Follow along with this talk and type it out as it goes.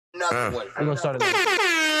Another one. We're gonna start it.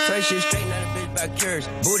 Fresh shit straight, not a bitch by cures.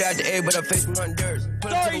 Boot out the egg, but I'm facing on dirt.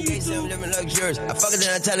 Put up to the gates, I'm living luxurious. I fuck it,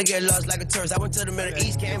 then I tell her get lost like a tourist. I went to the Middle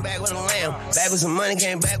East, came back with a lamb. Back with some money,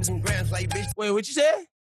 came back with some grams. Like, bitch. Wait, what you said?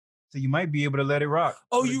 So you might be able to let it rock.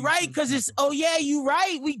 Oh, you right, because it's, oh yeah, you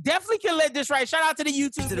right. We definitely can let this right. Shout out to the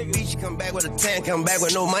YouTube. To the beach, come back with a tan, come back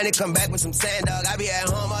with no money, come back with some sand, dog. I be at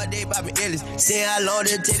home all day popping illies. Seeing how long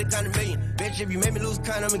it'll take to count a million. Bitch, if you make me lose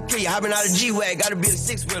count, I'ma kill you. Hopping out of G-Wag, gotta be a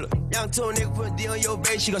six-wheeler. Young tune nigga put a D on your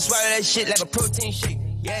base, she gon' swallow that shit like a protein shake.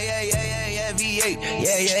 Yeah, V8.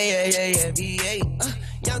 Yeah, V8.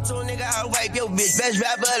 Young tune nigga, I wipe your bitch. Best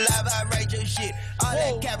rapper alive, I write your shit. All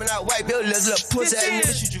that capping, I wipe your little pussy ass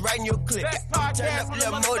nigga, shoot you right in your clip. Turn up a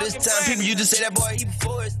little more this time. People used to say that boy, he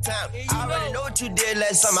before his time. I already know what you did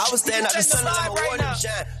last summer. I was standing out the sun like a warning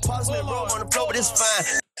shine. Pause me roll on the floor, but it's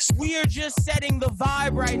fine. We are just setting the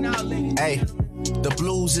vibe right now, ladies. Hey. The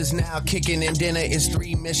blues is now kicking and dinner is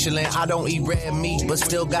 3 Michelin. I don't eat red meat, but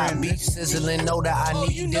still got beef sizzling. Know that I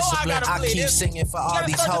need discipline. I keep singing for all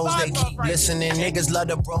these hoes, they keep listening. Niggas love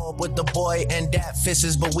to roll with the boy and that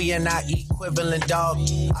fisses, but we are not equivalent, dog.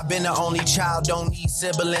 I've been the only child, don't need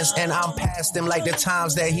siblings, and I'm past him like the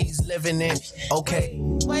times that he's living in. Okay.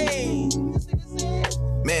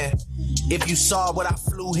 Man. If you saw what I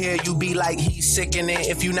flew here, you be like, he's sickening.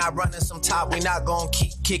 If you not running some top, we not gonna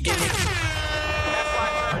keep kicking it.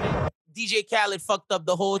 DJ Khaled fucked up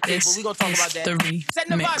the whole thing, but we gonna talk about that.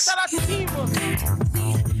 Setting the vibe. Shout out to Team.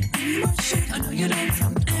 I know you don't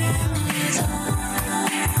from Amazon.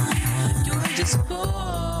 You're just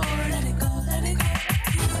bored. Let it go.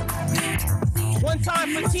 One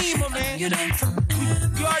time for Team, man. You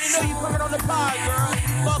already know you coming on the pod, girl.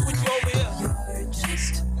 Fuck with you over here. You're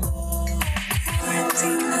just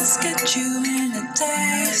let's get you in a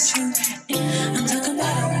daze. I'm talking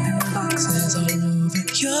about boxes all over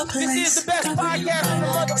your place. This is the best podcast in the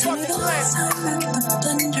motherfucking land.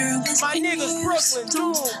 My niggas Brooklyn,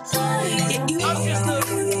 dude.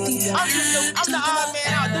 I'm the odd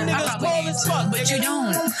man out. The niggas cold as fuck, but you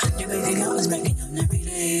don't. The way they always making on every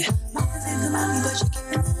day. But you keep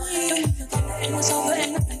it away. And it's over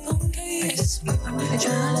and nothing gon' case. I'm really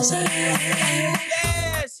trying to say.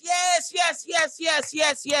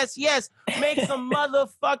 Yes. Make some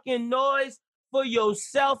motherfucking noise for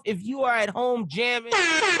yourself if you are at home jamming.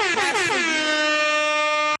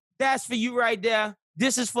 That's for you right there.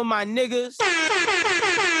 This is for my niggas.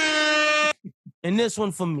 And this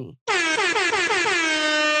one for me.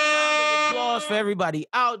 Applause for everybody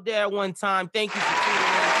out there one time. Thank you for tuning in.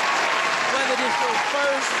 Whether this your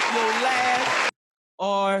first, your last,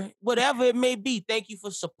 or whatever it may be, thank you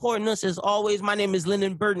for supporting us as always. My name is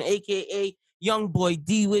Lyndon Burton, a.k.a. Young Boy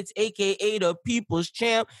DeWitz, a.k.a. the People's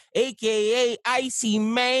Champ, a.k.a. Icy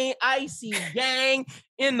Main, Icy Gang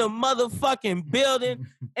in the motherfucking building,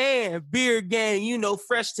 and Beer Gang, you know,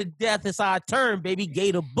 fresh to death. It's our turn, baby.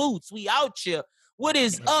 Gator Boots, we out here. What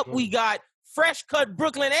is up? We got Fresh Cut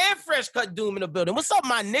Brooklyn and Fresh Cut Doom in the building. What's up,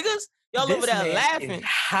 my niggas? Y'all over there laughing.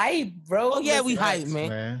 Hype, bro. Oh, yeah, we hype,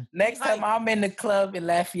 man. Next time I'm in the club in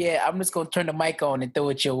Lafayette, I'm just going to turn the mic on and throw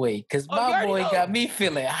it your way. Because my boy got me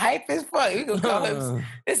feeling hype as fuck. We going to call him,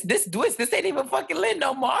 this ain't even fucking Lynn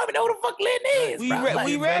no more. I don't even know who the fuck Lynn is, we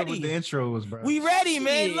ready. With the intros, bro. We ready,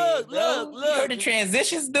 man. Look. You heard the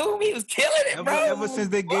transitions, dude? He was killing it, bro. Ever since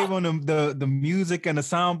they gave him the music and the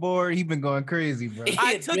soundboard, he been going crazy, bro.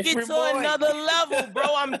 I took it to another level,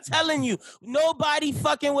 bro. I'm telling you. Nobody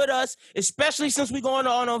fucking with us. Especially since we're going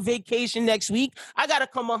on vacation next week. I got to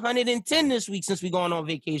come 110 this week since we're going on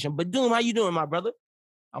vacation. But Doom, how you doing, my brother?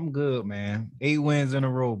 I'm good, man. 8 wins in a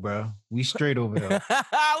row, bro. We straight over there.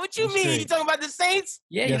 What you mean? You talking about the Saints?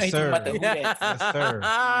 Yeah, yes, you know talking about the Yes,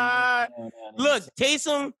 sir. Look,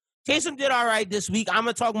 Taysom did all right this week. I'm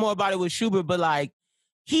going to talk more about it with Schubert, but like,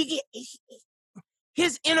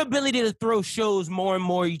 his inability to throw shows more and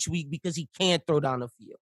more each week because he can't throw down the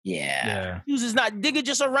field. Yeah. Hughes is not Digga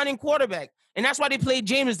just a running quarterback. And that's why they played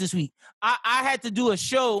Jameis this week. I had to do a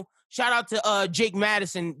show. Shout out to Jake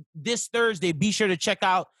Madison this Thursday. Be sure to check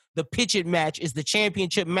out the Pitch It match. It's the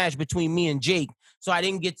championship match between me and Jake. So I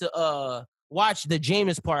didn't get to watch the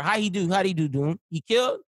Jameis part. How'd he do, Doom? He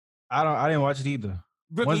killed? I didn't watch it either.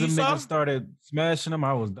 Once the niggas started smashing him,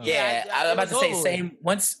 I was done. Yeah, I was about to say same.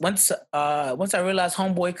 Once I realized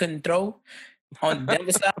homeboy couldn't throw on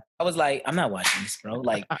Denver side, I was like, I'm not watching this, bro.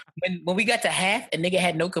 Like when we got to half and nigga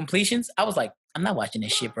had no completions, I was like, I'm not watching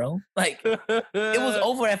this shit, bro. Like, it was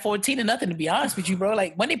over at 14-0, to be honest with you, bro.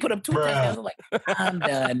 Like, when they put up 2 touchdowns, I'm like, I'm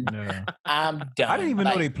done. Yeah. I'm done. I didn't even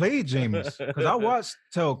know they played Jameis because I watched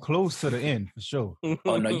till close to the end for sure.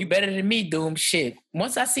 Oh, no, you better than me, Doom. Shit.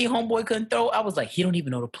 Once I see homeboy couldn't throw, I was like, he don't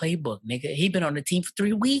even know the playbook, nigga. He been on the team for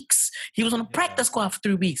 3 weeks. He was on the practice squad for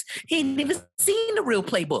 3 weeks. He ain't even seen the real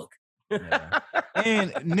playbook. Yeah.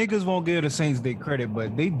 And niggas won't give the Saints their credit,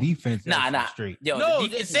 but they defense straight. Yo, no, the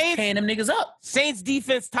defense the Saints is paying them niggas up. Saints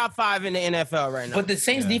defense top 5 in the NFL right now. But the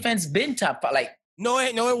Saints defense been top 5. Like, no,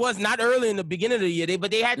 it was not early in the beginning of the year.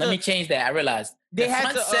 But they had Let me change that. I realized they the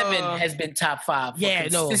had front to, 7 has been top 5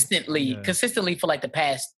 consistently for like the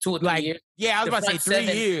past 2 or 3 years. Yeah, I was about to say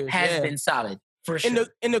 3 years. Has been solid for sure.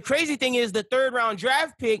 And the crazy thing is the 3rd round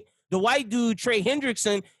draft pick, the white dude Trey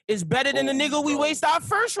Hendrickson, is better than the nigga we waste our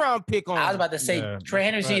 1st round pick on. I was about to say Trey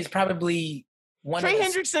Hendrickson is probably one Trey of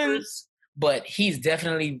the Hendrickson, Spurs, but he's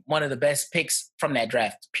definitely one of the best picks from that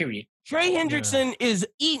draft. Period. Trey Hendrickson is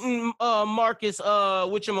eating Marcus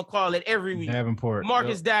whatchamacallit every week. Davenport.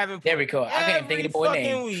 Marcus Davenport. There we go. I can't even think of the boy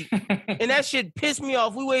name. Week. And that shit pissed me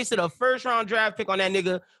off. We wasted a 1st round draft pick on that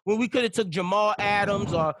nigga when we could have took Jamal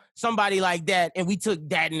Adams or somebody like that, and we took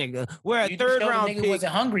that nigga. Where a 3rd round nigga pick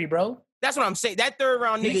wasn't hungry, bro. That's what I'm saying. That 3rd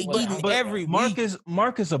round nigga eating every week.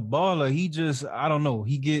 Marcus a baller. He just, I don't know.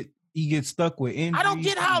 He gets stuck with injuries. I don't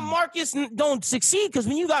get how Marcus don't succeed, because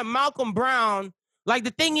when you got Malcolm Brown, like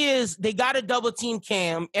the thing is, they got to double team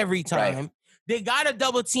Cam every time. Right. They got to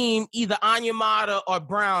double team either Onyemata or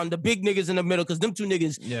Brown, the big niggas in the middle, because them 2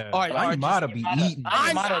 niggas are Onyemata be eating.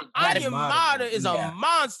 Onyemata is a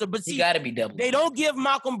monster, but see, he got to be double. They don't give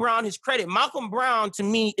Malcolm Brown his credit. Malcolm Brown, to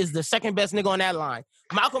me, is the 2nd best nigga on that line.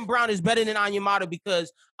 Malcolm Brown is better than Onyemata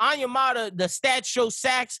because Onyemata, the stats show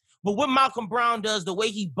sacks, but what Malcolm Brown does, the way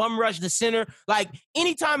he bum rushed the center, like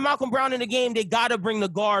anytime Malcolm Brown in the game, they got to bring the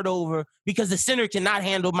guard over because the center cannot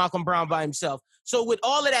handle Malcolm Brown by himself. So with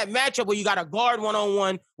all of that matchup where you got a guard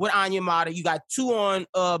one-on-one with Onyemata, you got 2 on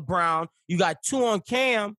Brown, you got 2 on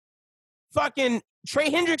Cam, fucking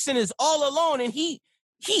Trey Hendrickson is all alone, and he's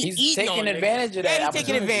taking advantage of that. Yeah, he's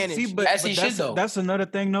taking advantage. See, but that's another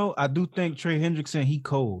thing, though. I do think Trey Hendrickson, he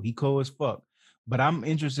cold. He cold as fuck. But I'm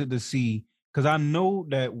interested to see, because I know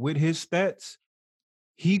that with his stats,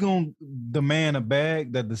 he gonna demand a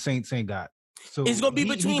bag that the Saints ain't got. So it's gonna be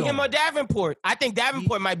between him or Davenport. I think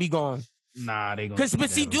Davenport might be gone. Nah, they gonna. Because but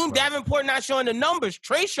see, Davenport not showing the numbers.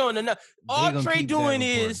 Trey showing the numbers. All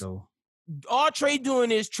Trey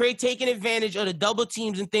doing is Trey taking advantage of the double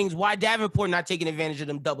teams and things. Why Davenport not taking advantage of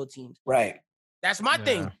them double teams? Right. That's my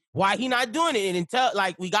thing. Why he not doing it? And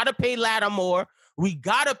we gotta pay Lattimore. We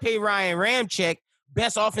gotta pay Ryan Ramczyk,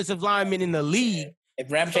 best offensive lineman in the league. If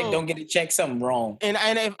Ramczyk don't get a check, something wrong. And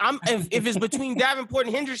if it's between Davenport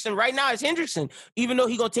and Hendrickson, right now it's Hendrickson. Even though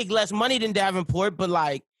he gonna take less money than Davenport, but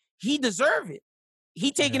like he deserve it.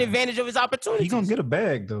 He taking advantage of his opportunity. He gonna get a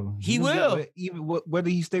bag though. He will. Even whether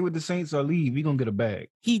he stay with the Saints or leave, he gonna get a bag.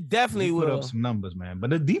 He definitely will. Put up some numbers, man.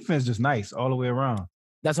 But the defense just nice all the way around.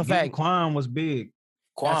 That's a fact. Quan was big.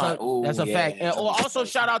 That's a fact. And also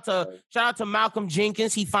shout out to Malcolm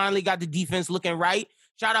Jenkins. He finally got the defense looking right.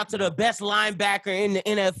 Shout out to the best linebacker in the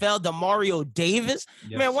NFL, DeMario Davis.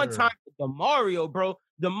 Yes, man, one time DeMario, bro.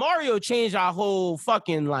 DeMario changed our whole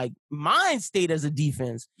fucking like mind state as a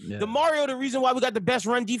defense. Yeah. DeMario, the reason why we got the best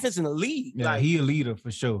run defense in the league. Yeah, he a leader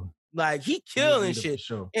for sure. Like he killing shit.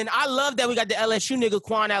 Sure. And I love that we got the LSU nigga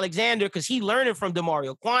Quan Alexander because he learning from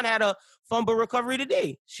DeMario. Quan had a fumble recovery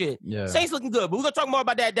today. Shit. Yeah. Saints looking good, but we're gonna talk more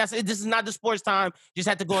about that. This is not the sports time. Just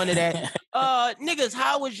had to go into that. Niggas,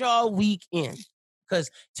 how was y'all weekend?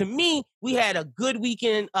 Because to me, we had a good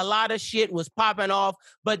weekend. A lot of shit was popping off,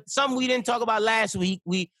 but something we didn't talk about last week.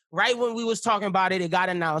 Right when we was talking about it, it got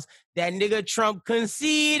announced that nigga Trump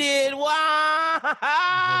conceded. What?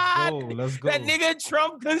 Let's go. That nigga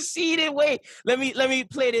Trump conceded. Wait, let me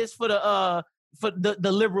play this for the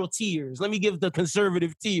liberal tears. Let me give the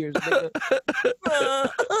conservative tears. Where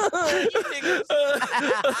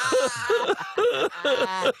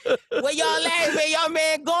y'all at? Where y'all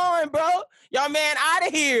man going, bro? Y'all man out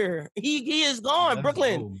of here. He is gone.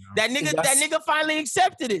 Brooklyn. That nigga finally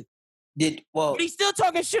accepted it. But he's still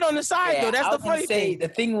talking shit on the side though. That's the funny thing. The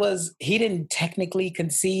thing was, he didn't technically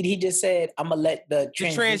concede. He just said, "I'm gonna let the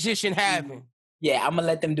transition happen." Yeah, I'm gonna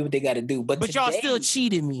let them do what they got to do. But today, y'all still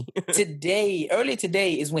cheated me. Earlier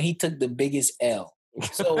today is when he took the biggest L.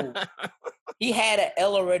 So he had an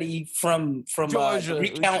L already from the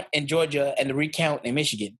recount in Georgia and the recount in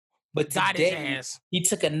Michigan. But today he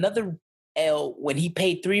took another L when he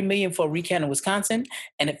paid $3 million for a recount in Wisconsin,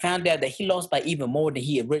 and it found out that he lost by even more than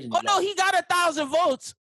he originally. No, he got 1,000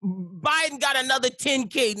 votes. Biden got another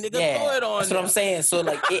 10K, nigga. Throw it on. That's what I'm saying. So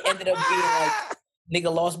like it ended up being like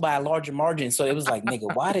nigga lost by a larger margin. So it was like,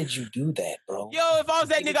 nigga, why did you do that, bro? Yo, if I was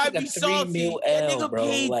that nigga, I'd be salty. That nigga bro.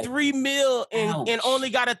 paid like, $3 million and only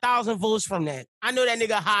got 1,000 votes from that. I know that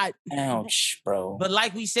nigga hot. Ouch, bro. But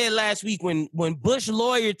like we said last week, when Bush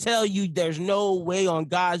lawyer tell you there's no way on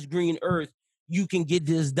God's green earth you can get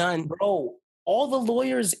this done, bro. All the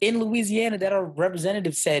lawyers in Louisiana that are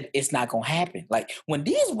representatives said it's not gonna happen. Like when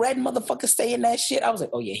these red motherfuckers say in that shit, I was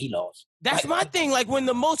like, oh yeah, he lost. That's my thing. Like when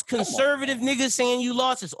the most conservative niggas saying you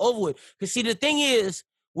lost, it's over with. Because see, the thing is,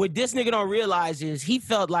 what this nigga don't realize is he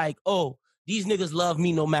felt like, oh, these niggas love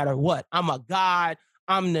me no matter what. I'm a god.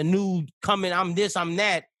 I'm the new coming. I'm this, I'm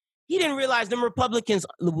that. He didn't realize them Republicans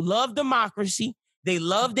love democracy. They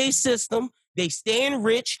love their system. They staying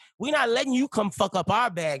rich. We're not letting you come fuck up our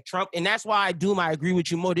bag, Trump. And that's why I agree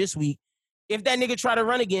with you more this week. If that nigga try to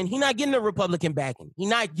run again, he not getting a Republican backing. He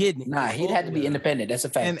not getting it. Nah, he'd have to be independent. That's a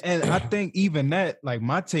fact. And I think even that, like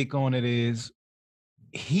my take on it is,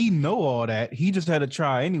 he know all that. He just had to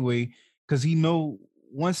try anyway because he know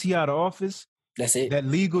once he out of office, that's it. That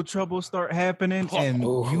legal trouble start happening, and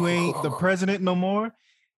you ain't the president no more.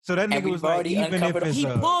 So that nigga was like, even if it's he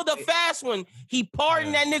pulled a fast one. He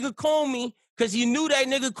pardoned that nigga Comey because he knew that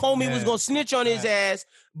nigga Comey was gonna snitch on his ass.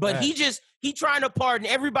 But he trying to pardon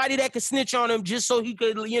everybody that could snitch on him just so he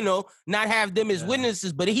could, not have them as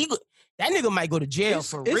witnesses. But that nigga might go to jail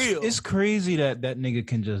for real. It's crazy that nigga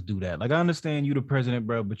can just do that. Like I understand you the president,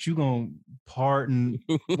 bro, but you gonna pardon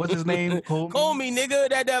what's his name? Comey, nigga.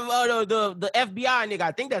 The FBI nigga.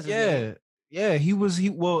 I think that's his name. Yeah,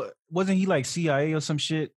 wasn't he like CIA or some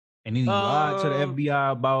shit? And then he lied to the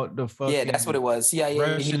FBI about the fucking... Yeah, that's what it was. CIA,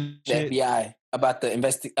 the FBI, about the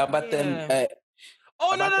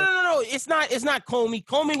No. It's not Comey.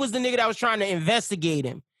 Comey was the nigga that was trying to investigate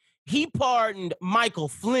him. He pardoned Michael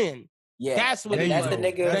Flynn. Yeah. That's what that's the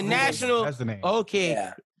nigga. The national... That's the name. Okay.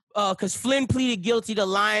 Yeah. Because Flynn pleaded guilty to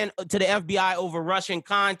lying to the FBI over Russian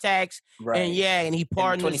contacts. Right. And he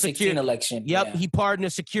pardoned the 2016 election. Yep, he pardoned the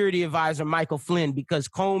security advisor, Michael Flynn, because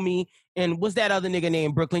Comey and what's that other nigga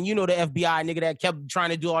named Brooklyn? You know the FBI nigga that kept trying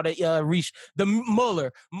to do all the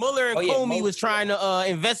Mueller. Mueller and Comey was trying to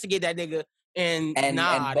investigate that nigga. And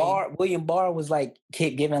William Barr was like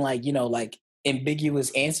giving like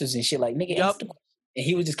ambiguous answers and shit like nigga. And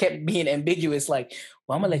he was just kept being ambiguous, like,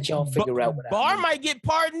 well, I'm gonna let y'all figure out what Barr might get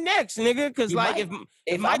pardoned next, nigga. Because like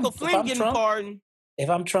if Michael Flynn getting pardoned. If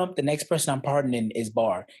I'm Trump, the next person I'm pardoning is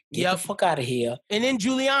Barr. Get the fuck out of here. And then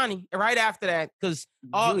Giuliani right after that, because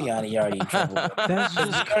Giuliani already in trouble. That's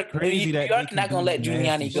just crazy. New York not gonna let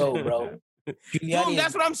Giuliani go, bro. Dude,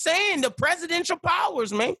 that's what I'm saying. The presidential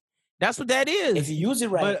powers, man. That's what that is. If you use it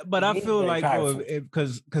right. But I feel like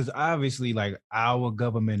because obviously like our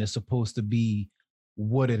government is supposed to be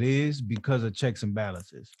what it is because of checks and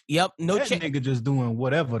balances. Yep, nigga just doing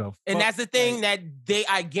whatever the fuck. And that's the thing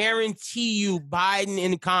I guarantee you, Biden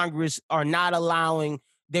and Congress are not allowing.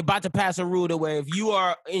 They're about to pass a rule to where if you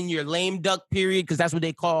are in your lame duck period, because that's what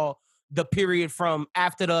they call the period from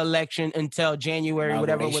after the election until January,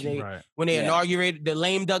 whatever, when they inaugurated the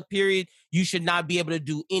lame duck period, you should not be able to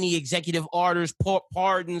do any executive orders,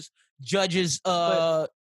 pardons, judges,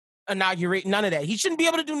 inaugurate, none of that. He shouldn't be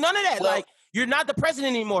able to do none of that. Well, like, you're not the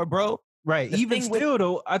president anymore, bro. Right. Even still,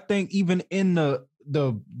 though, I think even in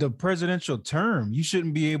the presidential term, you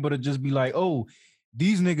shouldn't be able to just be like, oh,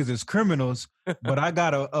 these niggas is criminals, but I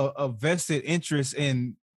got a vested interest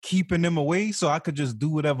in keeping them away, so I could just do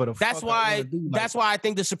whatever the fuck I want to do. That's why I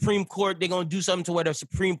think the Supreme Court, they're going to do something to where the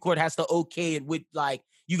Supreme Court has to okay it with, like,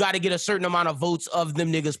 you got to get a certain amount of votes of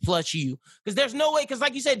them niggas plus you. Because there's no way, because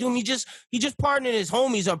like you said, Doom, he just pardoning his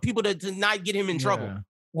homies or people to not get him in trouble.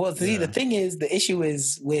 Well, see, the thing is, the issue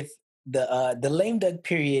is with the lame duck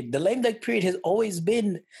period. The lame duck period has always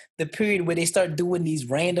been the period where they start doing these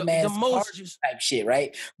random ass type shit,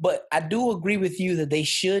 right? But I do agree with you that they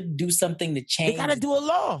should do something to change. They gotta do a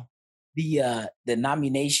law. The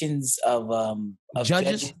nominations of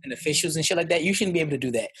judges and officials and shit like that. You shouldn't be able to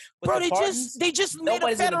do that. But bro, they just made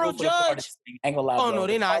a federal judge. I ain't gonna lie, no,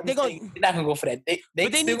 they're not. They're not gonna go for that. They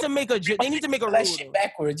need to make a rule. That shit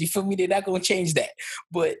backwards. You feel me? They're not gonna change that.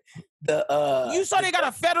 But you saw they got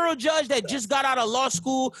a federal judge that just got out of law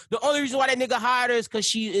school. The only reason why that nigga hired her is because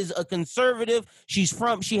she is a conservative. She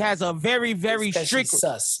has a very, very strict.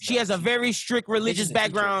 She has a very strict religious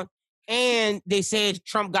background. And they said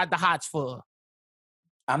Trump got the hots for her.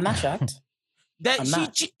 I'm not shocked.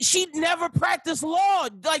 She never practiced law.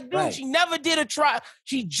 Like, dude, She never did a trial.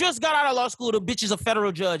 She just got out of law school. The bitch is a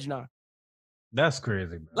federal judge now. That's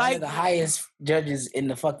crazy, bro. One Like of the highest judges in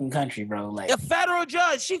the fucking country, bro. Like a federal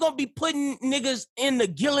judge, she gonna be putting niggas in the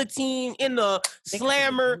guillotine, in the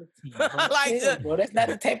slammer. Like, bro, that's not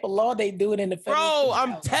the type of law they do it in the federal. bro,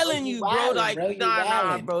 I'm telling you, bro. Like,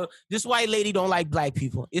 nah, bro. This white lady don't like black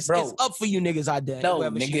people. It's up for you niggas out there. No,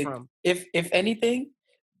 wherever she nigga. from. If anything,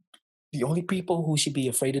 the only people who should be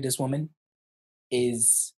afraid of this woman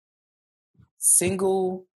is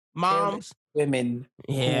single moms, women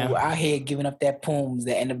who are out here giving up their poems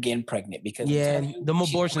that end up getting pregnant because them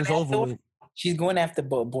abortions over with. She's going after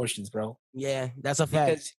abortions, bro. Yeah, that's a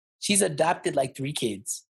fact. Because she's adopted like 3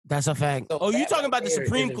 kids. That's a fact. So you talking about the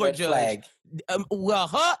Supreme Court judge? Well,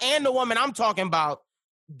 her and the woman I'm talking about,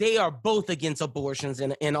 they are both against abortions in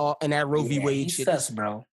that Roe v. Wade shit. Sus,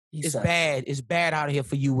 bro. It's bad. It's bad out here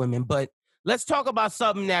for you women. But let's talk about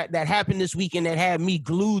something that happened this weekend that had me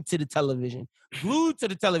glued to the television. Glued to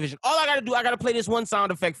the television. All I gotta do, I gotta play this one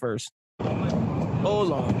sound effect first.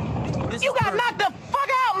 Hold on. You got knocked the fuck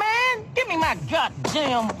out, man. Give me my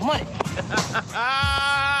goddamn money.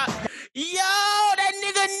 Yo, that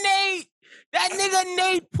nigga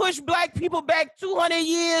Nate pushed black people back 200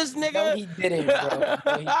 years, nigga. No, he didn't, bro.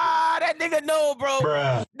 That nigga no, bro.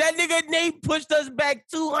 Bruh. That nigga Nate pushed us back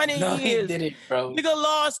 200 years. No, he didn't, bro. Nigga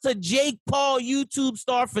lost to Jake Paul, YouTube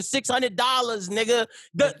star, for $600, nigga.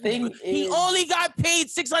 He only got paid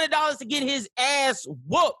 $600 to get his ass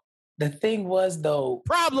whooped. The thing was, though,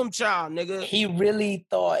 problem child, nigga. He really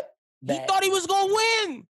thought that he thought he was gonna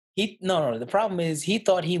win. No. The problem is he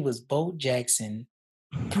thought he was Bo Jackson,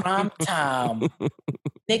 prime time.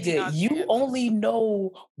 Nigga, you only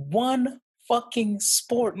know one fucking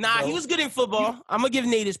sport. Nah, bro. He was good in football. I'm gonna give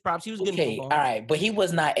Nate his props. He was good in football. All right, but he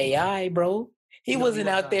was not AI, bro. He wasn't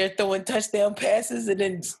out there throwing touchdown passes and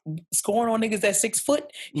then scoring on niggas at 6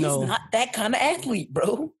 foot. He's not that kind of athlete,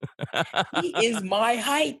 bro. He is my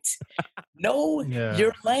height. Know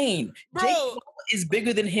your lane. Bro, Jake Paul is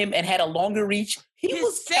bigger than him and had a longer reach. He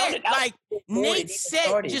was set, like Nate's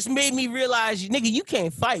set just made me realize, nigga, you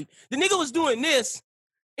can't fight. The nigga was doing this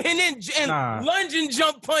and then lunging,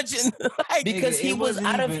 jump punching. Like, because he was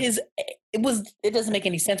out of his. It doesn't make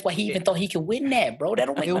any sense why he even thought he could win that, bro. That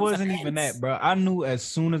don't make it no wasn't sense. even that, bro. I knew as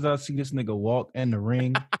soon as I see this nigga walk in the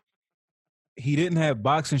ring, he didn't have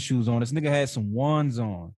boxing shoes on. This nigga had some ones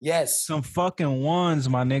on. Yes. Some fucking ones,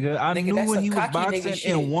 my nigga. I knew when he was boxing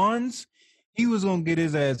in ones, he was gonna get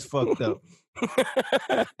his ass fucked up.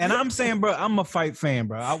 And I'm saying, bro, I'm a fight fan,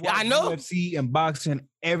 bro. I watch UFC and boxing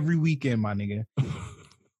every weekend, my nigga.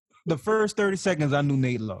 The first 30 seconds, I knew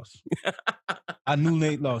Nate lost.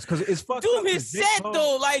 Because it's fucked up. Dude, his set,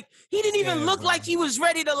 though, like, he didn't even look like he was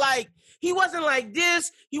ready to, like, he wasn't like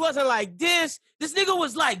this. He wasn't like this. This nigga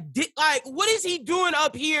was like, what is he doing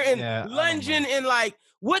up here and lunging and, like,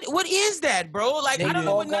 what is that, bro? Like, I don't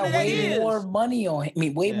know what none of that is. Way more money on him. I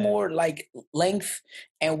mean, way more, like, length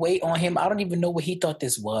and weight on him. I don't even know what he thought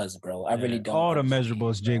this was, bro. I really don't. All the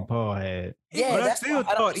measurables Jake Paul had. Yeah, but I still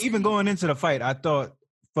thought, even going into the fight, I thought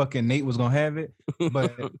fucking Nate was gonna have it.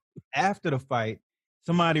 But after the fight,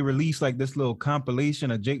 somebody released like this little compilation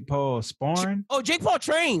of Jake Paul sparring. Oh, Jake Paul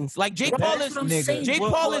trains. Like Jake Paul is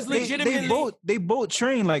legitimately. They both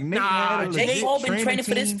train. Like Nate Jake Paul been training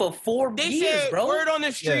for this for 4 years, bro. Word on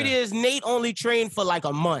the street is Nate only trained for like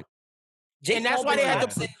a month. And that's why they had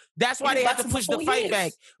to. That's why they had to push the fight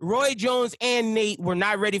back. Roy Jones and Nate were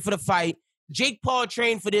not ready for the fight. Jake Paul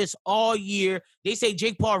trained for this all year. They say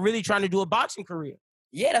Jake Paul really trying to do a boxing career.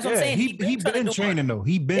 Yeah, that's what I'm saying. He been training though.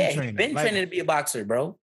 He been training. He been training to be a boxer,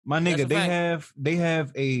 bro. My nigga, they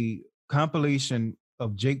have a compilation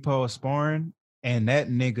of Jake Paul sparring, and that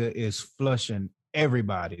nigga is flushing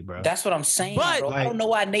everybody, bro. That's what I'm saying, bro. I don't know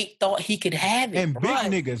why Nate thought he could have it. And big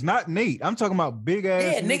niggas, not Nate. I'm talking about big ass.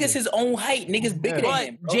 Yeah, niggas his own height. Niggas bigger than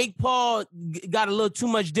him, bro. Jake Paul got a little too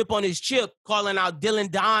much dip on his chip, calling out Dylan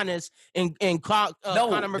Donis and Conor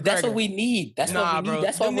McGregor. That's what we need. That's what we need.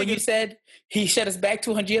 That's why when you said he set us back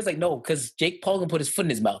 200 years, like, no, because Jake Paul gonna put his foot in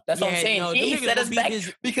his mouth. That's what I'm saying. He set us back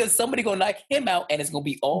because somebody gonna knock him out, and it's gonna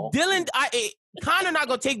be all Conor not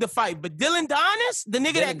gonna take the fight, but Dylan Donis, the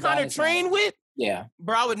nigga that Conor trained with. Yeah.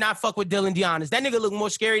 Bro, I would not fuck with Dylan Donis. That nigga look more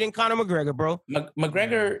scary than Conor McGregor, bro.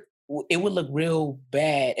 McGregor, it would look real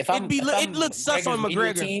bad. It looks sus on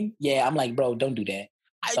McGregor. Team, I'm like, bro, don't do that.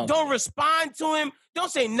 Don't respond to him. Don't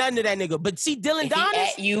say nothing to that nigga. But see, Dylan Donis,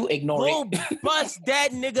 at you, ignore it. Bust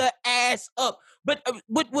that nigga ass up. But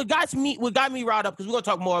what got me riled up, because we're gonna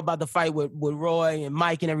talk more about the fight with Roy and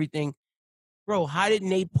Mike and everything. Bro, how did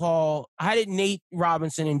Nate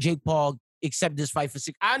Robinson and Jake Paul accept this fight for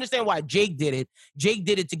 $6? I understand why Jake did it. Jake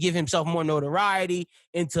did it to give himself more notoriety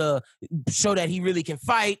and to show that he really can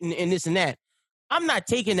fight and this and that. I'm not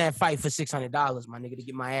taking that fight for $600, my nigga, to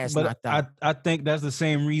get my ass But knocked out. I think that's the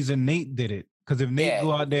same reason Nate did it. Because if Nate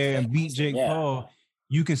go out there and beat Jake Paul,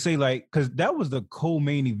 you can say like, because that was the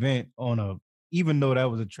co-main event on a, even though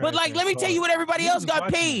that was a trash. But like, let me tell you what everybody else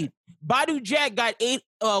got paid. Badu Jack got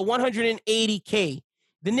 180K.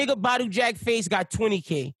 The nigga Badu Jack Face got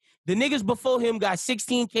 20K. The niggas before him got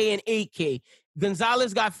 16K and 8K.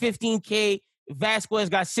 Gonzalez got 15K. Vasquez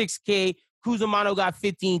got 6K. Kuzumano got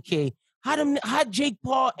 15K. How Jake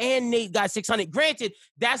Paul and Nate got 600? Granted,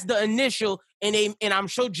 that's the initial, and I'm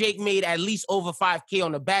sure Jake made at least over 5K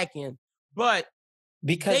on the back end. But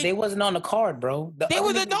because they wasn't on the card, bro. They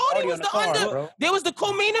was the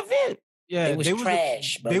co-main event. Yeah, it was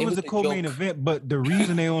trash, bro. They was the co-main event, but the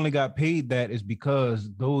reason they only got paid that is because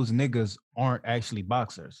those niggas aren't actually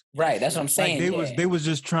boxers. Right, that's what I'm saying. Like they was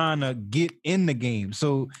just trying to get in the game.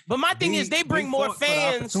 So, but my thing is, they bring more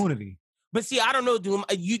fans. Opportunity. But see, I don't know, Doom.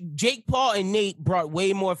 Jake Paul and Nate brought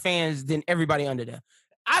way more fans than everybody under there.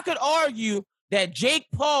 I could argue that Jake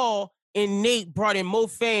Paul and Nate brought in more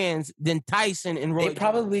fans than Tyson and Roy. They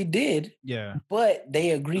probably did. Yeah. But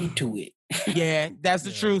they agreed to it. Yeah, that's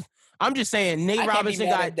the truth. I'm just saying, Nate Robinson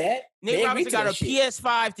got that. Nate Robinson got a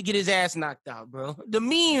PS5 to get his ass knocked out, bro. The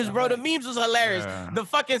memes, bro. The memes was hilarious. Yeah. The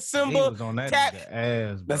fucking symbol was on that tap.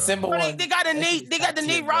 Ass, the symbol. They got a Nate. They got the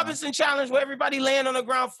Nate Robinson challenge where everybody laying on the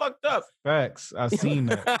ground fucked up. Facts. I seen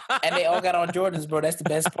that. And they all got on Jordans, bro. That's the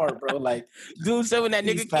best part, bro. Like, dude said when that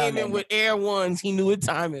nigga came in with Air Ones, he knew what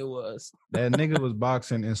time it was. That nigga was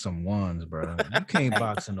boxing in some ones, bro. You can't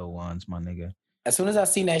box in no ones, my nigga. As soon as I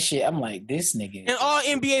seen that shit, I'm like, this nigga. And all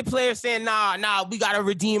NBA players saying, nah, we gotta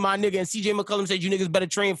redeem our nigga. And CJ McCollum said, you niggas better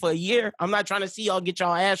train for a year. I'm not trying to see y'all get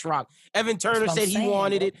y'all ass rocked. Evan Turner said he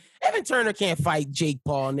wanted it. Evan Turner can't fight Jake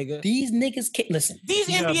Paul, nigga. These niggas can't listen. These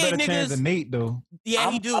NBA niggas. Than Nate, though. Yeah,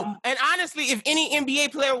 he do. And honestly, if any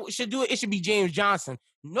NBA player should do it, it should be James Johnson.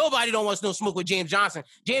 Nobody don't want to no smoke with James Johnson.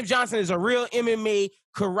 James Johnson is a real MMA,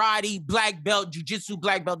 karate, black belt, jiu-jitsu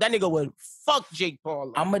black belt. That nigga would fuck Jake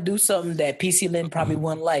Paul. I'm going to do something that PC Lynn probably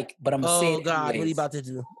wouldn't like, but I'm going to say it. Oh, God, anyways. what are you about to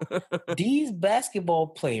do? These basketball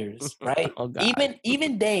players, right? Oh, God.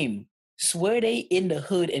 Even Dame, swear they in the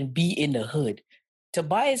hood and be in the hood.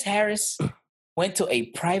 Tobias Harris went to a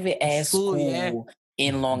private-ass school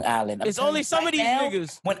in Long Island. It's only some of these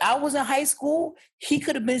niggas. When I was in high school, he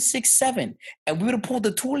could have been 6'7", and we would have pulled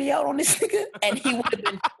the toolie out on this nigga, and he would have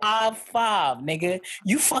been 5'5", nigga.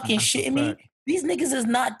 You fucking shitting me? These niggas is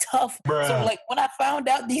not tough. Bruh. So, like, when I found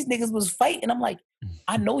out these niggas was fighting, I'm like,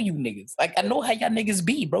 I know you niggas. Like, I know how y'all niggas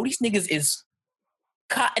be, bro. These niggas is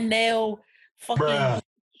Cottonelle, fucking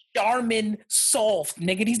Charmin soft,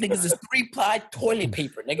 nigga. These niggas is 3-ply toilet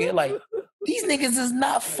paper, nigga. Like, these niggas is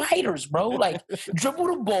not fighters, bro. Like, dribble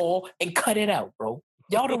the ball and cut it out, bro.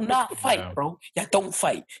 Y'all do not fight, bro. Y'all don't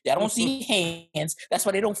fight. Y'all don't see hands. That's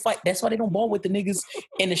why they don't fight. That's why they don't ball with the niggas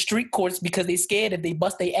in the street courts, because they scared if they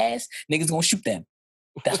bust their ass, niggas gonna shoot them.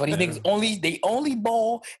 That's why these niggas only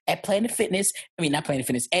ball at Planet Fitness. I mean, not Planet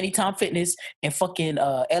Fitness, Anytime Fitness and fucking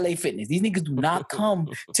LA Fitness. These niggas do not come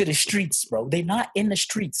to the streets, bro. They not in the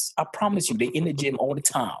streets. I promise you, they in the gym all the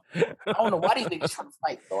time. I don't know why these niggas trying to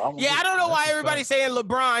fight, bro. I don't know why everybody's saying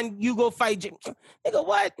LeBron, you go fight Jim. Nigga,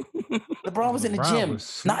 what? LeBron was in the gym,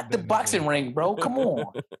 not the boxing ring, bro. Come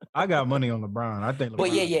on. I got money on LeBron. I think. LeBron.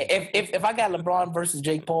 But yeah. If I got LeBron versus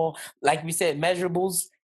Jake Paul, like we said, measurables.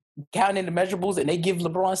 Counting the measurables, and they give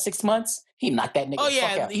LeBron 6 months, he knocked that nigga. Oh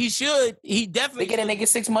yeah, he should. He definitely. They get a nigga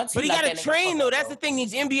 6 months, but he got to train though. That's the thing.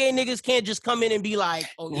 These NBA niggas can't just come in and be like,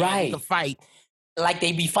 "Oh, yeah, to fight." Like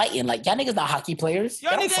they be fighting. Like y'all niggas not hockey players.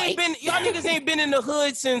 Y'all niggas ain't been in the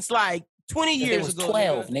hood since like 20 years ago.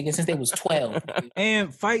 12, nigga. Since they was 12.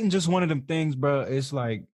 And fighting just one of them things, bro. It's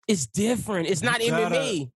like it's different. It's not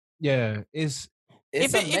MMA. Yeah, it's.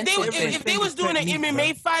 If they was doing an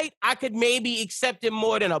MMA fight, I could maybe accept it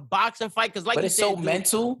more than a boxing fight, because but it's so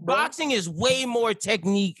mental. Boxing is way more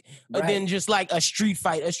technique than just like a street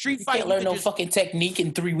fight. A street fight, can't learn no fucking technique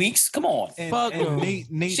in 3 weeks. Come on, fuck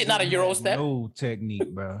Nate shit, not a Euro step. No technique,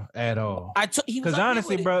 bro, at all. Because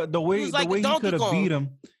honestly, bro, the way he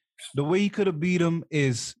could have beat him,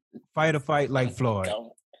 is fight a fight like Floyd.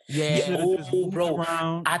 Yeah, bro.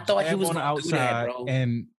 I thought he was on the outside, that, bro.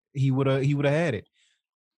 and he would have had it.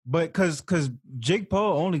 But because Jake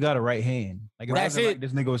Paul only got a right hand. Like, it wasn't like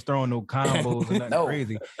this nigga was throwing no combos and nothing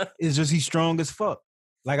crazy. It's just he's strong as fuck.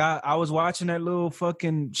 Like, I was watching that little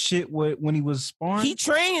fucking shit when he was sparring. He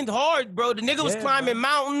trained hard, bro. The nigga was climbing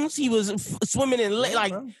mountains. He was swimming in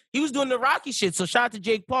he was doing the Rocky shit. So shout out to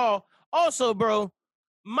Jake Paul. Also, bro,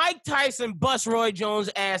 Mike Tyson bust Roy Jones'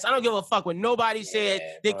 ass. I don't give a fuck what nobody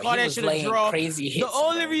said. They called that shit a draw. Crazy hits, the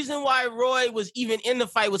only reason why Roy was even in the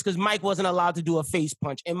fight was because Mike wasn't allowed to do a face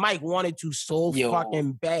punch, and Mike wanted to so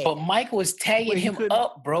fucking bad. But Mike was tagging him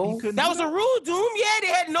up, bro. That was a rule, Doom. Yeah, they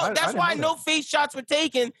had no. That's why no face shots were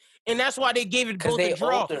taken, and that's why they gave it both a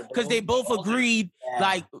draw because they both agreed.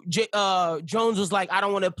 Like Jones was like, I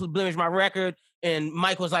don't want to blemish my record. And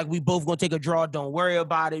Mike was like, we both gonna take a draw. Don't worry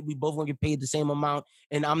about it. We both gonna get paid the same amount,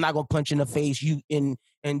 and I'm not gonna punch in the face.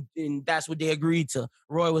 And that's what they agreed to.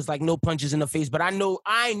 Roy was like, no punches in the face. But I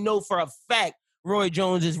know for a fact Roy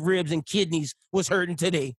Jones's ribs and kidneys was hurting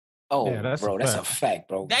today. Oh, yeah, that's a fact,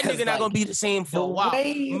 bro. That nigga not gonna be the same for a while.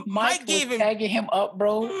 Mike gave him tagging him up,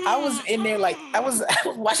 bro. I was in there like I was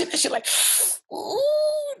watching that shit like, ooh,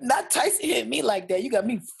 not Tyson hit me like that. You got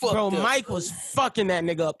me fucked up. Bro, Mike was fucking that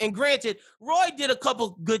nigga up. And granted, Roy did a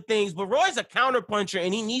couple good things, but Roy's a counter puncher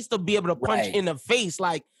and he needs to be able to punch in the face.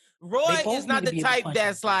 Like Roy is not the type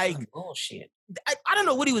that's like bullshit. I don't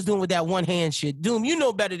know what he was doing with that one hand shit. Doom, you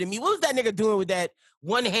know better than me. What was that nigga doing with that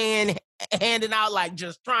one hand handing out, like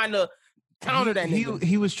just trying to counter that nigga?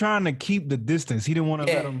 He was trying to keep the distance. He didn't want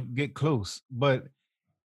to let him get close. But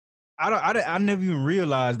I never even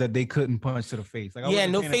realized that they couldn't punch to the face. Like,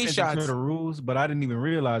 no face shots. To the rules, but I didn't even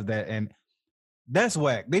realize that. And that's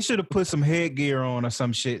whack. They should have put some headgear on or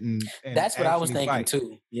some shit. And that's what I was thinking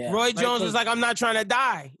too. Yeah. Roy Jones was like, I'm not trying to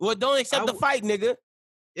die. Well, don't accept the fight, nigga.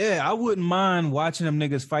 Yeah, I wouldn't mind watching them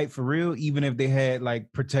niggas fight for real, even if they had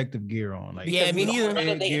like protective gear on. Like, yeah, me neither.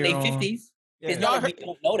 They 50s. Yeah. Y'all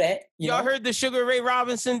don't know that. Y'all heard the Sugar Ray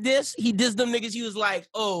Robinson diss? He dissed them niggas. He was like,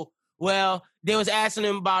 oh, well, they was asking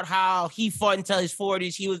him about how he fought until his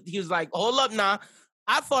 40s. He was like, hold up now.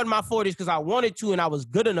 I fought in my 40s because I wanted to and I was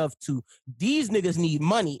good enough to. These niggas need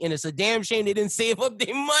money, and it's a damn shame they didn't save up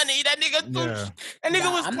their money. That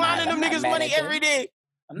nigga was clowning them niggas money every day.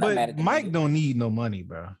 But Mike don't need no money,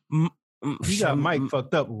 bro. He got Mike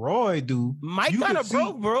fucked up. Roy do. Mike kind of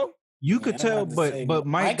broke, bro. You could tell, but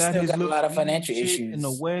Mike got a lot of financial issues in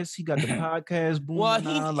the West. He got the podcast booming.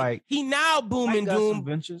 Well, he now booming,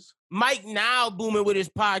 Doom. Mike now booming with his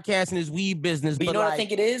podcast and his weed business. But you know what I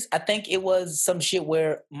think it is? I think it was some shit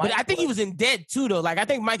where Mike. But I think he was in debt too, though. Like I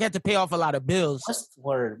think Mike had to pay off a lot of bills. What's the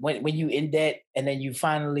word? When you in debt and then you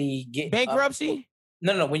finally get bankruptcy?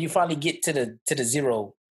 No. When you finally get to the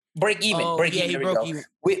zero. Break even. He broke even.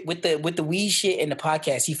 With the weed shit and the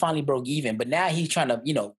podcast, he finally broke even. But now he's trying to,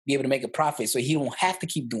 be able to make a profit so he don't have to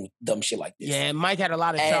keep doing dumb shit like this. Yeah, Mike had a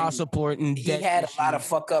lot of child support and he had a lot of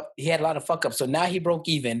fuck up. He had a lot of fuck up. So now he broke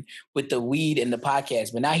even with the weed and the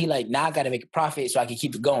podcast. But now I got to make a profit so I can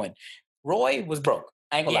keep it going. Roy was broke.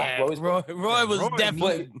 I ain't gonna lie. Roy was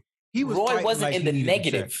definitely. Roy wasn't in the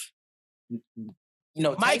negative.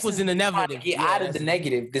 Mike Tyson was in the negative. Get out of the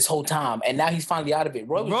negative this whole time, and now he's finally out of it.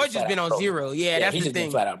 Roy just been on zero. Yeah, that's the thing.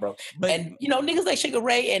 Been flat out, bro. But, and niggas like Sugar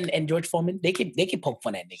Ray and George Foreman, they can poke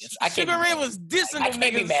fun at niggas. Sugar Ray was dissing them niggas. I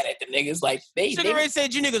can't be mad at the niggas. Like Sugar Ray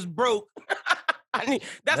said, "You niggas broke."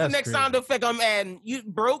 That's the next sound effect I'm adding. You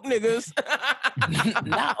broke niggas.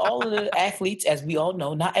 Not all of the athletes, as we all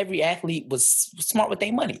know, not every athlete was smart with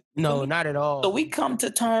their money. No, not at all. So we come to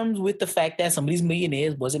terms with the fact that some of these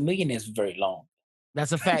millionaires wasn't millionaires for very long.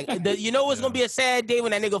 That's a fact. You know what's gonna be a sad day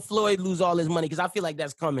when that nigga Floyd lose all his money, because I feel like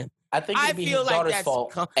that's coming. I think it'll be his daughter's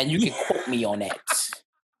fault, and you can quote me on that.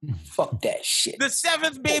 Fuck that shit. The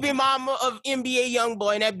 7th baby mama of NBA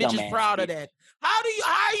YoungBoy, and that bitch is proud of that. How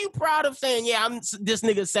are you proud of saying, yeah, I'm this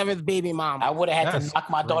nigga's 7th baby mama? I would have had to knock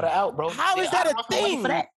my daughter out, bro. How is that a thing? For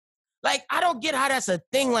that? Like, I don't get how that's a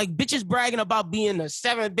thing. Like, bitches bragging about being the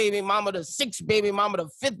 7th baby mama, the 6th baby mama, the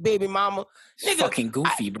 5th baby mama. Nigga, fucking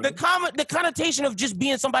goofy, bro. The connotation of just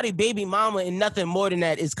being somebody's baby mama and nothing more than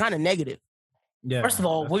that is kind of negative. Yeah. First of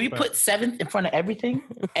all, will you put 7th in front of everything?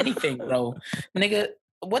 Anything, bro. Nigga,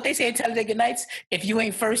 what they say in Talladega Nights, if you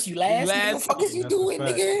ain't first, you last. Nigga, what the fuck is you doing,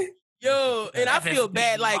 nigga? Yo, and I feel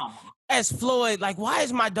bad, like, as Floyd, like, why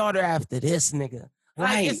is my daughter after this nigga? Like,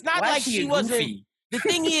 right. It's not like she wasn't... The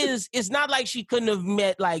thing is, it's not like she couldn't have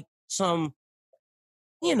met like some,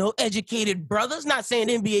 educated brothers. Not saying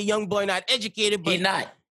NBA YoungBoy not educated, but he not.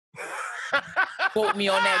 Quote me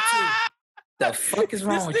on that too. The fuck is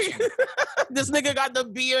wrong with you? This nigga got the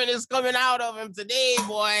beer and it's coming out of him today,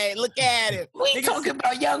 boy. Look at him. We ain't talking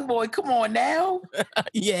about YoungBoy. Come on now.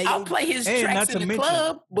 Yeah, I'll play his tracks in the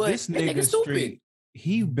club, but this nigga stupid.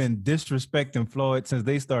 He been disrespecting Floyd since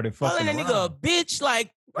they started fucking around. Calling that nigga a bitch, like.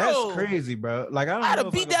 Bro, that's crazy, bro. Like, I don't know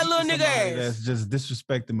beat that little nigga ass. That's just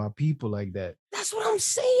disrespecting my people like that. That's what I'm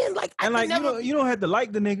saying. Like, And I like, never you don't have to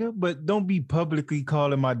like the nigga, but don't be publicly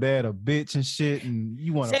calling my dad a bitch and shit. And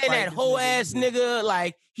you want to saying that whole ass nigga,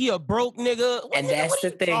 like he a broke nigga. And Nigga, that's what are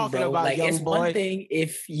the you thing, talking bro. about, Like, young it's boy? one thing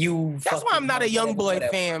if you. That's why I'm not a young boy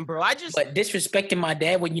fan, bro. But disrespecting my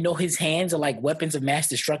dad when you know his hands are like weapons of mass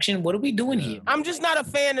destruction. What are we doing here? I'm just not a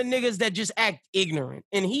fan of niggas that just act ignorant.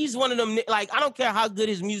 And he's one of them. Like, I don't care how good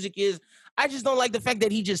his music is. I just don't like the fact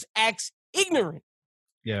that he just acts ignorant.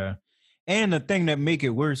 Yeah. And the thing that make it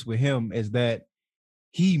worse with him is that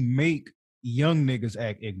he make young niggas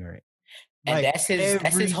act ignorant. And that's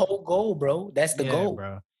his whole goal, bro. That's the goal.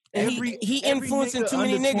 Bro. And he influencing too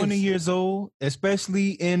many niggas. 20 years old,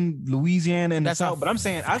 especially in Louisiana and the That's South. But I'm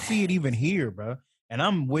saying I see it even here, bro. And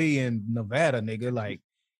I'm way in Nevada, nigga. Like,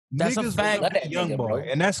 that's niggas a fact. want to be young boy, bro.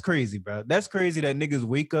 And that's crazy, bro. That's crazy that niggas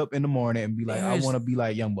wake up in the morning and be like, I want to be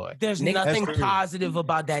like young boy. There's nothing positive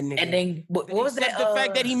about that nigga. And then what was that? The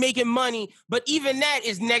fact that he making money, but even that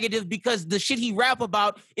is negative because the shit he rap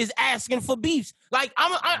about is asking for beefs. Like,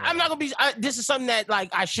 I'm not gonna be. This is something that like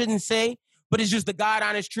I shouldn't say, but it's just the God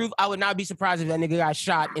honest truth. I would not be surprised if that nigga got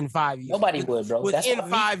shot in 5 years. Nobody would, bro. Within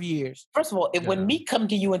 5 years. First of all, when me come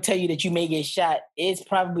to you and tell you that you may get shot, it's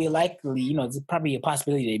probably likely, it's probably a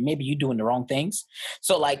possibility that maybe you're doing the wrong things.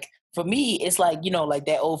 So, like, for me, it's like, like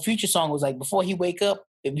that old Future song was like, before he wake up,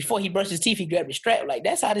 before he brushed his teeth, he grabbed the strap. Like,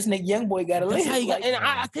 that's how this nigga young boy got to live. And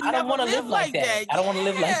I don't want to live like that. I don't want to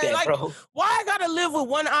live like that, bro. Why I got to live with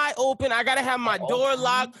one eye open? I got to have my door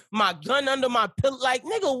locked, my gun under my pillow. Like,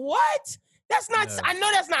 nigga, what? That's not. Yeah. I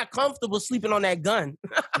know that's not comfortable sleeping on that gun.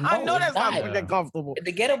 I know that's not that comfortable.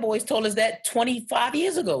 The Ghetto Boys told us that 25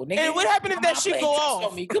 years ago. Nigga. And what happened if that shit go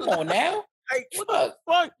off? Come on now. Like, what the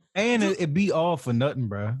fuck? And it be all for nothing,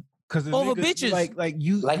 bro. Because over bitches,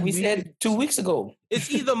 like we said 2 weeks ago.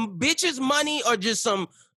 It's either bitches, money, or just some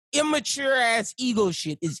immature ass ego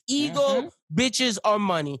shit. It's ego, bitches, or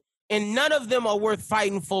money, and none of them are worth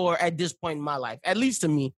fighting for at this point in my life. At least to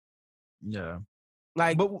me. Yeah.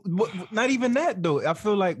 Like, but not even that though. I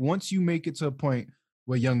feel like once you make it to a point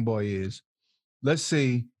where young boy is, let's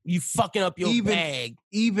say you fucking up your bag,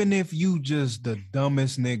 even if you just the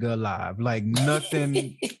dumbest nigga alive, like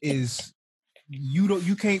nothing is,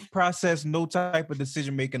 you can't process no type of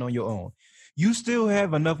decision making on your own. You still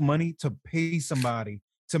have enough money to pay somebody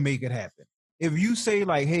to make it happen. If you say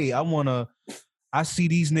like, hey, I see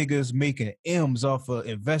these niggas making M's off of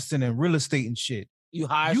investing in real estate and shit. You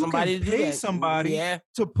hire somebody to pay somebody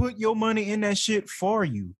to put your money in that shit for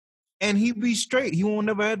you, and he be straight. He won't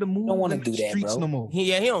never have to move. Don't want to do that, streets bro. No more. He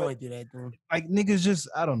don't want to do that, dude. Like niggas just,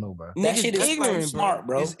 I don't know, bro. That shit is ignorant, smart,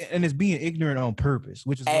 bro. It's being ignorant on purpose,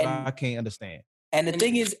 which is what I can't understand. And the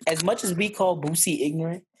thing is, as much as we call Boosie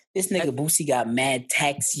ignorant, this nigga Boosie got mad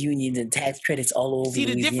tax unions and tax credits all over. See,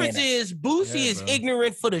 the Louisiana. difference is Boosie is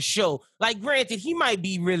ignorant for the show. Like, granted, he might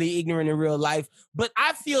be really ignorant in real life, but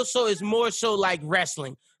I feel so it's more so like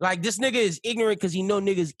wrestling. Like, this nigga is ignorant because he know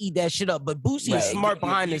niggas eat that shit up. But Boosie is smart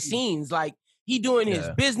behind the scenes. Like, he doing his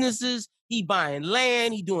businesses, he buying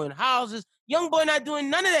land, he doing houses. Young boy not doing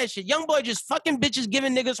none of that shit. Young boy just fucking bitches,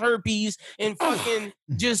 giving niggas herpes and fucking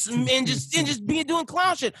just being doing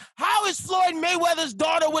clown shit. How is Floyd Mayweather's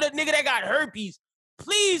daughter with a nigga that got herpes?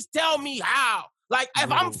 Please tell me how. Like,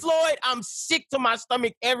 if I'm Floyd, I'm sick to my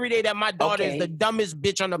stomach every day that my daughter is the dumbest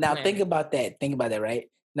bitch on the planet. Now think about that, right?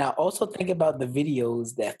 Now also think about the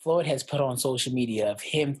videos that Floyd has put on social media of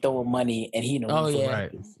him throwing money and he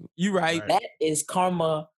You right. That is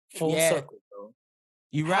karma full circle.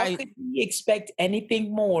 You right. How could he expect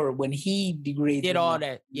anything more when he did all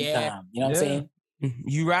that? Yeah. You know what I'm saying?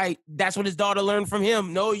 You right. That's what his daughter learned from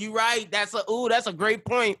him. No, you right. That's a great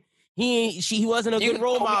point. He wasn't a good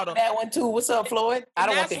role model. That one too. What's up, Floyd?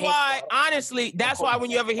 That's why, honestly, that's why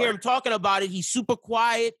when you ever hear him talking about it, he's super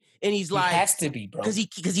quiet and he's like, he has to be, bro, because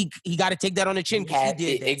he got to take that on the chin. He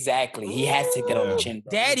did that. Exactly. He has to take that on the chin,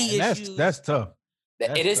 bro. Daddy issues. That's tough.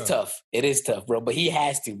 It is tough. It is tough, bro. But he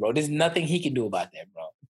has to, bro. There's nothing he can do about that, bro.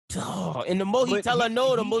 Oh, and the more he tell her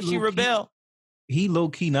no, the more she rebel. He low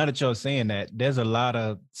key. Now that y'all saying that, there's a lot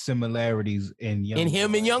of similarities in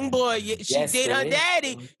him and Young Boy. She dated her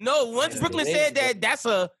daddy. No, once Brooklyn said that, that's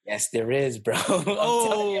a there is, bro.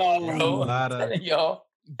 Oh, bro. A lot of y'all.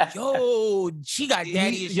 Yo, she got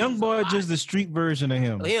daddy. Young Boy just the street version of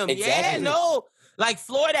him. Exactly. Yeah, no. Like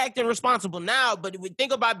Floyd acting responsible now, but we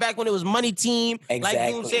think about back when it was Money Team. Exactly.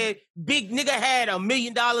 Like Boone said, big nigga had $1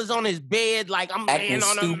 million on his bed. Like I'm laying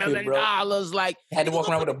on $1 million. Like had to walk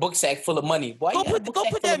around with a book sack full of money. Boy, go put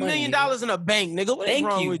that $1 million in a bank, nigga. What is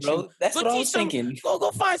wrong with you? That's what I was thinking.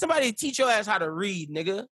 Go find somebody to teach your ass how to read,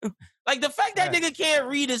 nigga. Like the fact that nigga can't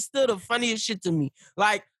read is still the funniest shit to me.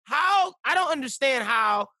 Like how I don't understand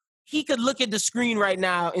how he could look at the screen right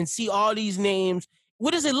now and see all these names.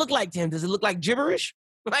 What does it look like to him? Does it look like gibberish?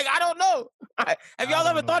 Like, I don't know. Have y'all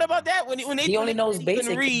ever thought about that? When he only knows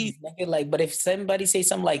basic. Read. Like, but if somebody say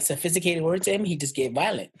something like sophisticated words to him, he just get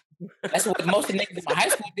violent. That's what most of the niggas in my high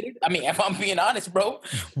school did. I mean, if I'm being honest, bro,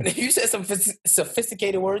 if you said some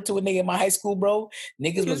sophisticated word to a nigga in my high school, bro,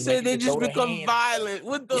 niggas was say they just become violent.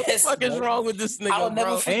 What the fuck is wrong with this nigga, I'll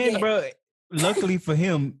never forget. And bro, luckily for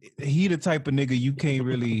him, he the type of nigga you can't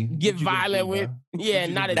really get violent with. Yeah,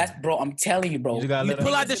 not that's bro. I'm telling you, bro. You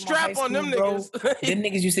pull out the strap on them niggas. Them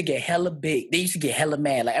niggas used to get hella big. They used to get hella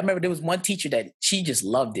mad. Like I remember there was one teacher that she just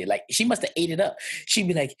loved it. Like she must have ate it up. She'd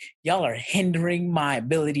be like, "Y'all are hindering my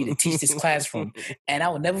ability to teach this classroom." And I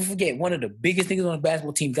will never forget one of the biggest niggas on the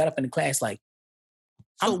basketball team got up in the class like,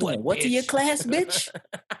 I'm doing what to your class, bitch?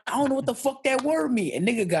 I don't know what the fuck that word mean. And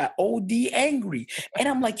nigga got OD angry. And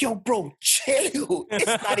I'm like, yo, bro, chill. It's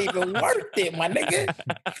not even worth it, my nigga.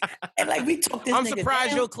 And like we talked this I'm nigga surprised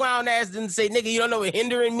down. your clown ass didn't say, nigga, you don't know what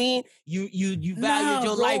hindering mean? You valued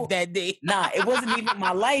your bro. life that day. Nah, it wasn't even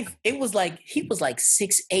my life. It was like, he was like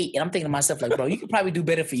 6'8". And I'm thinking to myself, like, bro, you could probably do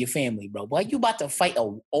better for your family, bro. Boy, you about to fight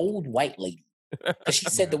a old white lady. Because she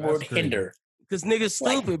said the word hinder. Because niggas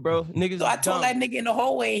stupid, bro. Niggas So I told that nigga in the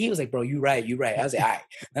hallway, and he was like, bro, you right. I was like, all right,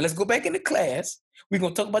 now let's go back into class. We're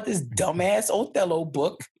going to talk about this dumbass Othello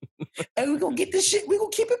book, and we're going to get this shit. We're going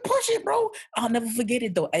to keep it pushing, bro. I'll never forget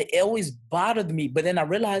it, though. It always bothered me. But then I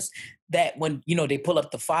realized that when, they pull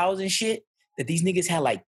up the files and shit, that these niggas had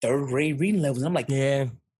like 3rd grade reading levels. And I'm like, yeah.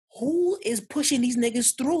 Who is pushing these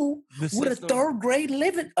niggas through with a 3rd grade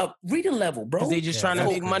reading level, bro? They just trying to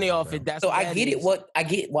make money off it. That's so I get it. I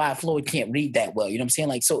get why Floyd can't read that well. You know what I'm saying?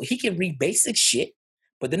 Like, so he can read basic shit,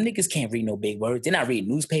 but them niggas can't read no big words. They're not reading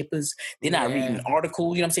newspapers. They're not reading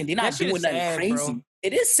articles. You know what I'm saying? They're not doing nothing crazy. Bro.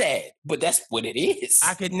 It is sad, but that's what it is.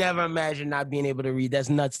 I could never imagine not being able to read. That's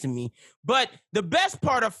nuts to me. But the best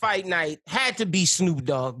part of fight night had to be Snoop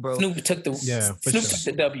Dogg, bro. Snoop took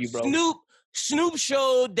the W, bro. Snoop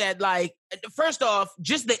showed that, like, first off,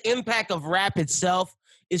 just the impact of rap itself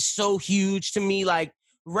is so huge to me. Like,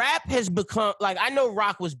 rap has become, like, I know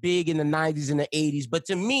rock was big in the 90s and the 80s, but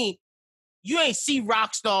to me, you ain't see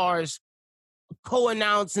rock stars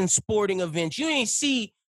co-announcing sporting events. You ain't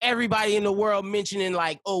see everybody in the world mentioning,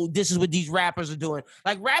 like, oh, this is what these rappers are doing.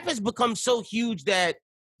 Like, rap has become so huge that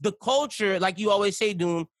the culture, like you always say,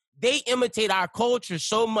 Doom, they imitate our culture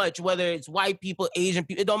so much, whether it's white people, Asian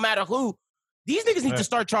people, it don't matter who. These niggas need to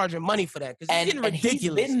start charging money for that because it's getting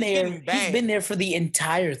ridiculous. He's been there for the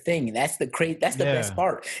entire thing. That's the best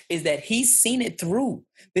part is that he's seen it through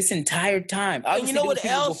this entire time. And you know what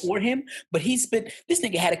else? Before him, but this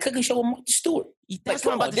nigga had a cooking show with Martha Stewart. That's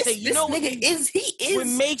what I'm about to say. You know what nigga is? He is. What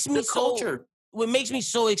makes me what makes me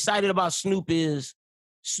so excited about Snoop is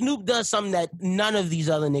Snoop does something that none of these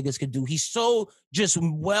other niggas could do. He's so just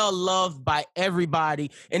well loved by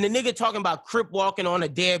everybody. And the nigga talking about Crip walking on a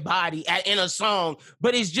dead body in a song,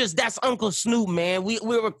 but it's just, that's Uncle Snoop, man. We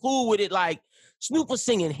were cool with it. Like, Snoop was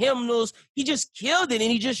singing hymnals. He just killed it.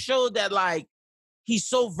 And he just showed that, like, he's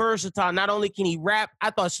so versatile. Not only can he rap,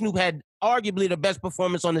 I thought Snoop had arguably the best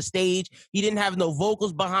performance on the stage. He didn't have no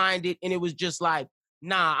vocals behind it. And it was just like,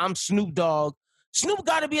 nah, I'm Snoop Dogg. Snoop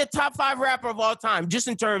got to be a top 5 rapper of all time, just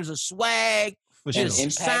in terms of swag,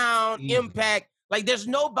 sound, impact. Like, there's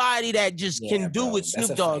nobody that just can do what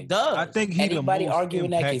Snoop Dogg does. I think anybody arguing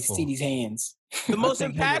that can see these hands. The most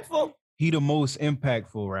impactful? He the most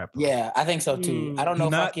impactful rapper. Yeah, I think so too. I don't know.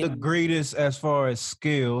 He's not the greatest as far as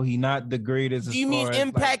skill. He not the greatest. Do you mean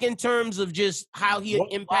impact in terms of just how he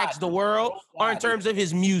impacts the world, or in terms of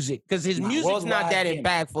his music? Because his music's not that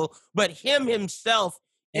impactful, but himself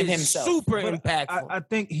is super impactful. I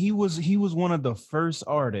think he was one of the first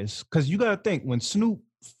artists, because you got to think, when Snoop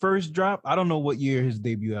first dropped, I don't know what year his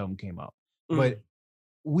debut album came out, but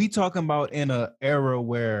we talking about in an era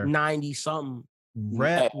where 90 something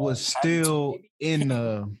rap was still in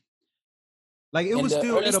the, like, it was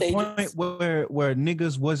still at a point where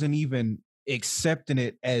niggas wasn't even accepting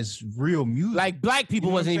it as real music. Like, black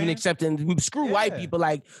people wasn't even accepting. Screw white people.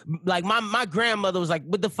 Like my grandmother was like,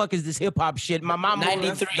 what the fuck is this hip hop shit? My mom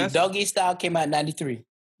 93. Doggy Style came out in 93.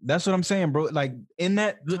 That's what I'm saying, bro. Like, in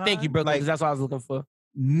that time, thank you, bro. Like, that's what I was looking for.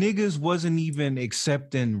 Niggas wasn't even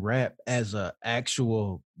accepting rap as a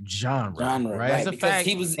actual genre, right? Because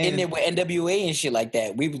he was in there with NWA and shit like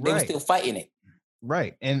that. They were still fighting it.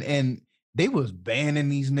 Right. And they was banning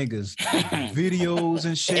these niggas videos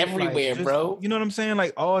and shit everywhere, like, bro. You know what I'm saying?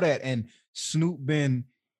 Like, all that. And Snoop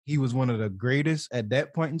he was one of the greatest at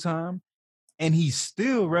that point in time, and he's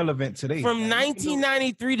still relevant today. From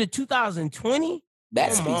 1993 to 2020, That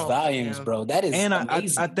Come speaks on, volumes, fam. bro. That is And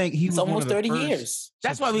amazing. I think he it's was one almost of the 30 first years.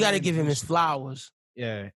 That's why we got to give him his transition. flowers.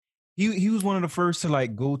 Yeah, he was one of the first to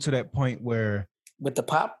like go to that point where With the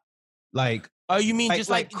pop? like Oh, you mean just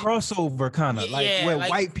like crossover kind of Yeah, where like-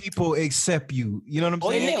 white people accept you. You know what I'm Oh,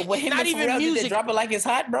 saying? yeah. What him not and even Pharrell did music. they drop it like it's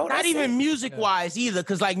hot, bro? not That's even it. music wise either,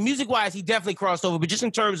 because like music wise, he definitely crossed over, but just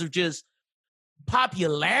in terms of just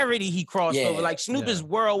popularity, he crossed Yeah. over. Like Snoop Yeah. is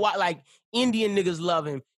worldwide. Like Indian niggas love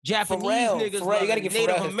him, Japanese Pharrell, niggas Pharrell, love you gotta him, get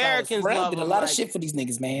Native Pharrell his Americans flowers. Pharrell love did a him. lot like, of shit for these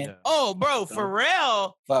niggas, man. Yeah. Oh, bro, So,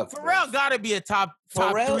 Pharrell Fuck. Pharrell gotta be a top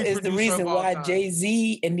Pharrell three is the producer reason of all why time.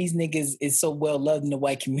 Jay-Z and these niggas is so well loved in the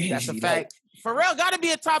white community. That's a Like, fact. Pharrell gotta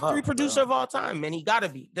be a top Fuck, three producer bro. of all time, man. He gotta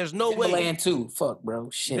be. There's no way. Timberland too. Fuck, bro.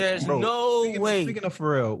 Shit. There's man. Bro, no speaking, way. Speaking of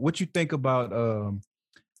Pharrell, what you think about?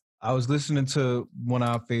 I was listening to one of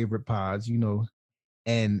our favorite pods, you know,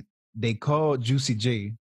 and they called Juicy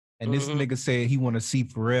J, and this Mhm. nigga said he want to see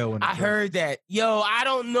Pharrell. In the I heard that. Yo, I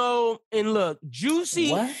don't know. And look,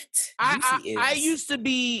 Juicy. What? Juicy I is- used to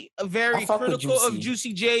be very I fuck with critical of Juicy.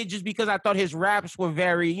 Juicy J just because I thought his raps were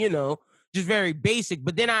very, just very basic.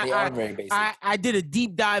 But then They are very basic. I did a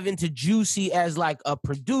deep dive into Juicy as like a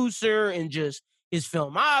producer and just his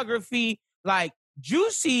filmography. Like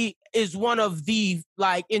Juicy is one of the,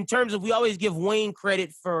 like, in terms of, we always give Wayne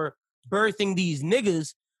credit for birthing these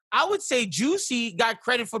niggas. I would say Juicy got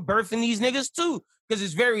credit for birthing these niggas too, because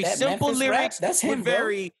it's very That simple Memphis rap, lyrics that's him, with bro.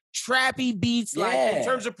 very trappy beats. Like in Yeah.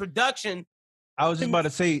 terms of production, I was just about to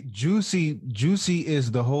say, Juicy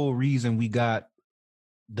is the whole reason we got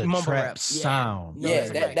the Mumble trap rap, yeah. sound. No, yeah, that's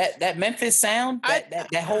a fact. that Memphis sound,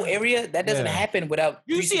 that whole area, that doesn't Yeah. happen without.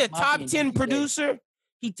 you 3 see a 6 Mafia top and 10 Juicy J. producer.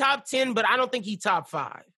 He top 10, but I don't think he top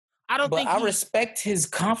 5. I don't But think I he, respect his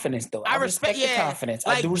confidence, though. I I respect- respect the yeah, confidence.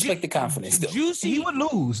 like, I do respect the confidence, though. Juicy. He would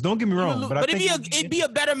lose. Don't get me he would wrong, lo- but I but think it'd be a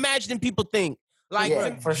better match than people think. Like,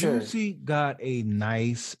 Yeah, for sure. Juicy got a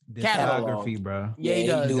nice Catalog. discography, bro. Yeah, he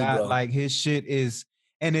does. do, Got, bro. like his shit is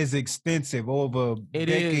extensive over It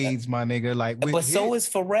is. decades, my nigga. Like, with But so his-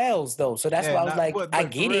 is Pharrell's, though. So that's yeah, why I was not- like, but I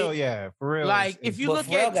get Pharrell, it. Yeah, Pharrell. Like, is- if you But look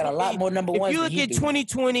Pharrell at got a lot more number ones if you than look he at do.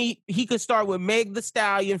 2020, he could start with Meg the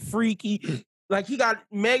Stallion, Freaky. Like, he got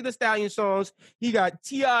Meg the Stallion songs. He got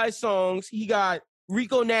T.I. songs. He got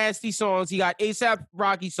Rico Nasty songs. He got ASAP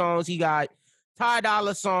Rocky songs. He got Ty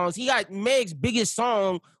Dolla songs. He got Meg's biggest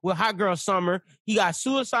song with Hot Girl Summer. He got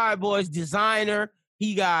Suicide Boys, Designer.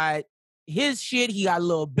 He got his shit. He got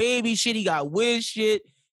Lil Baby shit. He got Wiz shit.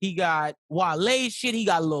 He got Wale shit. He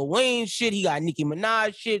got Lil Wayne shit. He got Nicki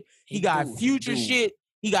Minaj shit. He got do, Future do. shit.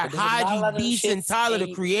 He got But there's a lot Haji of them Beats and shits Tyler the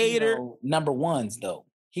ain't, Creator. number ones, though.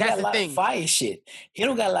 He That's got the a lot thing. of fire shit. He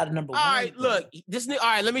don't got a lot of number All ones. right, look, this. All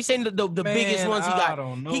right, let me say the biggest Man, ones he I got.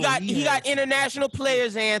 don't know. He got had some International fucking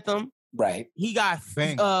Players Anthem. Right. He got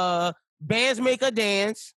Banger. Bands Make a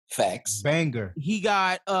Dance. Facts. banger. He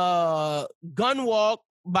got Gunwalk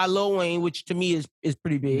by Lil Wayne, which to me is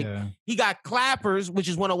pretty big. Yeah. He got Clappers, which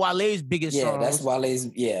is one of Wale's biggest Yeah, songs. that's Wale's.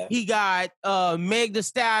 Yeah. He got Meg the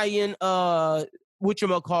Stallion,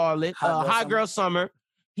 whatchamacallit, Hot Girl Summer.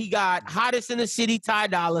 He got Hottest in the City, Ty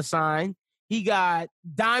Dolla Sign. He got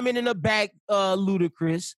Diamond in the Back,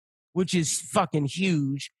 Ludacris, which is fucking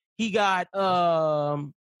huge. He got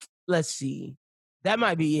let's see. That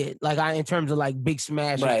might be it. Like in terms of like big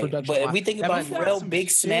smashes Right. production. But if we think That about might be- Pharrell some big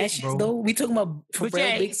shit, smashes, bro. though, we talking about But Pharrell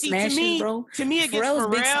yeah, big see, smashes, bro. to me it gets Pharrell's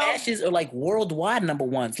big Pharrell. smashes are like worldwide number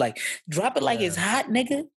ones. Like, drop it like it's hot,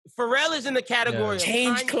 nigga. Pharrell is in the category of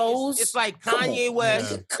Change Kanye. clothes. It's like Come Kanye on,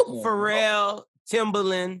 West, nigga. Come on, bro. Pharrell,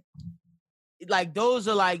 Timbaland. Like those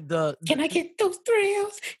are like the. Can I get those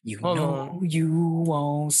thrills? You Hold know on. you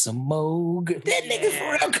want some more. That nigga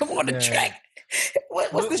Pharrell come on the Yeah. track.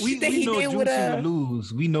 What's the shit that he know did Juicy with would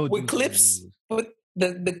lose. We know with Juicy would Clips? lose. with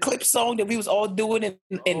the clip song that we was all doing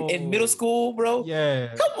in middle Oh. school, bro?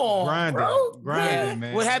 Yeah. Come on, grinding, bro. grinding,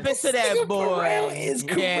 man. What happened to that Nigga boy? Pharrell is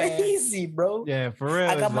Yeah. crazy, bro. Yeah, Pharrell.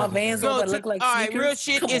 I got is my up Vans there. on No, that look like all right, sneakers. real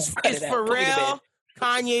shit Come is on, cut is it out. Put me to Pharrell, bed.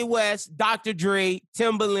 Kanye West, Dr. Dre,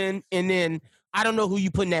 Timbaland, and then I don't know who you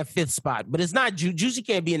put in that fifth spot, but it's not Juicy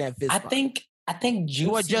can't be in that fifth I spot. think Juicy.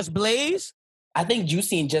 What, Just Blaze? I think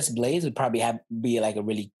Juicy and Just Blaze would probably be like a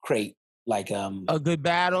really great A good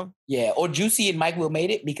battle. yeah, or Juicy and Mike Will made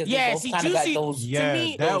it because Yeah, they both see, kind of got Juicy- those Yeah,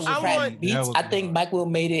 me, that those was I trap want- beats. that was I think hard. Mike Will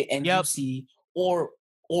made it and Yep. Juicy or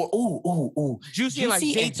ooh. Juicy and like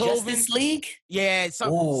Juicy and Beethoven. Justice League. Yeah, see, I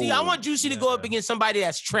Ooh, want Juicy to go up yeah. against somebody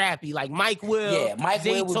that's trappy, like Mike Will. Yeah, Mike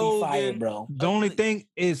Will would be fire, Zaytoven. bro. The only thing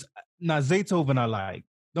is, now Zaytoven I like.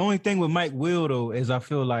 The only thing with Mike Will though is I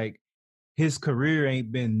feel like his career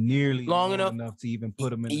ain't been nearly Long long enough. enough to even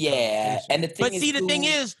put him in. The Yeah, conversation. and the thing But is, see, the thing too,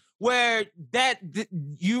 is, where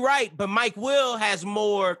you're right, but Mike Will has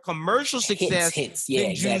more commercial success hits. than Yeah,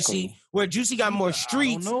 Juicy, exactly. where Juicy got more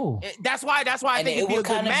streets. know. That's why I And think it it'd be a would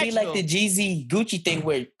good kind of match. be like though. the Jeezy Gucci thing,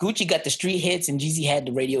 where Gucci got the street hits and Jeezy had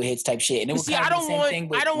the radio hits type shit. And it But was see, kind I of the same thing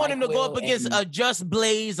with I don't want Mike him to go up Will against and- a Just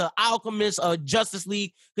Blaze, a Alchemist, a Justice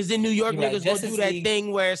League, because then New York You're right, niggas gonna Justice do that League-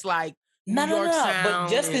 thing where it's like No, New York But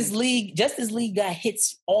sound Justice and- League got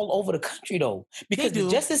hits all over the country though, because the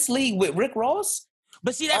do. Justice League with Rick Ross,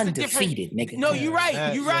 But see, that's a different. undefeated, nigga. No, you're right.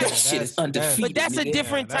 that- You're right. That shit is undefeated. But that's a nigga.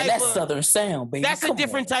 different Yeah, type That's of. Southern sound, baby. That's a Come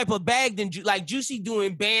different on. type of bag than like Juicy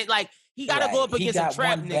doing band. Like he got to Right. go up He against got a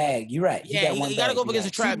trap one nigga. bag. You're right. Yeah, he got to go up against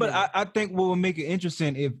a trap See, but nigga. I think what would make it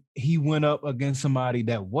interesting if he went up against somebody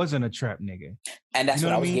that wasn't a trap nigga. And that's You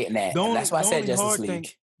know what I what I was mean? getting at. The only- That's why I the said only Justice hard League. thing-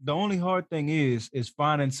 The only hard thing is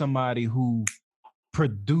finding somebody who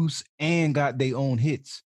produced and got their own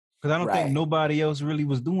hits. Because I don't Right. think nobody else really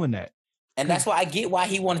was doing that. And that's why I get why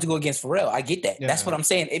he wanted to go against Pharrell. I get that. That's Yeah. what I'm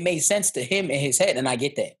saying. It made sense to him in his head, and I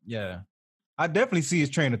get that. Yeah. I definitely see his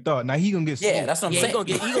train of thought. Now he gonna get Yeah, smoked. that's what I'm Yeah, he saying.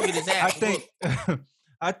 gonna get his I ass. think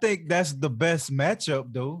I think that's the best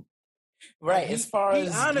matchup though. Right. He- As far he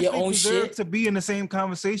as honestly your own deserved shit. to be in the same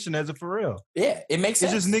conversation as a Pharrell. Yeah, it makes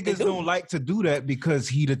It's sense. just They niggas do. don't like to do that because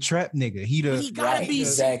he the trap nigga. He the He gotta Right, be.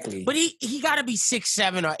 exactly. But he gotta be 6,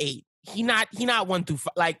 7, or 8. He not 1 through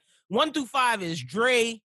 5. Like 1 through 5 is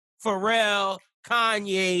Dre, Pharrell,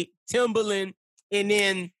 Kanye, Timbaland, and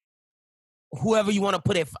then whoever you want to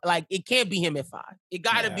put it. Like it can't be him at 5. It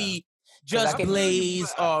gotta Yeah. be Just I can-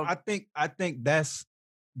 Blaze. I think that's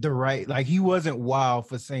the right. Like he wasn't wild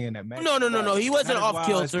for saying that. Man. No. He wasn't Not as off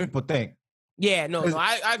wild as kilter. People think. Yeah, no.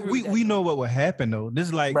 I agree. We with that. we know what would happen though. This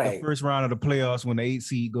is like Right. the first round of the playoffs when the 8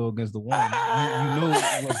 seed go against the 1. You know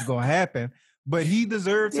what's gonna happen. But he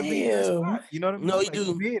deserved to be in that Damn. spot. You know what I mean? No, he Like,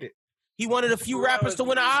 do. made it. He wanted a few rappers to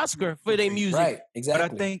win an Oscar for their music. Right, But exactly.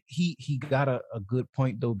 I think he got a good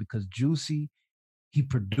point though, because Juicy, he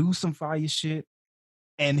produced some fire shit,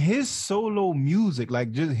 and his solo music,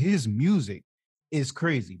 like just his music, is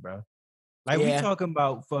crazy, bro. Like we Yeah. talking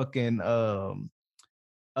about fucking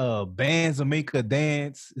bands that make a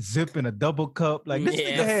dance, zipping a double cup. Like this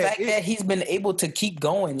Yeah. nigga the had fact that he's been able to keep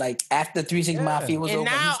going, like after 3 6 Yeah. Mafia was And over,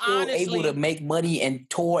 now, he's still honestly- able to make money and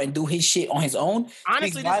tour and do his shit on his own.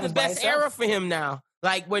 Honestly, Speaks this is the volumes by best itself. era for him now.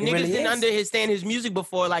 Like where It niggas really didn't is. understand his music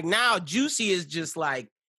before. Like now, Juicy is just like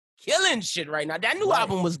killing shit right now. That new Right.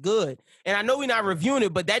 album was good, and I know we're not reviewing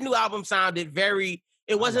it, but that new album sounded very.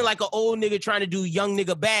 It wasn't like an old nigga trying to do young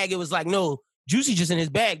nigga bag. It was like no, Juicy just in his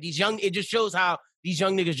bag. These young. It just shows how these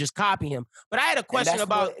young niggas just copy him. But I had a And question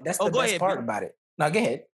about. that's oh, the go best ahead. part Pete. about it. Now go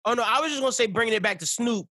ahead. Oh no, I was just gonna say, bringing it back to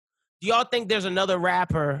Snoop. Do y'all think there's another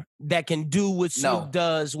rapper that can do what Snoop No.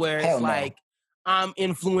 does, where Hell it's no. like I'm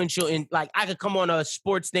influential in, like I could come on a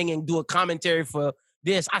sports thing and do a commentary for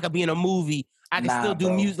this. I could be in a movie. I can Nah, still do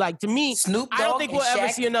bro. music. Like to me, Snoop Dogg I don't think and we'll ever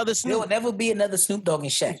Shaq, see another There will Snoop. never be another Snoop Dogg and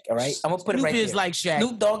Shaq. All right, I'm gonna put Snoop it right is there. like Shaq,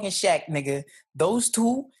 Snoop Dogg and Shaq, nigga. Those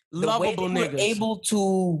two, the way lovable they were niggas. able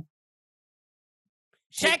to,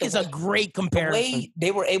 Shaq the is a way- great the comparison. way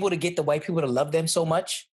they were able to get the white people to love them so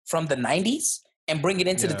much from the 90s and bring it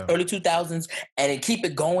into Yeah. the early 2000s and then keep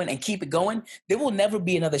it going and keep it going. There will never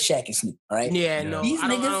be another Shaq and Snoop. All right, Yeah, Yeah. no, These I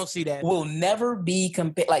don't niggas see that. will never be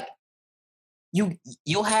compared. Like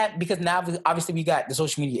you'll have, because now obviously we got the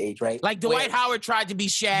social media age, right? Like Where Dwight Howard tried to be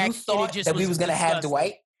Shaq. you thought and it just that we was gonna have disgusting.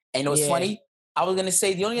 Dwight, and it was Yeah. funny. I was gonna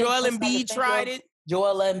say the only other Joel person I could Embiid think tried of, it.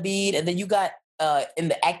 Joel Embiid, and then you got in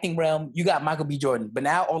the acting realm, you got Michael B. Jordan. But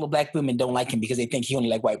now all the black women don't like him because they think he only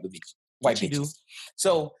like white women, white Yes, you do. bitches.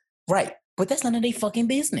 So right, but that's none of their fucking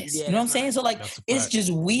business. Yeah, you know what I'm it's saying? So like, That's a it's fact.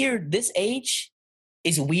 just weird. This age,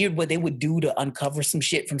 it's weird what they would do to uncover some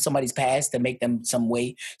shit from somebody's past to make them some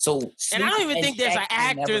way. So And I don't Snoop even think there's Shaq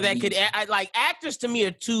an will actor never that be- could like actors to me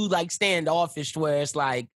are too like standoffish where it's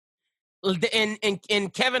like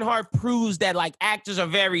and Kevin Hart proves that like actors are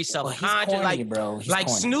very Well, he's self-conscious. corny, Like bro. He's like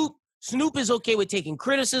corny. Snoop is okay with taking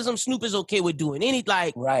criticism. Snoop is okay with doing any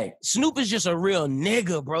like Right. Snoop is just a real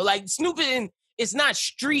nigga, bro. Like Snoop is it's not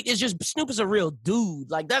street, it's just Snoop is a real dude.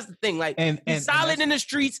 Like that's the thing. Like and he's solid in the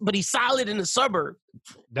streets, but he's solid in the suburbs.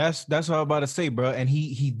 that's what I'm about to say, bro. And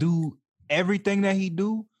he do everything that he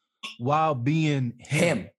do while being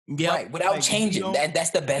him. Yep. Right. Without Like, changing. you don't- That's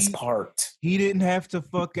the best he- part. He didn't have to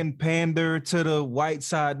fucking pander to the white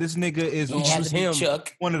side. This nigga is He had was to be him.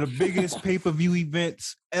 Chuck. one of the biggest pay-per-view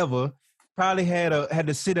events ever. Probably had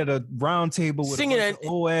to sit at a round table with Singing a bunch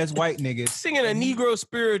of old ass white niggas. Singing a Negro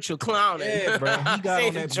spiritual clowning. Yeah, bro. He got Saying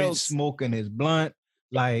on that bitch jokes. smoking his blunt,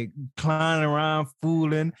 like clowning around,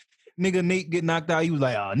 fooling. nigga Nate get knocked out, he was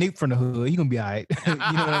like, "Oh, Nate from the hood, he gonna be all right." You know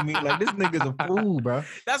what I mean? Like this nigga's a fool, bro.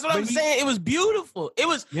 That's what I'm saying. It was beautiful. It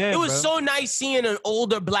was so nice seeing an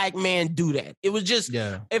older black man do that. It was just,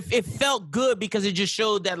 it felt good because it just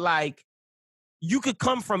showed that like you could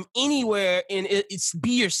come from anywhere and it's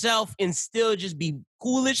be yourself and still just be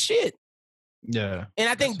cool as shit. Yeah. And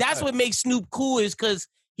I think that's what makes Snoop cool is because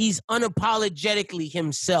he's unapologetically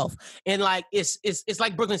himself. And like, it's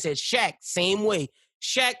like Brooklyn said, Shaq, same way.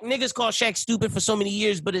 Shaq, niggas call Shaq stupid for so many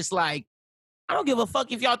years, but it's like, I don't give a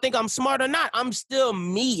fuck if y'all think I'm smart or not. I'm still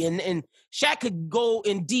me. And Shaq could go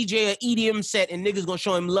and DJ an EDM set and niggas gonna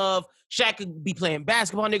show him love. Shaq could be playing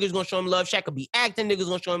basketball, niggas gonna show him love. Shaq could be acting, niggas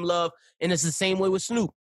gonna show him love. And it's the same way with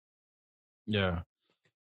Snoop. Yeah.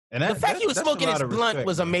 And the fact he was smoking his blunt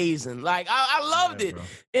was amazing. Like, I loved it. Bro.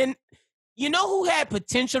 And you know who had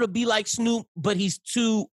potential to be like Snoop, but he's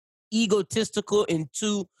too egotistical and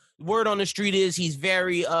too, word on the street is he's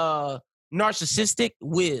very narcissistic?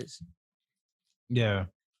 Wiz. Yeah.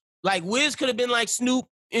 Like, Wiz could have been like Snoop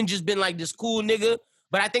and just been like this cool nigga,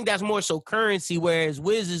 but I think that's more so Currency, whereas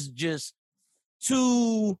Wiz is just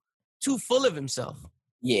too full of himself.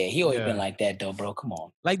 Yeah, he always been like that, though, bro. Come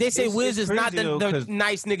on. Like, they say Wiz is not the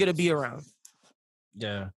nice nigga to be around.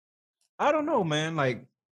 Yeah. I don't know, man. Like,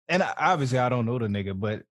 and obviously I don't know the nigga,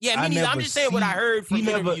 but yeah, me neither. I'm just saying what I heard from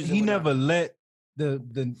interviews. He never let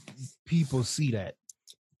the people see that.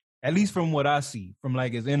 At least from what I see, from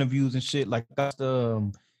like his interviews and shit. Like,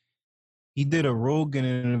 he did a Rogan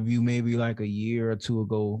interview maybe like a year or two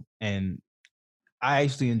ago, and I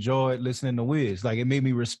actually enjoyed listening to Wiz. Like, it made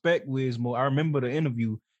me respect Wiz more. I remember the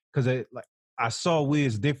interview because I saw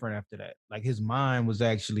Wiz different after that. Like, his mind was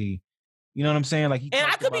actually, you know what I'm saying? Like, and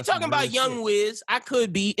I could be talking about young Wiz. I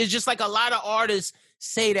could be. It's just like a lot of artists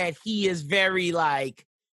say that he is very like,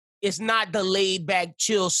 it's not the laid back,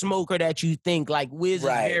 chill smoker that you think. Like, Wiz is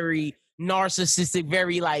very narcissistic,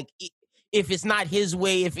 very like, if it's not his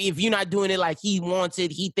way, if you're not doing it like he wants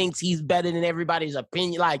it, he thinks he's better than everybody's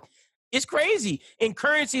opinion. Like, it's crazy. And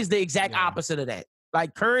Currency is the exact opposite of that.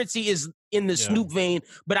 Like, Currency is in the Snoop vein,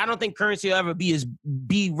 but I don't think Currency will ever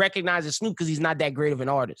be recognized as Snoop because he's not that great of an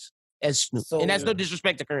artist as Snoop. So, and that's no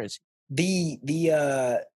disrespect to Currency. The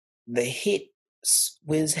hit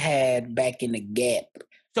Wiz had back in the Gap.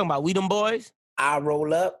 Talking about We Them Boys? I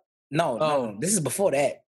Roll Up? No, this is before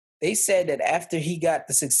that. They said that after he got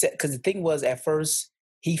the success, because the thing was, at first,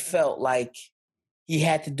 he felt like he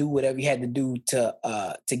had to do whatever he had to do to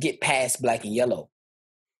get past Black and Yellow,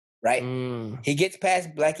 right? He gets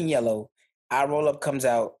past Black and Yellow, I Roll Up comes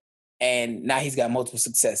out, and now he's got multiple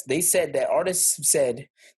success. They said that artists said,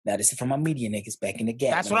 now this is from my media niggas back in the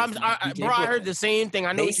Gap. That's what I heard the same thing.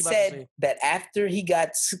 I know what you're about to say. They said that after he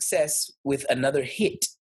got success with another hit,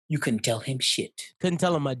 you couldn't tell him shit. Couldn't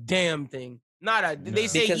tell him a damn thing. They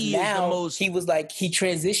say because he is the most. He was like, he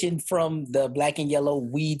transitioned from the Black and Yellow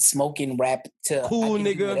weed smoking rap to cool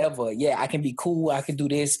nigga. Whatever. Yeah, I can be cool. I can do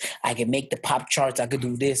this. I can make the pop charts. I could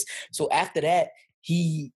do this. So after that,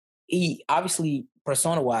 he obviously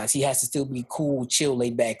persona wise, he has to still be cool, chill,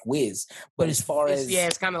 laid back Wiz. But as far as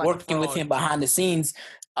it's kind of like working with him behind the scenes,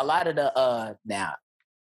 a lot of the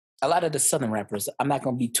Southern rappers, I'm not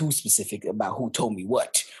going to be too specific about who told me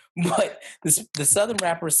what, but the Southern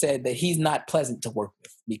rappers said that he's not pleasant to work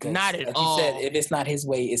with because, not at like all. you said, if it's not his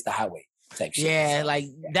way, it's the highway type shit. Yeah,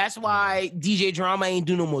 that's why DJ Drama ain't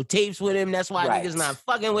do no more tapes with him. That's why niggas not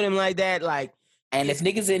fucking with him like that. Like, and if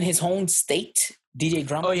niggas in his home state, DJ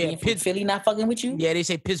Drama from Philly not fucking with you? Yeah, they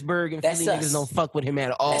say Pittsburgh and Philly niggas don't fuck with him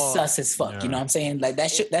at all. That's sus as fuck. Yeah. You know what I'm saying? Like,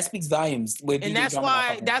 that speaks volumes. With and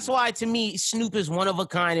DJ that's why to me, Snoop is one of a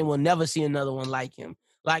kind and we'll never see another one like him.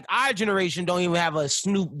 Like, our generation don't even have a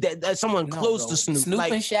Snoop, someone close to Snoop. Snoop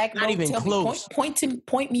like, and Shaq, not even close.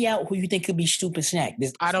 Point me out who you think could be Snoop and Shaq.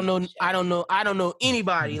 I don't know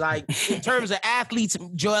anybody. Like, in terms of athletes,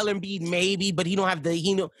 Joel Embiid maybe, but he don't have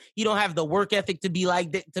the work ethic to be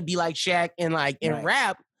like Shaq and like in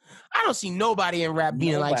rap. I don't see nobody in rap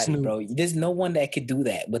being like Snoop. Bro. There's no one that could do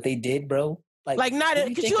that. What they did, bro. Like not.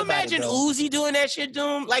 Could you imagine Uzi doing that shit,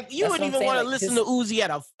 Doom? Like, you wouldn't even want to listen to Uzi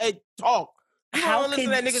at a talk. How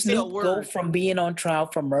can that nigga Snoop go from being on trial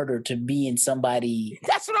for murder to being somebody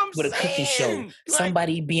that's what I'm with saying. A cooking show? Like,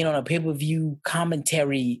 somebody being on a pay-per-view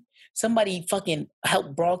commentary. Somebody fucking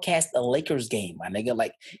helped broadcast a Lakers game, my nigga.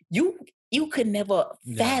 Like, you could never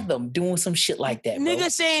fathom doing some shit like that, bro. Nigga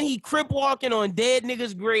saying he crip walking on dead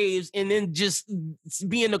niggas' graves and then just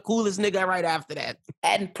being the coolest nigga right after that.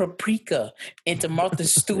 Adding paprika into Martha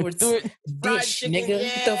Stewart's dish, chicken, nigga.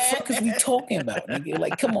 What the fuck is we talking about, nigga?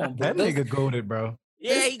 Like, come on, bro. That nigga goated, bro.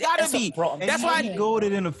 Yeah, he gotta be. That's why he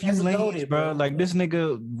goated in a few lanes, bro. Like, this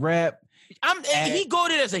nigga rap. He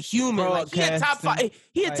goated as a human. Like he a top 5.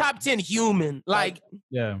 He a top 10 human. Like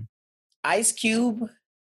yeah. Ice Cube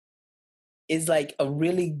is like a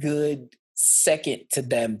really good second to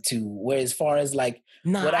them too. Where as far as like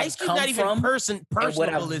what Ice Cube not even personal what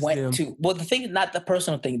I as went them. to. Well, the thing is not the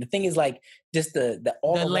personal thing. The thing is like just the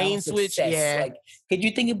all the lane switch. Success. Yeah. Like, could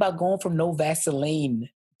you think about going from no Vaseline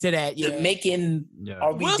to that? Yeah. To making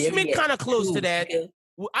Will Smith kind of close to that. Yeah.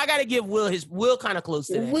 I gotta give Will kind of close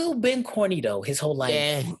to that. Will been corny though his whole life.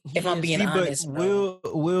 Yeah, if I'm being honest,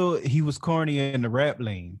 Will he was corny in the rap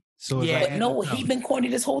lane. So yeah, but no, he been corny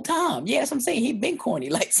this whole time. Yeah, that's what I'm saying. He been corny.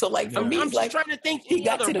 Like so, like for me, I'm just like trying to think. He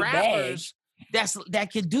got to the rappers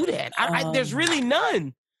that could do that. There's really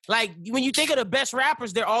none. Like when you think of the best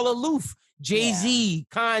rappers, they're all aloof. Jay-Z,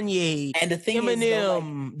 Kanye, and the thing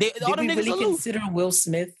Eminem. Is, though, like, did we really consider Will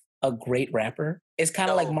Smith a great rapper? It's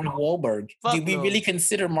kind of like Mark Wahlberg. Did we really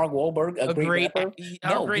consider Mark Wahlberg a great rapper?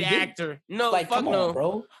 No, great actor. No, like come on,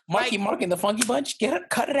 bro. Mark and the Funky Bunch,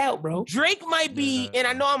 cut it out, bro. Drake might be, and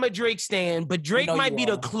I know I'm a Drake stan, but Drake might be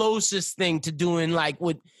the closest thing to doing like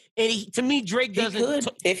what. And to me, Drake doesn't.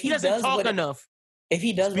 He doesn't talk enough. If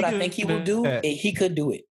he does what I think he will do, he could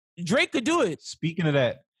do it. Drake could do it. Speaking of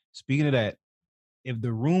that, if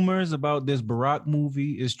the rumors about this Barack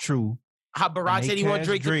movie is true, how Barack said he wants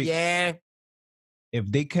Drake to, yeah. If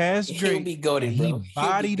they cast Drake, he'll be goated, bro. He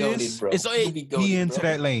body this, bro. He into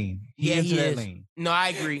that lane. He into that lane. No, I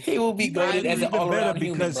agree. He will be goated as an all-around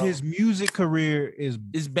human, because his music career is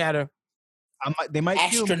better. They might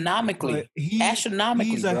astronomically.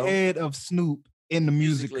 Astronomically, he's ahead of Snoop in the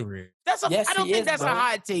music career. I don't think that's a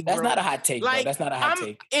hot take. That's not a hot take. Like, bro. That's not a hot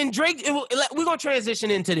take. And Drake, we're gonna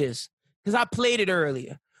transition into this because I played it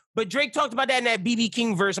earlier. But Drake talked about that in that BB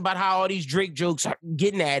King verse about how all these Drake jokes are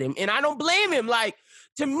getting at him. And I don't blame him. Like,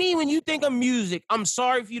 to me, when you think of music, I'm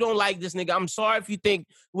sorry if you don't like this nigga. I'm sorry if you think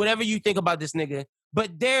whatever you think about this nigga.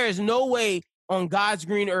 But there is no way on God's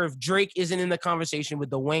green earth Drake isn't in the conversation with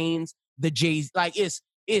the Waynes, the Jay-Z. Like,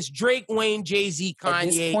 it's Drake, Wayne, Jay-Z,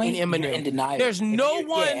 Kanye, and Eminem. You're in denial. There's no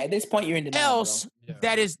one at this point you're in denial, else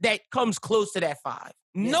that comes close to that 5.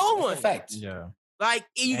 Yes, no one. Fact. Yeah. Like,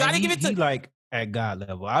 you got to give it to... like at God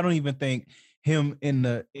level. I don't even think him in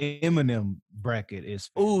the Eminem bracket is...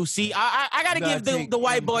 Ooh, see, I got to give the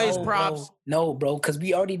white boy his props. No, bro, because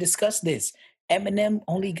we already discussed this. Eminem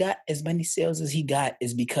only got as many sales as he got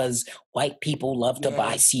is because white people love to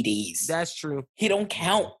buy CDs. That's true. He don't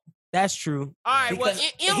count. That's true. All right, because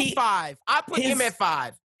M5. I put him at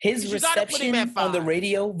 5. His reception on the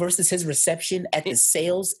radio versus his reception at the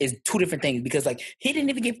sales is two different things because, like, he didn't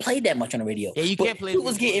even get played that much on the radio. Yeah, you can't play. He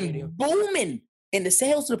was getting booming in the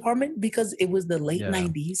sales department because it was the late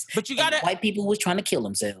 90s. But you gotta, white people was trying to kill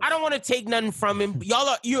themselves. I don't want to take nothing from him.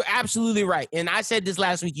 You're absolutely right. And I said this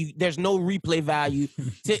last week. There's no replay value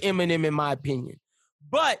to Eminem, in my opinion.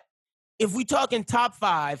 But if we talking top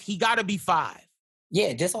 5, he got to be 5.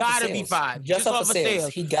 Yeah, just off gotta of sales. Be 5. Just off of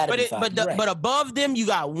sales. He gotta be 5. But above them, you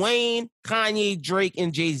got Wayne, Kanye, Drake,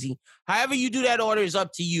 and Jay-Z. However you do that order is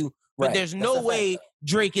up to you. But there's no way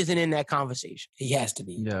Drake isn't in that conversation. He has to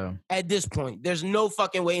be. Yeah. At this point, there's no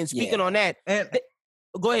fucking way. And speaking on that,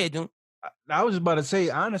 go ahead, dude. I was just about to say,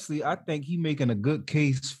 honestly, I think he making a good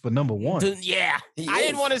case for number 1. Yeah, I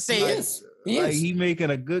didn't want to say it. He making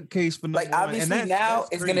a good case for number 1. Obviously, and now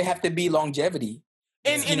it's going to have to be longevity.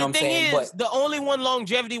 And the thing is, the only one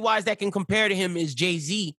longevity-wise that can compare to him is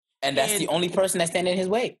Jay-Z. And that's the only person that's standing in his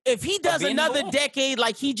way. If he does another decade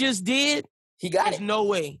like he just did, he got there's no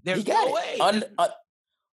way. There's no way. Undisputed,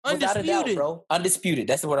 without a doubt, bro. Undisputed.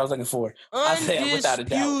 That's what I was looking for.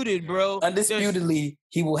 Undisputed, bro. Undisputedly,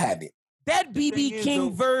 he will have it. That BB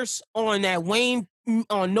King verse on that Wayne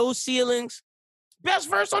on No Ceilings, best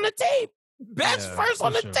verse on the tape. Best verse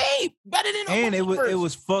on the tape. Better than and it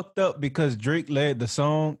was fucked up because Drake led the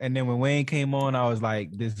song, and then when Wayne came on, I was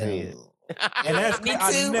like, "This is it." And that's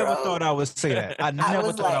I never thought I would say that. I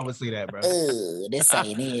never thought I would say that, bro. This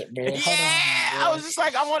ain't it, bro. I was just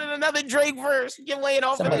like, I wanted another Drake verse. Get Wayne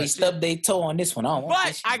off. Somebody stubbed their toe on this one.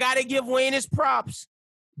 But I gotta give Wayne his props.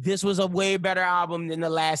 This was a way better album than the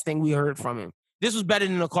last thing we heard from him. This was better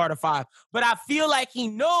than the Carter 5. But I feel like he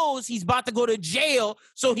knows he's about to go to jail,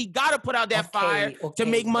 so he got to put out that fire to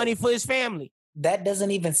make money for his family. That doesn't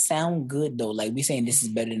even sound good, though. Like, we saying this is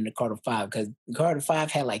better than the Carter 5 because the Carter 5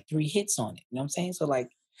 had, like, 3 hits on it. You know what I'm saying? So, like,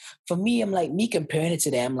 for me, I'm like, me comparing it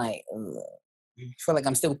to that, I'm like, I feel like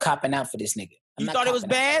I'm still copping out for this nigga. You thought it was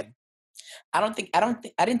bad? I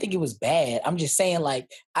didn't think it was bad. I'm just saying, like,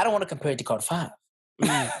 I don't want to compare it to Carter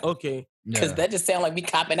 5. Okay. Because that just sounds like me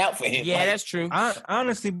copping out for him. Yeah, like, that's true.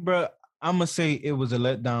 Honestly, bro, I'm gonna say it was a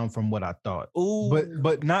letdown from what I thought. Ooh.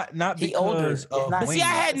 But not He because older. of But But see,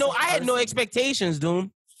 I Wayne. had no expectations,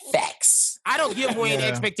 Doom. Facts. I don't give Wayne Yeah.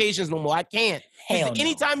 expectations no more. I can't. 'Cause Hell no.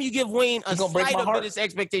 anytime you give Wayne a He gonna break slight my of heart. this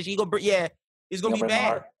expectation, it's gonna You be break my bad.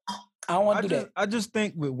 heart? I don't want to do that. I just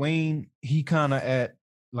think with Wayne, he kind of at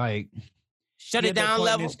like Shut he it at that down point in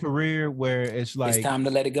level. his career where it's like It's time to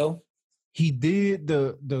let it go. he did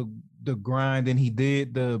the grind and he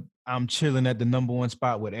did the I'm chilling at the number one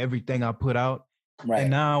spot with everything I put out. Right.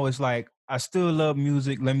 And now it's like I still love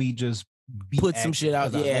music. Let me just Put some shit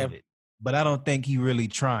out, 'cause I yeah. love it. But I don't think he really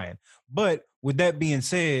trying. But with that being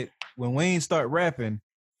said, when Wayne start rapping,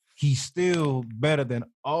 he's still better than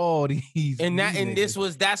all these. And these this niggas.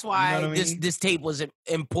 was that's why what I mean? this tape was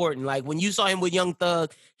important. Like when you saw him with Young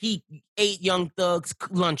Thug, he ate Young Thug's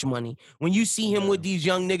lunch money. When you see him with these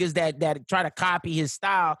young niggas that try to copy his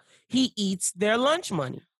style, he eats their lunch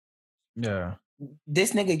money. Yeah.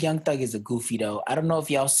 This nigga Young Thug is a goofy though. I don't know if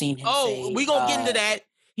y'all seen him. Oh, we gonna get into that.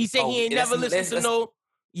 He said he ain't never listened to no.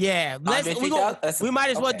 Yeah, we might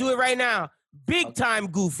as well do it right now. Big time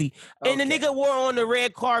goofy. And the nigga wore on the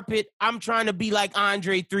red carpet, I'm trying to be like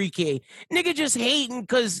Andre 3K. Nigga just hating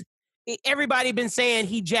because everybody been saying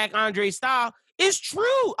he jack Andre's style. It's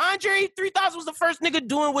true. Andre 3000 was the first nigga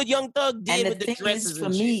doing what Young Thug did And with the thing dresses is, for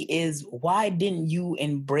and me, shit. is why didn't you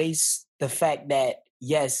embrace the fact that,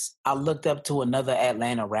 yes, I looked up to another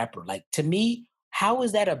Atlanta rapper? Like, to me, how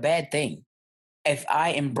is that a bad thing? If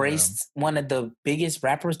I embraced one of the biggest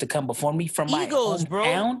rappers to come before me from my Egos, bro.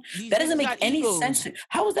 hometown, These that niggas doesn't make got any egos. sense.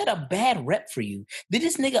 How is that a bad rep for you? Did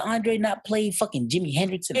this nigga Andre not play fucking Jimi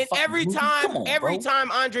Hendrix? And every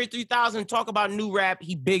time Andre 3000 talk about new rap,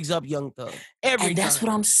 he bigs up Young Thug. And that's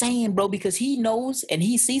what I'm saying, bro, because he knows and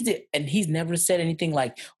he sees it, and he's never said anything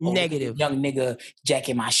like negative. Young nigga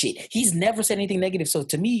jacking my shit. He's never said anything negative. So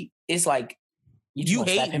to me, it's like you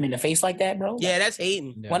slap him in the face like that, bro. Yeah, that's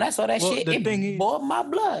hating. Yeah. When I saw that shit, the it thing is, boiled my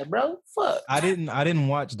blood, bro. Fuck. I didn't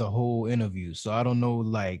watch the whole interview, so I don't know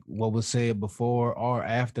like what was said before or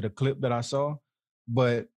after the clip that I saw.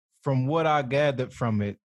 But from what I gathered from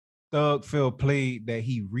it, Thug Phil played that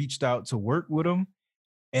he reached out to work with him,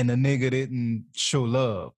 and the nigga didn't show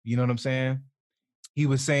love. You know what I'm saying? He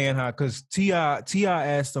was saying how because T.I.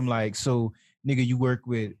 asked him like, so nigga, you work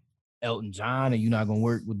with Elton John and you're not gonna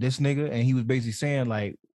work with this nigga? And he was basically saying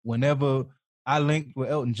like, whenever I linked with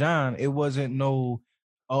Elton John, it wasn't no,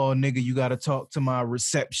 oh nigga, you gotta talk to my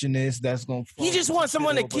receptionist. That's gonna. He just wants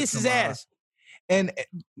someone to kiss his ass. And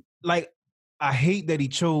like, I hate that he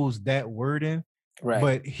chose that wording. Right.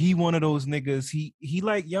 But he one of those niggas. He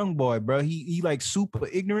like young boy, bro. He like super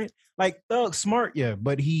ignorant. Like Thug smart, yeah,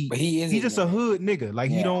 but he is just a hood nigga. Like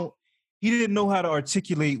Yeah. he didn't know how to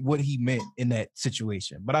articulate what he meant in that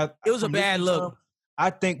situation. But It was a from bad listening to look. him, I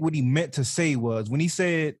think what he meant to say was when he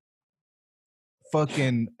said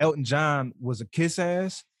fucking Elton John was a kiss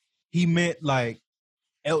ass, he meant like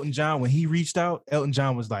Elton John, when he reached out, Elton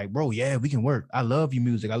John was like, bro, yeah, we can work. I love your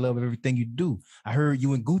music. I love everything you do. I heard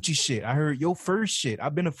you in Gucci shit. I heard your first shit.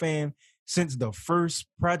 I've been a fan since the first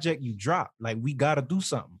project you dropped. Like, we got to do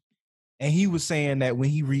something. And he was saying that when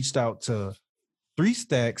he reached out to 3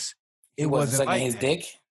 Stacks, it wasn't sucking like his that. dick.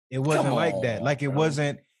 It wasn't Come like that. on, Like, it bro.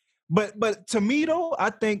 wasn't. But to me, though,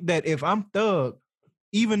 I think that if I'm Thug,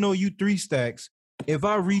 even though you 3 Stacks, if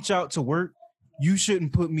I reach out to work, you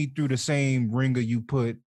shouldn't put me through the same ringer you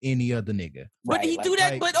put any other nigga. But Right, he like- do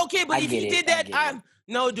that. like- But okay, but I if get he it, did I that, get it.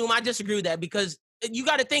 no, Doom, I disagree with that because you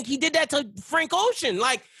got to think he did that to Frank Ocean.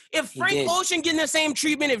 Like, if He Frank did. Ocean getting the same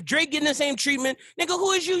treatment, if Drake getting the same treatment, nigga,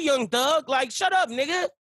 who is you, Young Thug? Like, shut up, nigga.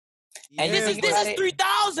 And This you is think about it-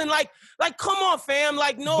 3000. Like, come on, fam.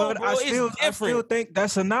 Like, no, But bro, I it's still different. think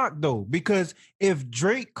that's a knock though, because if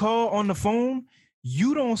Drake call on the phone,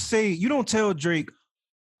 you don't tell Drake,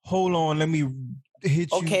 hold on, let me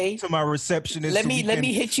hit Okay. you to my receptionist. Let so me we can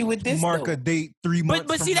hit you with this. mark though. a date 3 months.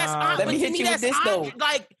 But see, from that's now. Let me to hit me, you with that's this, though.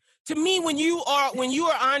 Like, to me, when you are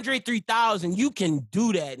Andre 3000, you can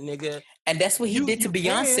do that, nigga. And that's what he You- did to you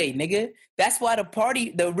Beyonce, nigga. That's why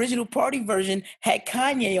the original party version had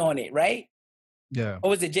Kanye on it, right? Yeah. Or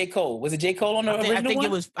was it J. Cole? Was it J. Cole on the I original think one?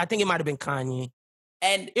 it was. I think it might have been Kanye.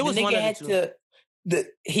 And It was the one nigga of the had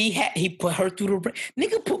two. he put her through the ring.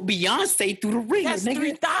 Nigga put Beyonce through the ringer, That's nigga.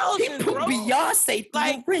 He 3000, put bro. Beyonce through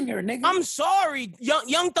Like, the ringer, nigga. I'm sorry,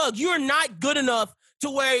 Young Thug, you're not good enough to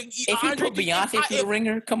where if he Andre put Beyonce through the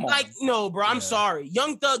ringer, come on. Like, no, bro, I'm Yeah. sorry.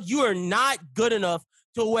 Young Thug, you are not good enough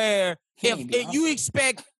to where He if ain't you Beyonce.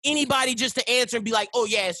 expect anybody just to answer and be like, oh,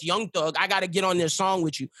 yeah, it's Young Thug. I got to get on this song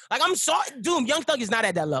with you. Like, I'm sorry. Doom, Young Thug is not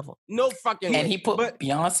at that level. No fucking And way. he put But-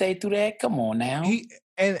 Beyonce through that. Come on now. He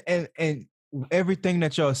and everything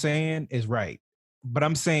that y'all saying is right. But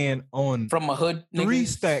I'm saying on From a hood three niggas.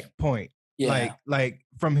 stack point, Yeah. like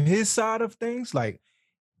from his side of things, like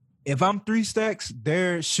if I'm 3 stacks,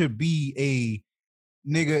 there should be a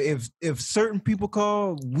nigga. If certain people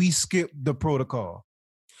call, we skip the protocol.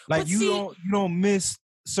 Like But you see- don't miss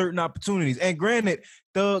certain opportunities. And granted,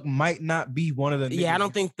 Thug might not be one of the. Yeah, I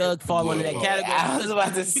don't think Thug fall under that Yeah, category. I was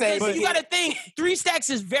about to say, Because but you got to think, 3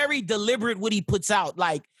 Stacks is very deliberate what he puts out.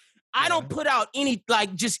 Like, I don't put out any,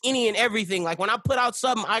 like, just any and everything. Like, when I put out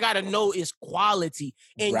something, I got to know it's quality.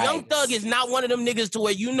 And Right. Young Thug is not one of them niggas to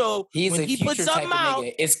where you know he's when a he puts future type something of out,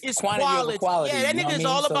 nigga. It's it's quantity over quality. Yeah, that you know what I nigga's mean?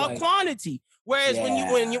 all So, about like, quantity. Whereas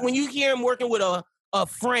when you hear him working with a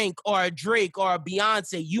Frank or a Drake or a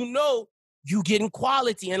Beyonce, you know you getting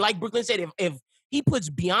quality. And like Brooklyn said, if he puts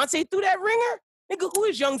Beyonce through that ringer, nigga, who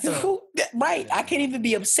is Young Thug? Right. I can't even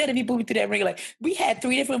be upset if he put me through that ring. Like, we had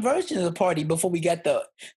 3 different versions of the party before we got the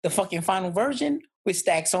fucking final version with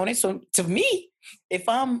stacks on it. So to me, if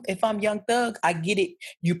I'm Young Thug, I get it.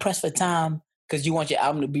 You press for time because you want your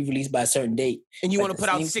album to be released by a certain date. And you But want at to the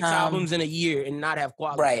put out same 6 time- albums in a year and not have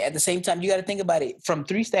quality. Right. At the same time, you got to think about it from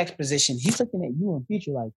 3 stacks position. He's looking at you in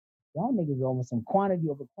future like, y'all niggas on some quantity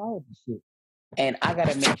over quality shit. And I got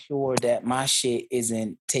to make sure that my shit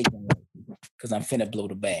isn't taken because I'm finna blow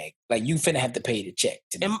the bag. Like, you finna have to pay the check.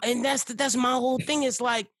 To me. And that's my whole thing. It's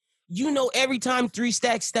like, you know, every time 3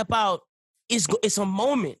 Stacks step out, it's a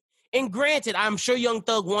moment. And granted, I'm sure Young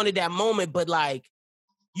Thug wanted that moment, but like,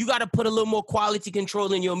 you got to put a little more quality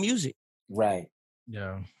control in your music. Right.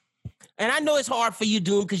 Yeah. And I know it's hard for you,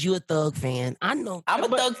 Doom, because you're a Thug fan. I know. I'm a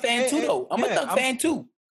But- Thug fan too, though. I'm a Thug fan too.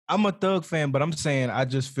 I'm a Thug fan, but I'm saying I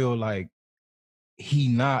just feel like he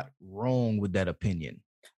not wrong with that opinion.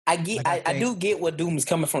 I get, Like, I I do get what Doom is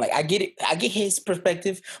coming from. Like, I get it. I get his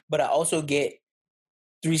perspective, but I also get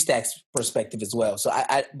 3 Stacks perspective as well. So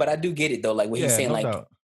but I do get it though. Like what he's saying, no like, doubt.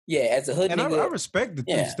 yeah, as a hood And nigga, I respect the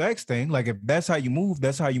 3 yeah. stacks thing. Like if that's how you move,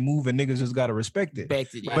 that's how you move, and niggas just gotta respect it.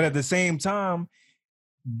 Expected, yeah. But at the same time,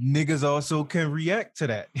 niggas also can react to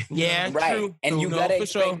that. Yeah, right? true. And True. you No, gotta for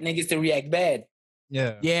expect sure. niggas to react bad.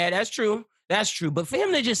 Yeah. Yeah, that's true. That's true. But for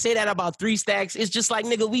him to just say that about 3 Stacks, it's just like,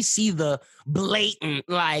 nigga, we see the blatant,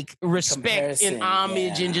 like, respect and Comparison,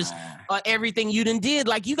 homage and just everything you done did.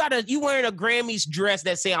 Like, you wearing a Grammys dress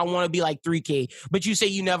that say, I want to be like 3K, but you say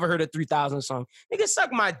you never heard a 3000 song. Nigga,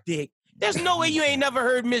 suck my dick. There's no way you ain't never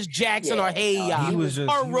heard Miss Jackson or Hey Ya He was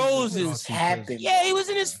just or he was just Roses. talking happened. crazy. Yeah, he was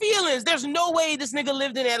in his feelings. There's no way this nigga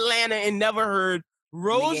lived in Atlanta and never heard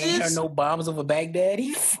Nigga ain't heard Roses. no bombs over Baghdad.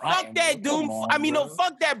 He Fuck that, Doom. No,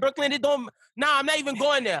 fuck that, Brooklyn. It don't. Nah, I'm not even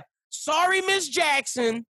going there. Sorry, Miss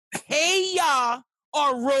Jackson. Hey, Ya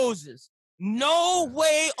or Roses. No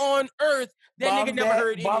way on earth that nigga never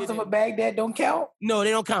heard any bombs of over them. Baghdad don't count. No,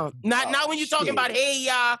 they don't count. Not when you're talking shit. about Hey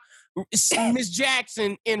Ya, Miss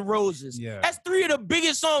Jackson, and Roses. Yeah. That's 3 of the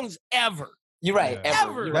biggest songs ever. You're right. Yeah.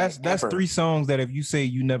 Ever. You're That's right, ever. 3 songs that if you say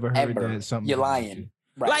you never heard Ever. that, something You're wrong with lying. you.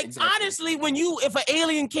 Right, Like, exactly. honestly, if an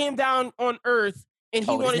alien came down on Earth and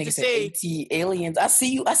he Oh, this wanted nigga to said say, AT aliens. I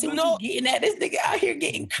see you. I see No. what you getting at. This nigga out here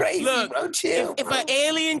getting crazy, Look, bro. Chill. if bro. an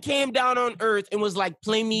alien came down on Earth and was like,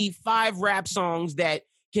 play me 5 rap songs that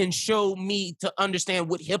can show me to understand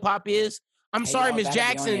what hip hop is, I'm Hey, sorry, y'all Miss gotta be on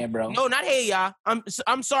Jackson. there, bro. No, not Hey Ya.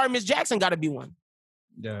 I'm sorry, Miss Jackson got to be one.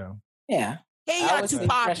 Yeah. yeah. Hey I Ya always too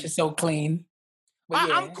think poppy. Fresh is so clean. But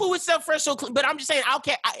yeah. I'm cool with Self Fresh so clean, but I'm just saying,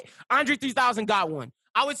 okay, Andre 3000 got one.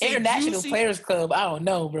 I would say International Juicy. Players Club. I don't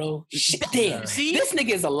know, bro. Shit, damn. See? This nigga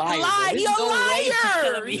is a liar. bro. Lie. There's He a no way he's liar.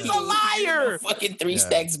 telling me He's a liar. Fucking 3 Yeah.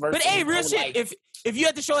 stacks versus. But hey, real no shit. life. If you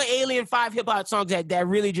had to show an alien 5 hip hop songs that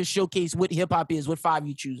really just showcase what hip hop is, what 5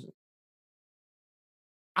 you choosing?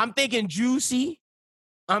 I'm thinking Juicy.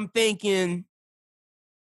 I'm thinking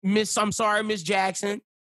I'm sorry, Miss Jackson.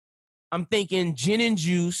 I'm thinking Gin and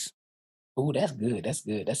Juice. Ooh, that's good. That's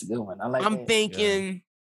good. That's a good one. I like I'm that. thinking.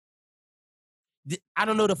 I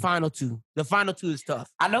don't know the final 2. The final 2 is tough.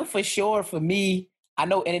 I know for sure for me, I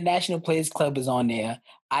know International Players Club is on there.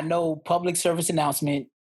 I know Public Service Announcement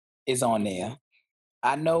is on there.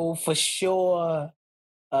 I know for sure.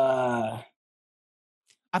 I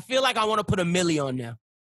feel like I want to put a Millie on there.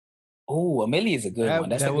 Oh, Amelia is a good That- one.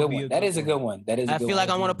 That's that a would good be one. a That good is a good one. That is. A I good feel like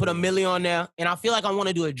I one. want to put a Millie on there, and I feel like I want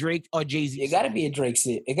to do a Drake or Jay-Z. It got to be a Drake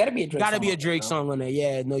shit. It got to be a Drake. Gotta song be a on there, Drake bro. song on there.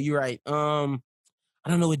 Yeah, no, you're right. I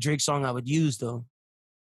don't know what Drake song I would use though.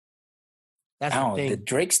 That's I the don't. The thing.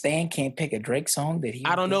 Drake stan can't pick a Drake song that he.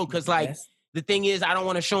 I don't would know, think is 'cause, the like, best. The thing is, I don't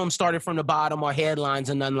want to show him started from the bottom or headlines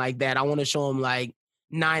or nothing like that. I want to show him like,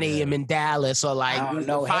 9 a.m. in Dallas or like I don't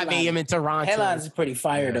know. 5 a.m. in Toronto. Headlines is pretty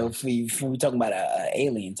fire though for we talking about a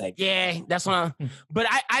alien type. Yeah, that's what but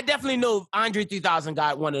I definitely know Andre 3000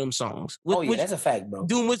 got one of them songs. That's a fact, bro.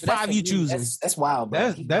 Doom, which 5 you choosing? That's wild,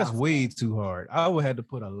 bro. That's way too hard. I would have to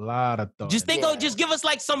put a lot of thought. Just just give us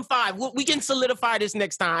like some 5. We can solidify this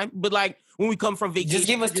next time, but like when we come from vacation. Just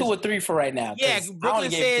give us 2 or 3 for right now. Yeah,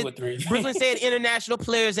 Brooklyn said 2 or 3. Brooklyn said International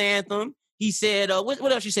Players Anthem. He said,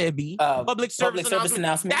 what else you said, B? Public service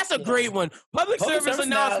announcement. That's a great one. Public service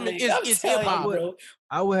announcement is hip-hop.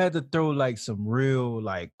 I would have to throw like some real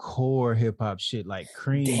like core hip-hop shit like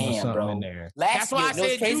Cream or something bro. in there. That's why I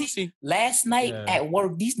said Juicy. Last night at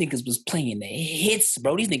work, these niggas was playing the hits,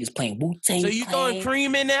 bro. These niggas playing Wu-Tang. So you throwing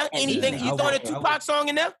Cream in there? Anything? You throwing a Tupac song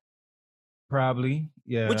in there? Probably,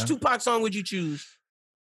 yeah. Which Tupac song would you choose?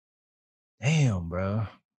 Damn, bro.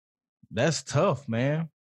 That's tough, man.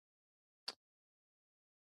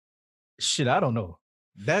 Shit, I don't know.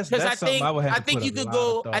 That's something I would have to put you could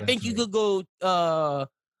go. I think you could go.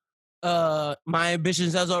 My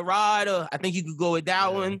Ambitions as a Rider. I think you could go with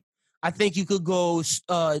that one. I think you could go.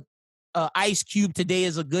 Ice Cube, Today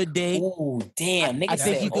Is a Good Day. Oh damn, nigga! I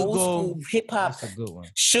think you could go hip hop. That's a good one.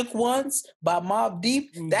 Shook Ones by Mobb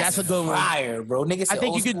Deep. That's a good fire, one, bro. Nigga, I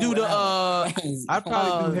think you could do the. I'd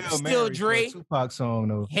probably do Hail Still Mary Dre Tupac song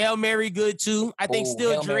though. Hail Mary good too. I think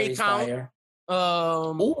Still Dre count. Fire.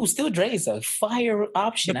 Still Dre is a fire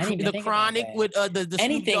option. The Chronic with the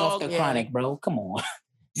anything Snoop off Dogg, the Chronic, bro. Come on.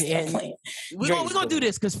 We're gonna do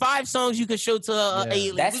this because 5 songs you could show to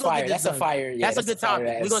alien. That's fire. That's a fire. That's a good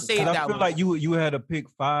topic. We're gonna save that one. I feel like you had to pick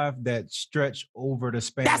 5 that stretch over the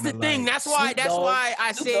span. That's the thing. That's why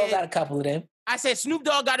I Snoop said Dogg got a couple of them. I said Snoop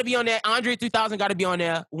Dogg got to be on there. Andre 3000 got to be on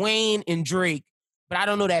there. Wayne and Drake, but I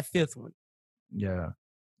don't know that 5th one. Yeah.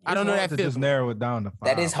 I don't know that 5th. Just narrow it down to 5.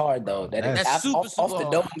 That is hard though. That's super off the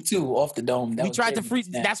dome too. Off the dome. We tried to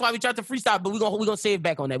That's why we tried to freestyle, but we're gonna save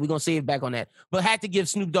back on that. We're gonna save back on that. But had to give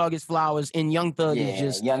Snoop Dogg his flowers, and Young Thug is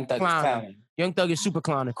just Young Thug clowning. Young Thug is super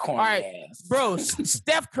clowning. All right, bro.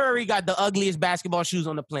 Steph Curry got the ugliest basketball shoes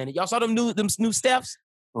on the planet. Y'all saw them new Stephs?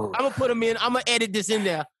 Ooh. I'm gonna put them in. I'm gonna edit this in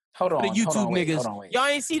there. Hold on, the YouTube niggas. Y'all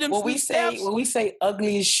ain't see them. When we say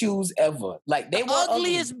ugliest shoes ever, like they were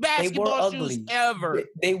ugliest basketball shoes ever.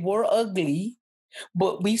 They were ugly,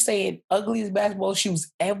 but we saying ugliest basketball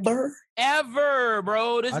shoes ever,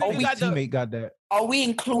 bro. I think my teammate got that. Are we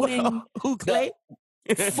including who Clay?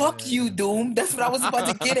 Fuck you, Doom. That's what I was about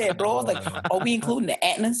to get at, bro. I was like, are we including the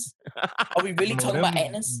Atlas? Are we really talking about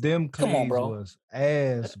Atlas? Come on, bro. Was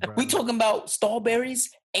ass, bro. We talking about Starberries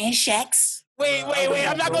and Shaqs. Wait.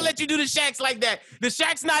 I'm not gonna let you do the Shaqs like that. The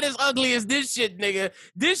Shaqs not as ugly as this shit, nigga.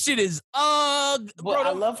 This shit is ugly. But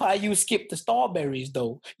I love how you skipped the Starberries,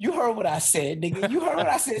 though. You heard what I said, nigga. You heard what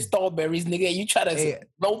I said, Starberries, nigga. You try to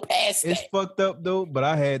blow past that. It's fucked up, though, but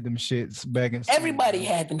I had them shits back in school. Everybody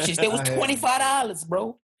had them shits. They was $25,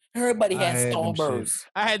 bro. Everybody had Starbursts.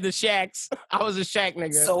 I had the Shaqs. I was a Shaq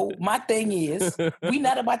nigga. So my thing is, we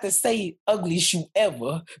not about to say ugly shoe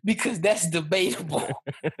ever because that's debatable.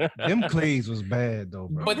 Them Clays was bad though,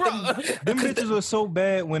 bro. But them bitches were so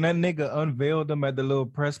bad when that nigga unveiled them at the little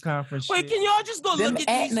press conference. Wait, can y'all just go look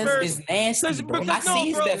at these first? Is nasty, bro. I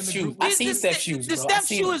seen Steph's shoes. I seen Steph's shoes. The Steph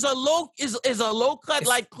shoe is a low cut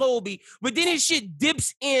like Kobe, but then his shit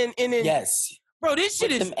dips in and then yes. Bro, this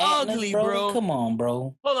shit is ugly, bro. Come on,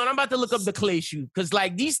 bro. Hold on, I'm about to look up the Clay shoe because,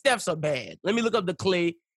 like, these Stephs are bad. Let me look up the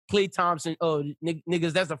Clay Thompson. Oh,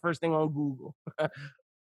 niggas, that's the first thing on Google.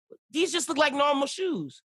 These just look like normal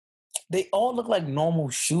shoes. They all look like normal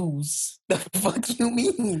shoes. The fuck you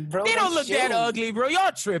mean, bro? They don't look that ugly, bro.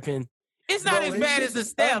 Y'all tripping. It's not as bad as the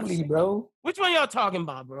Stephs. Ugly, bro. Which one y'all talking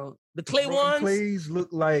about, bro? The Clay ones? Clays look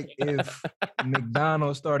like if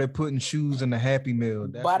McDonald's started putting shoes in the Happy Meal.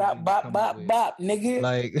 Bop, nigga.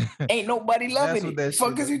 Like, ain't nobody loving it.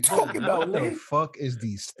 Fuck is you talking about, man? What the fuck is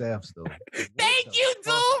these Stephs, though? Thank you,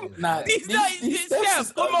 Doom. Nah, these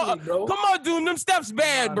Stephs. Come on, Doom. Them Stephs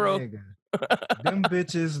bad, bro. Them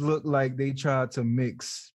bitches look like they tried to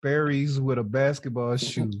mix Sperry's with a basketball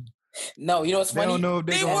shoe. No, you know what's funny? They don't know if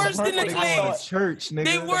they worse than the Clays. Church, nigga.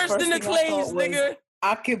 They worse than the Clays, nigga.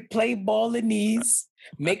 I could play ball in these,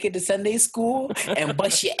 make it to Sunday school, and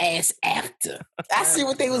bust your ass after. I see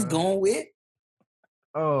what they was going with.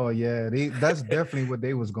 Oh yeah, that's definitely what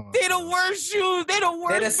they was going. They the worst shoes. They the worst.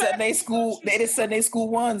 They the Sunday school. They the Sunday school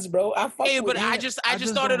ones, bro. I just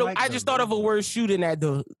thought of a worse shoe than that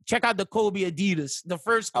though. Check out the Kobe Adidas. The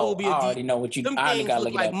first Kobe Adidas. I already know what you. Them things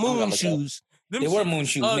look like moon shoes. Them They were shits moon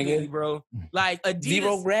shoes, ugly, nigga. bro. Like Adidas,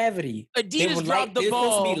 Zero gravity. Adidas dropped the They were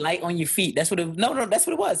supposed to ball. be light on your feet. That's what it. No, that's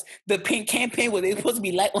what it was. The pink campaign was they were supposed to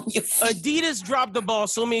be light on your feet. Adidas dropped the ball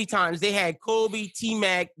so many times. They had Kobe,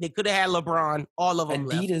 T-Mac. They could have had LeBron. All of them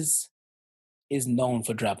left. Adidas is known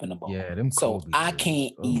for dropping the ball. Yeah, them So Kobe's I is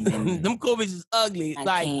can't ugly. even. Them Kobe's is ugly. I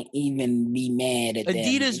Like can't even be mad at them. Adidas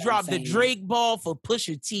You know what dropped I'm the saying? Drake ball for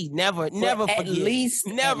Pusha T. Never But forget. at least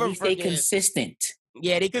they forget. consistent.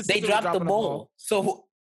 Yeah, they They dropped the ball. So,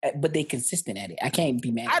 but they consistent at it. I can't be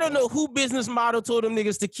mad. I at don't them. know who business model told them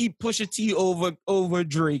niggas to keep Pusha T over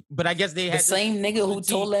Drake, but I guess they The had same nigga who Pusha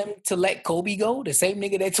T. told them to let Kobe go. The same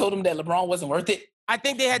nigga that told them that LeBron wasn't worth it. I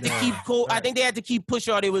think they had to Yeah, keep I right. think they had to keep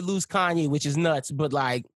Pusha or they would lose Kanye, which is nuts. But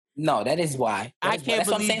like, No, that is why. I That's can't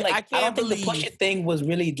what I'm believe- saying. Like, I I can't don't think the believe- Pusha thing was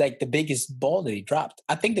really like the biggest ball that he dropped.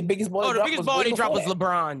 I think the biggest ball. oh, he the dropped biggest was ball way they dropped was before that.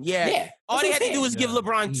 LeBron. Yeah. Yeah, All that's they what had I'm to do was saying. give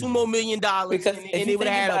LeBron Easy. $2 more million, Because and if they you would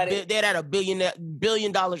think have about had it- they had a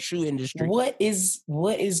billion dollar shoe industry. What is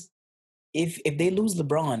if they lose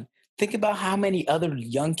LeBron? Think about how many other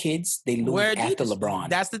young kids they lose Where after Adidas- LeBron.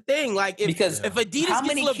 That's the thing. Like, because if Adidas how gets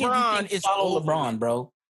many kids LeBron, you think it's follow over. LeBron, bro? You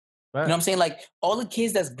Right. know what I'm saying? Like all the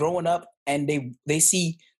kids that's growing up and they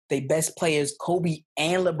see their best players, Kobe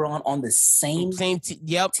and LeBron, on the same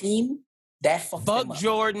Yep. team. That fucks Fuck them up.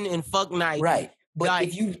 Jordan and fuck Nike. Right. But Like,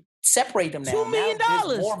 if you separate them now, $2 million. now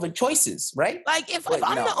there's more of a choices, right? Like if But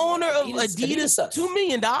I'm no, the owner of Adidas Adidas, sucks. $2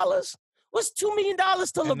 million. What's $2 million to And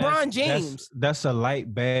LeBron James? That's a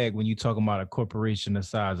light bag when you're talking about a corporation the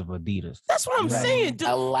size of Adidas. That's what I'm Right. saying. Dude,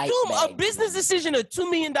 A light a bag. business decision of $2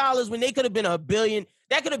 million when they could have been $1 billion.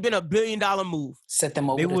 That could have been $1 billion move. Set them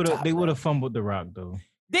over They the would top. have. They bro. would have fumbled the rock though.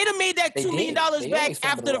 They'd have made that They $2 million did. They back always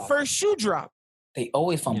fumble after the the rock. first shoe drop. They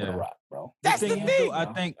always fumble the Yeah. rock, bro. That's the thing is, thing. though,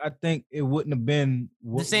 I think it wouldn't have been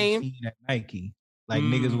what we same? seen at Nike. Like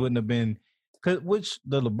niggas Mm. wouldn't have been. Which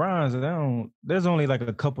the LeBrons, there's only like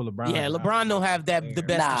a couple LeBrons. Yeah, LeBron don't have that the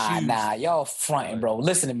best of shoes. Nah, y'all fronting, bro.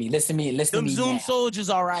 Listen to me. Listen to Them me Zoom now. soldiers,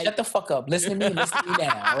 all right. Shut the fuck up. Listen to me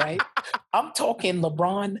now, all right? I'm talking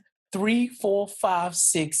LeBron 3, 4, 5,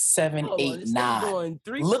 6, 7, Hold on, 8, it's 9. going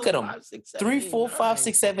 3, Look 4, at 'em. 5, 6, 7, 3, 8, 4, 5,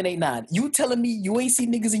 6, 7, 8, 9. You telling me you ain't see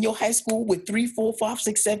niggas in your high school with 3, 4, 5,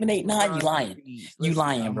 6, 7, 8, 9? You lying. You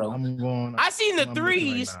lying, bro. I'm going. I seen the I'm looking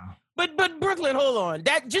threes. right now. But Brooklyn, hold on.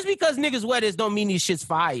 That just because niggas wear this don't mean these shit's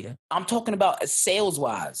fire. I'm talking about sales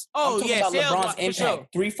wise. Oh, I'm talking yeah, about sales-wise, LeBron's for impact. sure.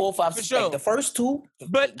 3, 4, 5, For 6. sure. Like the first two.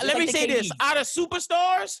 But just let me like the say this: KDs. out of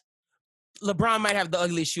superstars, LeBron might have the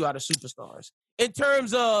ugliest shoe out of superstars in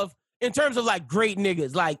terms of like great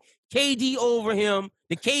niggas, like KD over him.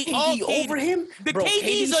 The all KD over him? The Bro, KDs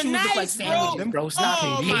KD's are shoes look like nice, bro. sandwiches, bro. It's not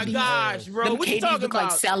Oh my KD. gosh, bro! Them What you KDs talking look about?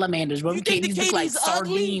 like salamanders, bro. You Them think the KDs look like KDs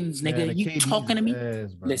ugly? sardines, nigga. the You KD's talking to me?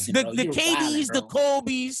 ass, bro. Listen, The bro, the you're KDs, wildin', the bro.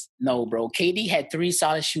 Kobe's. No, bro. KD had 3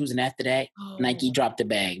 solid shoes, and after that, Nike dropped the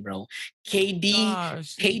bag, bro. KD,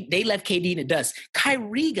 Gosh. they left KD in the dust.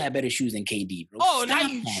 Kyrie got better shoes than KD, bro. Oh, now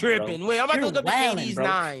Stop you that, tripping. bro. Wait, I'm about to You're look up the wildin', KD's bro.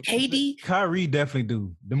 9. KD, Kyrie definitely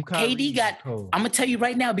do. Them Kyrie KD got. cold. I'm gonna tell you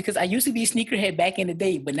right now because I used to be a sneakerhead back in the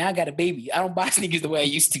day, but now I got a baby. I don't buy sneakers the way I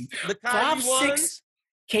used to. The Kyrie 5, ones. 6.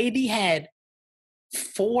 KD had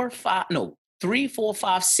 3, 4,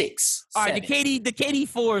 5, 6. All right, 7. the KD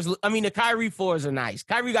 4s. I mean, the Kyrie 4s are nice.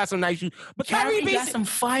 Kyrie got some nice shoes, but Kyrie Kyrie got some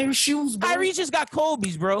fire shoes, bro. Kyrie just got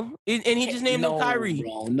Kobe's, bro, and he just named them Kyrie.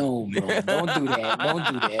 Bro, no, bro. Don't do that. Don't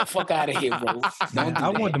do that. Fuck out of here, bro. Don't do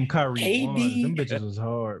I that. want them Kyrie KD ones. Them bitches was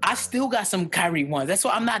hard. I bro. still got some Kyrie ones. That's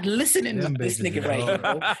why I'm not listening Them to this bitches nigga is right here,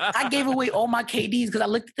 bro. hard. I gave away all my KDs because I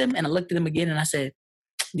looked at them and I looked at them again and I said,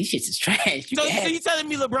 these shits is trash. You So can have you telling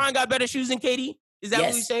me LeBron got better shoes than KD? Is that what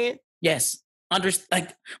Yes. you're saying? Yes.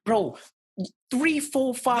 Like, bro, 3,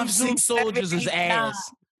 4, 5, Them Zoom 6, 7, soldiers is 8, 9.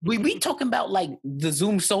 ass. We talking about like the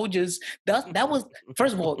Zoom soldiers. That was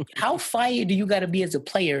first of all, how fire do you got to be as a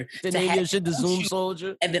player The to name have your shit the one Zoom shoe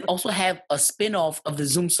soldier. and then also have a spinoff of the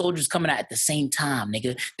Zoom soldiers coming out at the same time,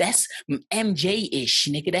 nigga? That's MJ-ish,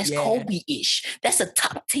 nigga. That's Yeah. Kobe-ish. That's a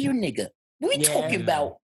top tier nigga. What we Yeah. talking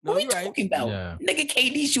about? No, What we you're right. talking about? Yeah. Nigga,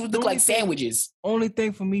 KD shoes look Only like thing- sandwiches. Only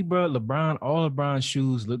thing for me, bro, all LeBron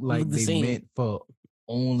shoes look like the they same. meant for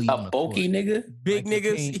only on A the bulky court. nigga. Big Like the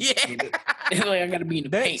niggas. paint. Yeah. It's like I gotta be in the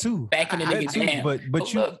That paint. too. Back in the That nigga too. jam. But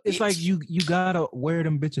Hold you, up, it's like bitch. you gotta wear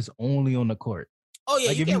them bitches only on the court. Oh yeah,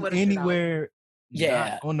 Like you if can't you wear that shit out. anywhere,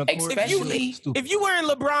 Yeah. not on the court, Especially- you stupid. If you wearing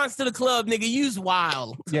LeBrons to the club, nigga, you's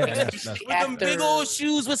wild. yeah, that's With them big After- old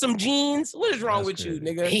shoes with some jeans. What is wrong That's with you,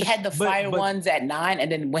 crazy. nigga? He had the But- fire but- ones at 9,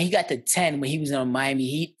 and then when he got to 10, when he was in Miami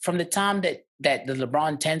Heat, from the time that the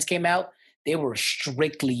LeBron 10s came out, they were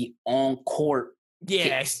strictly on court.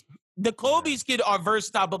 Yes. The Kobe's kid are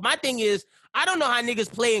versatile, but my thing is, I don't know how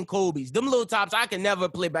niggas play in Kobe's. Them little tops, I can never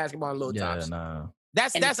play basketball in little tops. Nah.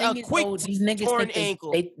 That's a quick these niggas torn think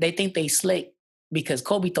ankle. they think they slick because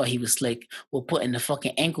Kobe thought he was slick. Will putting the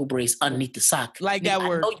fucking ankle brace underneath the sock. Like that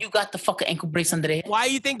word. I know you got the fucking ankle brace under there. Why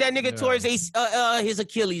you think that nigga tore his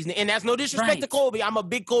Achilles? And that's no disrespect to Kobe. I'm a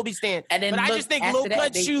big Kobe stan. And then but I just think low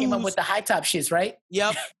cut shoes. Came up with the high top shits, right?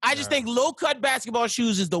 Yep. I just think low cut basketball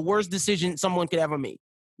shoes is the worst decision someone could ever make.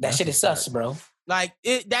 That shit is sus, bro. Like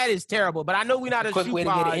that is terrible. But I know we're not a quick shoe way to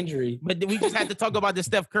pod, get an injury. But we just had to talk about the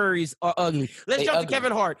Steph Curry's are ugly. Let's jump to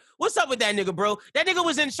Kevin Hart. What's up with that nigga, bro? That nigga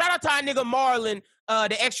was in. Shout out to our nigga Marlon,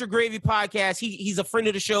 the Extra Gravy podcast. He's a friend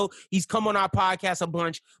of the show. He's come on our podcast a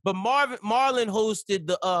bunch. But Marlon hosted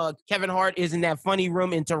the Kevin Hart is in that funny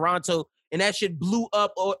room in Toronto, and that shit blew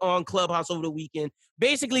up on Clubhouse over the weekend.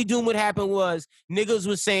 Basically, doing what happened was niggas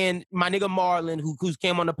was saying my nigga Marlon, who's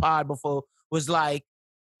came on the pod before, was like.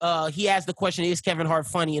 He asked the question, is Kevin Hart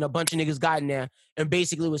funny? And a bunch of niggas got in there and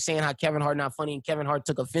basically was saying how Kevin Hart not funny. And Kevin Hart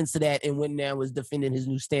took offense to that and went in there and was defending his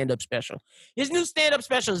new stand-up special. His new stand-up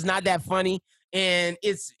special is not that funny, and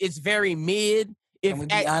it's very mid. Can we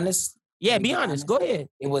be honest? Yeah, be honest. Go ahead.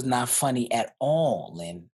 It was not funny at all,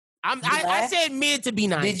 Lynn. I said mid to be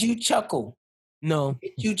nice. Did you chuckle? No.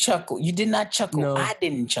 Did you chuckle? You did not chuckle. No. I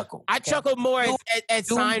didn't chuckle. I chuckled more at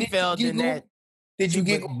Seinfeld than that. Did you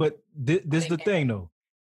giggle? But this is the thing, though.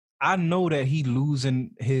 I know that he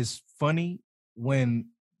losing his funny when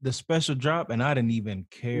the special drop, and I didn't even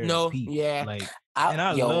care. No, to peep. yeah. Like,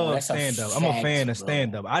 I love stand-up. I'm a fan of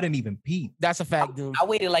stand-up. I didn't even peep. That's a fact, dude. I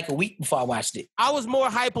waited like a week before I watched it. I was more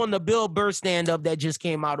hype on the Bill Burr stand-up that just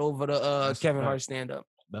came out over the Kevin Hart stand-up.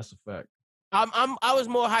 That's a fact. I was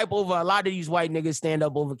more hype over a lot of these white niggas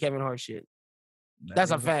stand-up over Kevin Hart shit.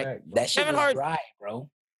 That's a fact. That shit Kevin was Hart, dry, bro.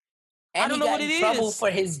 And I don't know what it is. He got in trouble for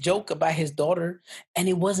his joke about his daughter, and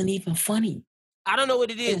it wasn't even funny. I don't know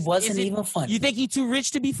what it is. It wasn't even funny. You think he's too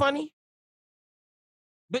rich to be funny?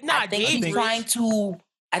 But nah, I think he's trying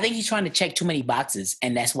to check too many boxes,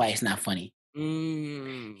 and that's why it's not funny.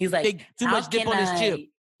 He's like too much dip on his chip.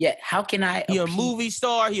 Yeah, how can I? He a movie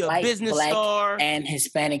star. He a business star, and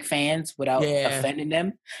Hispanic fans without offending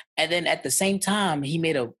them. And then at the same time, he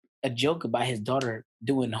made a joke about his daughter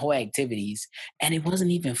doing whole activities, and it wasn't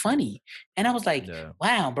even funny. And I was like,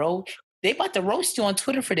 wow, bro, they about to roast you on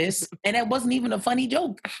Twitter for this, and that wasn't even a funny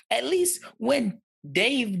joke. At least when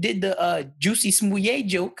Dave did the Juicy Smouye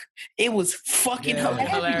joke, it was fucking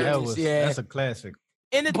hilarious. That's a classic.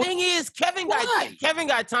 And the thing is, Kevin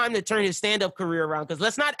got time to turn his stand-up career around, because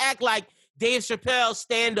let's not act like Dave Chappelle's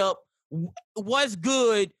stand-up was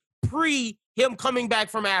good pre him coming back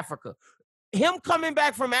from Africa. Him coming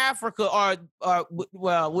back from Africa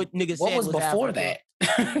what niggas said was before Africa.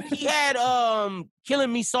 that. He had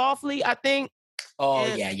Killing Me Softly, I think. Oh,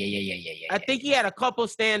 and yeah. I think he had a couple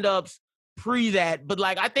stand-ups pre that, but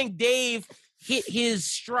like I think Dave hit his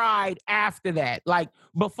stride after that. Like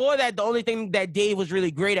before that, the only thing that Dave was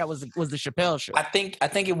really great at was the Chappelle show. I think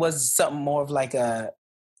it was something more of like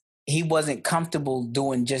he wasn't comfortable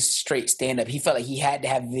doing just straight stand-up. He felt like he had to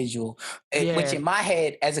have visual, which in my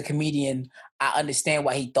head as a comedian, I understand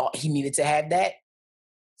why he thought he needed to have that.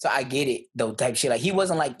 So I get it though, type shit. Like he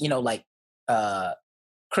wasn't like, like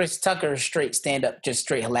Chris Tucker straight stand-up, just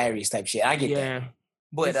straight hilarious type shit. I get that.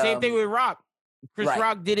 But the same thing with Rock. Chris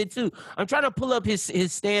Rock did it too. I'm trying to pull up his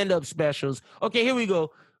stand-up specials. Okay, here we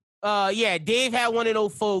go. Dave had one in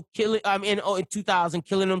 2004, in 2000,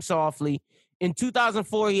 Killing Him Softly. In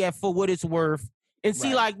 2004, he had For What It's Worth. And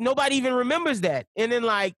see, like, nobody even remembers that. And then,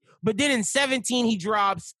 like, but then in 2017, he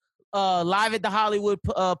drops Live at the Hollywood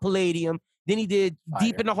Palladium. Then he did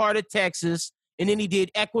Deep in the Heart of Texas. And then he did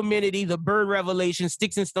Equanimity, The Bird Revelation,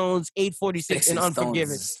 Sticks and Stones, 846, and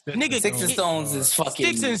Unforgiven. Nigga, Sticks and Stones is fucking...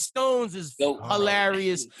 Sticks and Stones is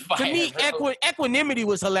hilarious. To me, Equanimity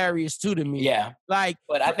was hilarious, too, to me. Yeah. Like,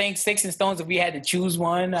 but I think Sticks and Stones, if we had to choose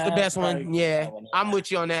one... It's the best one, yeah. I'm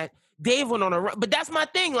with you on that. Dave went on a run. But that's my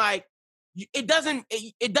thing, like, it doesn't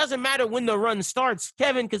matter when the run starts.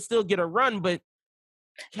 Kevin could still get a run, but...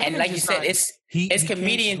 Kevin, and like you said, it's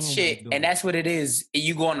comedian shit, and that's what it is.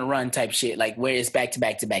 You go on a run type shit, like where it's back to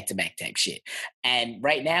back to back to back type shit. And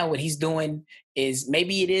right now, what he's doing is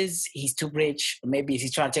maybe he's too rich, or maybe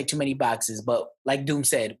he's trying to check too many boxes. But like Doom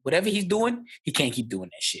said, whatever he's doing, he can't keep doing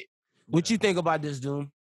that shit. What you think about this,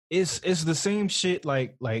 Doom? It's the same shit.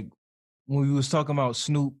 Like when we was talking about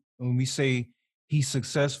Snoop, when we say he's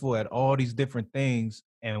successful at all these different things,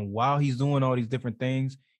 and while he's doing all these different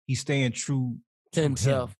things, he's staying true to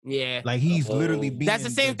himself. Yeah. Like he's literally being... That's the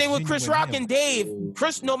same thing with Chris Rock and Dave.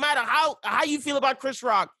 Chris, no matter how you feel about Chris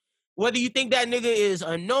Rock, whether you think that nigga is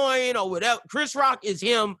annoying or whatever, Chris Rock is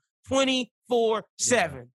him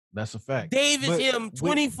 24/7. That's a fact. Dave is But him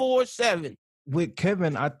 24/7. With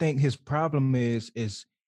Kevin, I think his problem is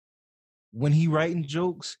when he writing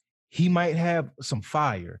jokes, he might have some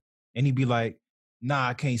fire, and he'd be like, "Nah,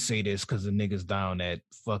 I can't say this because the niggas down at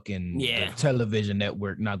fucking the television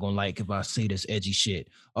network not gonna like if I say this edgy shit,"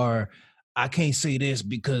 or I can't say this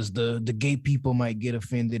because the gay people might get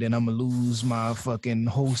offended and I'm gonna lose my fucking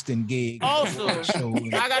hosting gig. Also,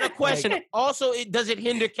 I got a question. Also, does it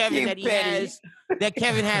hinder Kevin that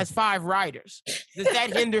Kevin has 5 writers? Does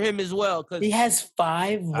that hinder him as well? Because he has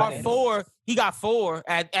 5 or 4. He got 4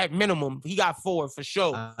 at minimum. He got 4 for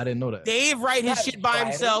sure. I didn't know that. Dave write his shit by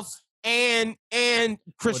himself, and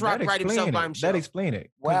Chris Rock write himself by himself. That explain it.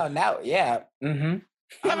 Well, now, yeah. Mm-hmm.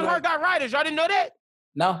 Kevin Hart got writers. Y'all didn't know that?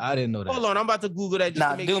 No, I didn't know that. Hold on, I'm about to Google that.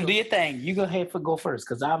 Nah, do your thing. You go ahead go first,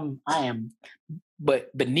 because I am, but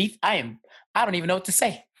beneath, I don't even know what to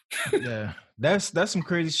say. Yeah, that's some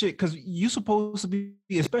crazy shit. Because you supposed to be,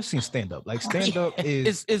 especially in stand up. Like stand up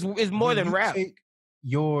is more than rap. Take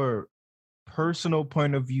your personal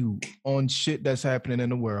point of view on shit that's happening in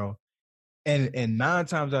the world, and 9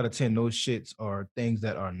 times out of 10, those shits are things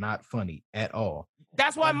that are not funny at all.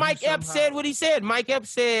 That's why Mike Epps said what he said. Mike Epps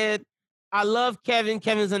said, I love Kevin.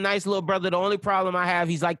 Kevin's a nice little brother. The only problem I have,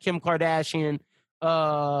 he's like Kim Kardashian.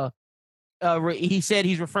 He said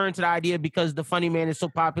he's referring to the idea because the funny man is so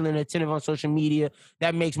popular and attentive on social media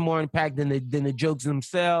that makes more impact than the jokes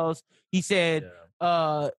themselves. He said,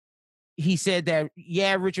 that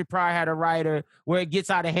Richard Pryor had a writer. Where it gets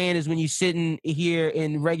out of hand is when you're sitting here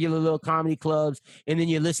in regular little comedy clubs and then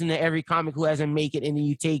you listen to every comic who hasn't make it, and then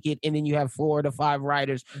you take it and then you have 4 to 5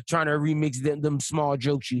 writers trying to remix them small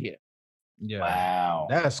jokes you hear. Yeah. Wow.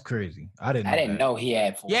 That's crazy. I didn't know he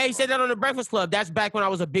had 4. Yeah, he said that on the Breakfast Club. That's back when I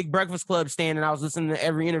was a big Breakfast Club stan and I was listening to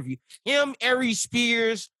every interview. Him, Ari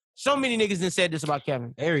Spears, so many niggas done said this about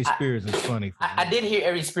Kevin. Ari Spears is funny. I did hear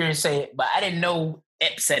Ari Spears say it, but I didn't know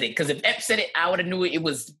Epps said it. Because if Epps said it, I would have knew it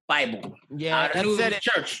was Bible. Yeah, I knew it was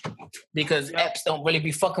church. Because Epps don't really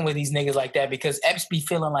be fucking with these niggas like that. Because Epps be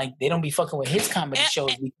feeling like they don't be fucking with his comedy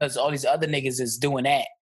shows because all these other niggas is doing that.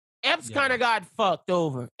 Epps kind of got fucked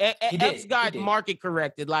over. Epps got market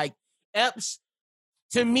corrected. Like Epps,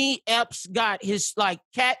 to me, Epps got his like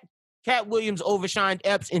Cat Williams overshined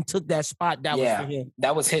Epps and took that spot that was for him.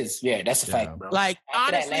 That was his. Yeah, that's a fact, bro. Like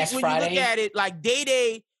honestly, when you look at it, like Day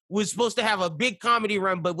Day was supposed to have a big comedy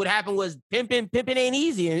run, but what happened was pimping ain't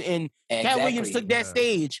easy, and Cat Williams took that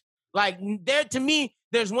stage. Like there, to me,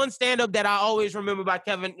 there's one stand-up that I always remember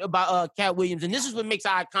about Cat Williams, and this is what makes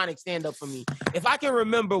an iconic stand-up for me. If I can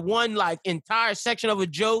remember one like entire section of a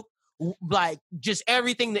joke, like just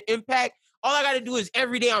everything, the impact, all I got to do is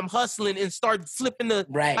every day I'm hustling and start flipping the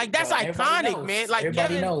right. Like that's iconic, man. Like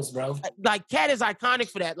everybody Kevin knows, bro. Like Cat is iconic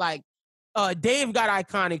for that. Like Dave got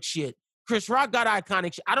iconic shit. Chris Rock got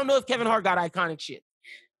iconic shit. I don't know if Kevin Hart got iconic shit.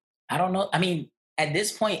 I don't know. I mean, at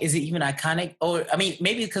this point, is it even iconic? Or I mean,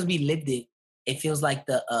 maybe because we lived it. It feels like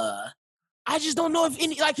I just don't know if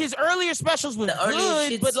any like his earlier specials was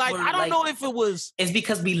good, but like I don't know if it was. It's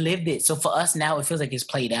because we lived it. So for us now, it feels like it's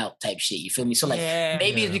played out type shit. You feel me? So like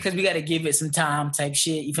maybe it's because we got to give it some time type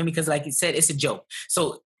shit. You feel me? Because like you said, it's a joke.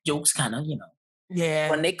 So jokes kind of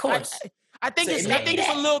run their course. I think it's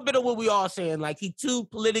a little bit of what we all saying. Like he too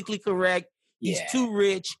politically correct. He's too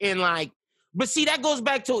rich and like. But see, that goes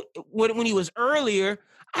back to when he was earlier.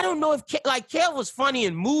 I don't know if Kev was funny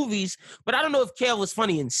in movies, but I don't know if Kev was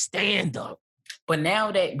funny in stand-up. But now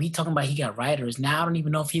that we talking about he got writers, now I don't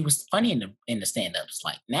even know if he was funny in the stand-ups.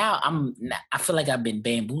 Like now I feel like I've been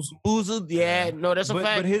bamboozled. No, that's a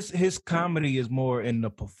fact. But his comedy is more in the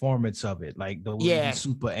performance of it, like the way he's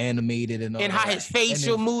super animated and how his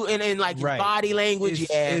facial move and like his body language.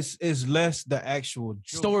 It's less the actual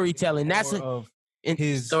storytelling. That's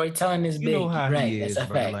his storytelling is big. You know how he is, that's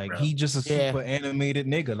bro. fact, like bro. he just a super animated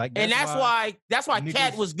nigga. Like that's why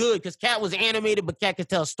Cat was good because Cat was animated, but Cat could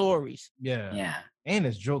tell stories. Yeah. And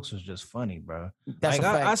his jokes was just funny, bro. That's like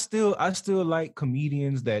a fact. I still like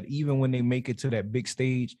comedians that even when they make it to that big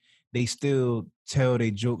stage, they still tell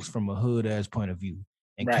their jokes from a hood ass point of view.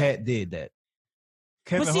 And Cat did that.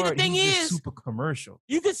 Kevin Hart, the thing is, super commercial.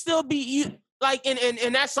 You could still be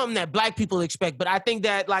and that's something that black people expect. But I think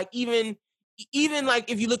that like even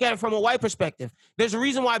like if you look at it from a white perspective, there's a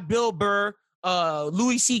reason why Bill Burr,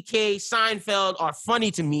 Louis C.K., Seinfeld are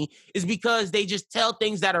funny to me is because they just tell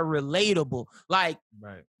things that are relatable. Like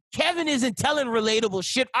Kevin isn't telling relatable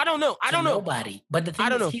shit. I don't know. Nobody. But the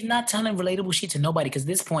thing is, he's not telling relatable shit to nobody because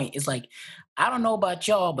this point is like, I don't know about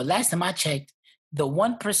y'all, but last time I checked, the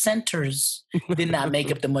 1%ers did not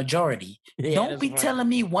make up the majority. Don't be telling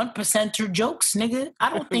me 1%er jokes, nigga. I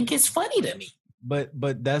don't think it's funny to me.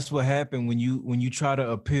 But that's what happened when you try to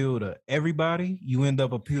appeal to everybody, you end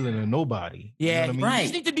up appealing to nobody. Yeah, you know what I mean? You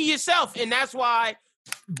just need to be yourself, and that's why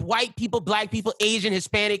white people, black people, Asian,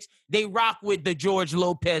 Hispanics, they rock with the George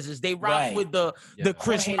Lopez's, they rock with the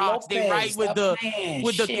Chris Rocks, they rock with the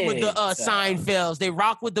Seinfelds, they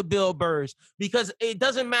rock with the Bill Burrs, because it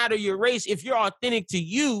doesn't matter your race. If you're authentic to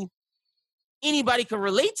you, anybody can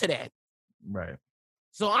relate to that. Right.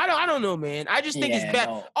 So I don't know, man. I just think it's bad.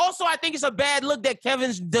 No. Also, I think it's a bad look that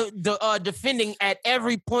Kevin's defending at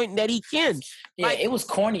every point that he can. Yeah, like, it was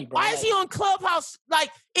corny, bro. Why is he on Clubhouse? Like,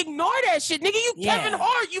 ignore that shit, nigga. You Kevin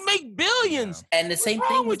Hart, you make billions. And the same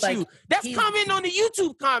thing with you. That's commenting on the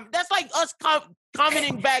YouTube comment. That's like us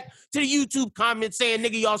commenting back to the YouTube comments saying,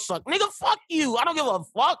 "Nigga, y'all suck." Nigga, fuck you. I don't give a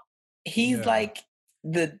fuck. He's like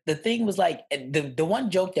the thing was like the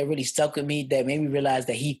one joke that really stuck with me that made me realize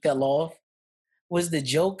that he fell off was the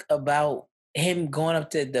joke about him going up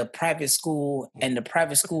to the private school and the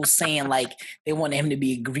private school saying like they wanted him to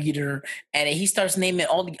be a greeter, and he starts naming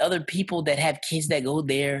all the other people that have kids that go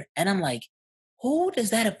there, and I'm like, who does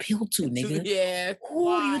that appeal to, nigga? Yeah.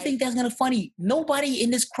 Who do you think that's gonna funny? Nobody in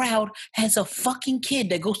this crowd has a fucking kid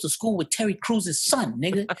that goes to school with Terry Crews' son,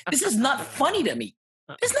 nigga. This is not funny to me.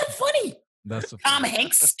 It's not funny. That's Tom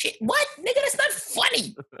Hanks shit. What, nigga? That's not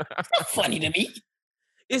funny. It's not funny to me.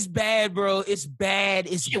 It's bad, bro. It's bad.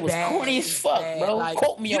 It was corny as fuck, bro. Like,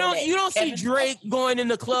 quote me on that. You don't see Drake going in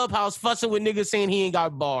the Clubhouse fussing with niggas saying he ain't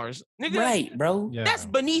got bars. Nigga, right, bro. Yeah. That's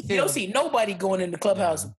beneath him. You don't see nobody going in the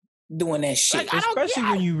Clubhouse doing that shit. Like, especially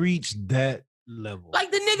when you reach that level.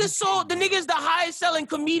 Like the nigga's the highest selling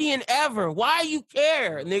comedian ever. Why you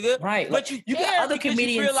care, nigga? Right. But you got other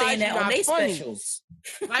comedians saying that on their specials.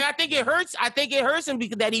 Like I think it hurts him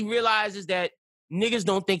because that he realizes that niggas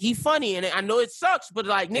don't think he's funny. And I know it sucks, but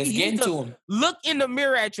like, nigga, you need to look in the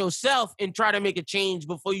mirror at yourself and try to make a change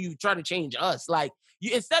before you try to change us. Like,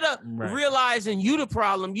 you, instead of realizing you the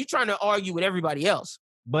problem, you trying to argue with everybody else.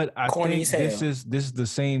 But I think this is the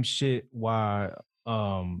same shit why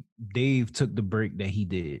Dave took the break that he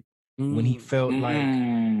did when he felt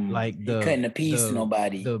like he couldn't appease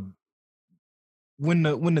nobody. When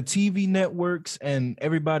the TV networks and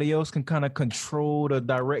everybody else can kind of control the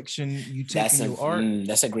direction you take in your art.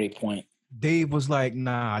 That's a great point. Dave was like,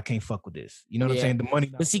 nah, I can't fuck with this. You know what I'm saying? The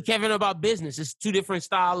money. But see, Kevin, about business, it's two different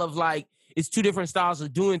styles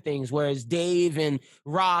of doing things. Whereas Dave and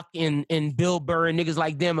Rock and Bill Burr and niggas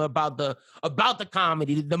like them are about the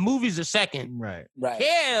comedy. The movies are second. Right.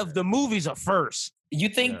 Kev, the movies are first. You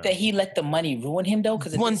think that he let the money ruin him though?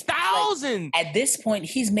 Because 1,000. Like, at this point,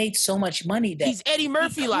 he's made so much money that he's Eddie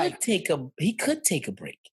Murphy. He could take a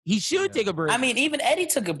break. He should take a break. I mean, even Eddie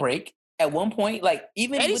took a break at one point. Like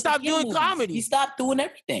even Eddie stopped doing comedy. He stopped doing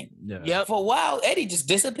everything. Yeah. Yep. For a while, Eddie just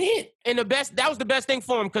disappeared. And that was the best thing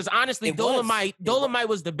for him because honestly, Dolomite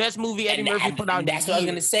was the best movie Eddie Murphy put out. That's what I was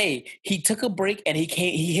gonna say. He took a break and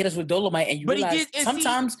he hit us with Dolomite, and you realize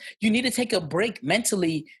sometimes you need to take a break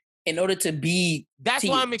mentally in order to be. That's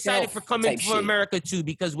why I'm excited for Coming for America too,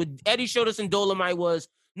 because what Eddie showed us in Dolomite was,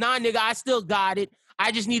 nah, nigga, I still got it.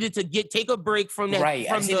 I just needed to take a break from that. Right,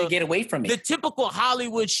 I just needed to get away from it. The typical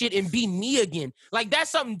Hollywood shit and be me again. Like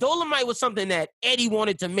that's something. Dolomite was something that Eddie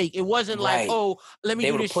wanted to make. It wasn't like, oh, let me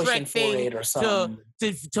do this Shrek thing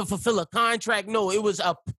to fulfill a contract. No, it was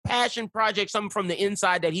a passion project, something from the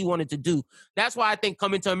inside that he wanted to do. That's why I think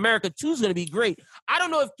Coming to America 2 is going to be great. I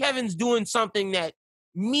don't know if Kevin's doing something that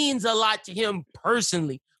means a lot to him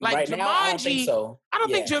personally. Like right Jumanji, now, I don't think so. I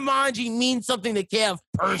don't think Jumanji means something to Kev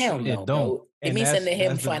personally. Hell no, it means something to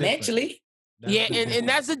him financially. And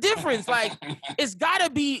that's the difference. Like, it's gotta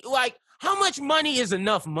be like, how much money is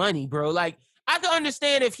enough money, bro? Like, I could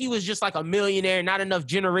understand if he was just like a millionaire, not enough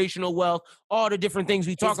generational wealth, all the different things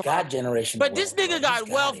we talk about. Generational but this nigga got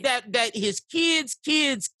wealth that his kids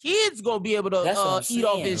gonna be able to eat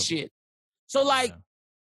off his shit. So like,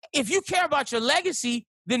 if you care about your legacy,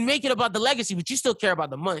 then make it about the legacy, but you still care about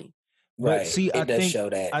the money. Right. But see, I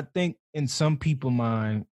think in some people's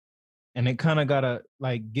mind, and it kind of gotta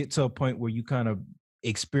like get to a point where you kind of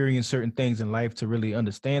experience certain things in life to really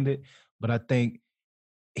understand it. But I think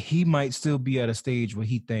he might still be at a stage where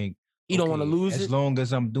he think he don't want to lose it. As long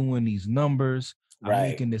as I'm doing these numbers, I'm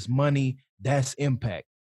making this money, that's impact.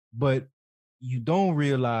 But you don't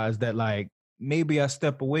realize that like maybe I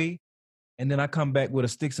step away and then I come back with a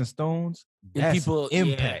sticks and stones. That's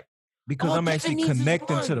impact. Because I'm actually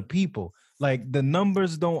connecting to the people. Like the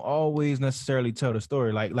numbers don't always necessarily tell the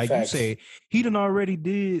story. Like you say, he done already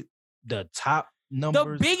did the top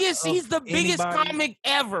numbers. He's the biggest comic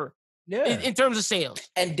ever. Yeah. In terms of sales.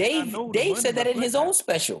 And Dave said that in his own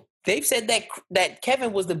special. Dave said that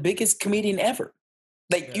Kevin was the biggest comedian ever.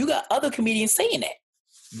 Like you got other comedians saying that.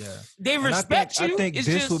 Yeah, They and respect you. I think It's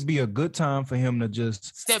this just would be a good time for him to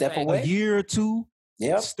just step Step back. away. a year or two.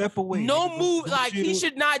 Yep. Step away. No nigga. move, Go like he chill.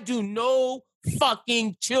 should not do no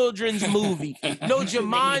fucking children's movie. No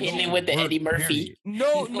Jumanji. Hitting it with the Eddie Murphy.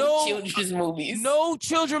 No children's movies. No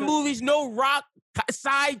children movies, no rock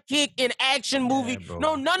sidekick in action movie. bro.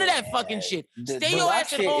 No, none of that fucking shit. The Stay your Rock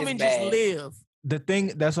ass at shit home is and bad. just live. The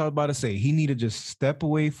thing that's what I was about to say. He need to just step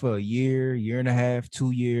away for a year and a half, 2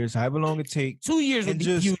 years, however long it takes. 2 years would And be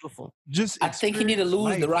just- beautiful. Just I think he need to lose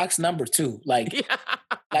experience The life. Rock's number too. Like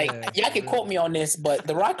Yeah, y'all can quote me on this, but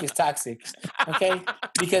The Rock is toxic. Okay,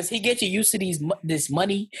 because he gets you used to this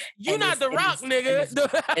money. You and not this- the and Rock, this-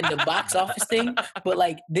 nigga. and the box office thing. But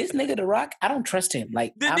like this nigga, The Rock, I don't trust him.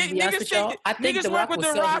 Like The I'm ni- gonna be honest niggas with y'all. think- I think niggas The work Rock with will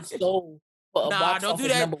The sell Rock. his soul for a Nah, box don't office do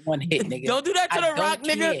that. number one hit, nigga. Don't do that to I The don't Rock,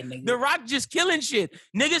 nigga. care, nigga. The Rock just killing shit.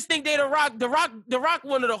 Niggas think they The Rock. The Rock,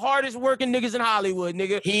 one of the hardest working niggas in Hollywood,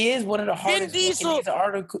 nigga. He is one of the hardest. Diesel- in Vin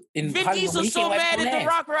Hollywood, but Diesel's he so can't wipe mad his at The ass.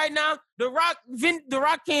 Rock right now. The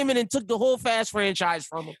Rock came in and took the whole Fast franchise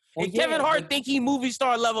from him. Well, And Kevin yeah, Hart but- think he movie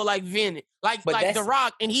star level like Vin, like But The that's-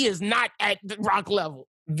 Rock, and he is not at The Rock level.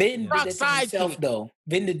 Vin Rock did that to himself sidekick. though.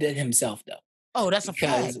 Vin did that himself though. Oh, that's a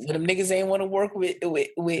Because fact. when them niggas ain't want to work with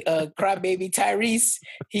crybaby Tyrese,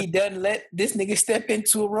 he done let this nigga step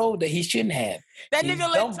into a role that he shouldn't have. That he's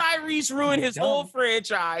nigga let dumb. Tyrese ruin his He's whole dumb.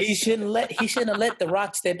 franchise. He shouldn't have let The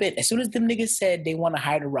Rock step in. As soon as them niggas said they want to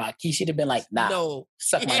hire The Rock, he should have been like, nah, No.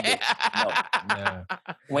 suck my dick. Yeah.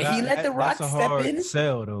 When he let The Rock that's a step hard in,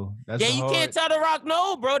 sell though. That's Yeah, a you hard, can't tell The Rock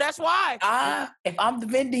no, bro. That's why. if I'm the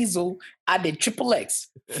Vin Diesel, I did Triple X.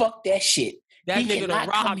 Fuck that shit. That he nigga The cannot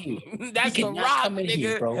come Rock. here. That's he The cannot Rock, come in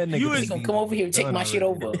here, nigga. bro. That nigga You Vin is He's gonna come over here and take done my shit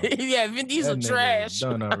already, over. bro. Yeah, Vin Diesel That nigga trash.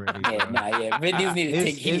 Done already. Yeah, bro. nah, Vin Diesel need to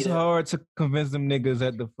take heat. It's hard to convince them niggas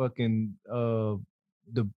at the fucking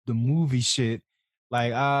the movie shit.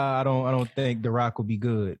 Like I don't think The Rock will be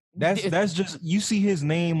good. That's just you see his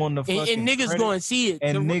name on the fucking And niggas credits, going to see it.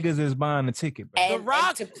 and The- niggas is buying the ticket, bro. And, The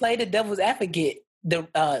Rock- and to play the devil's advocate, the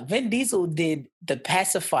Vin Diesel did the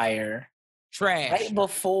pacifier trash. right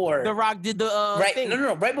before. The Rock did the right, thing.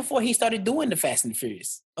 no, right before he started doing the Fast and the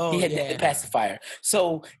Furious. Oh, He had yeah. the pacifier.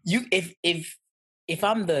 So if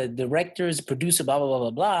I'm the director's producer, blah blah blah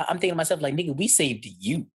blah blah, I'm thinking to myself like, nigga, we saved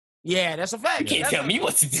you. Yeah, that's a fact. You can't That's tell a- me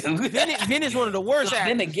what to do. Vin is one of the worst actors.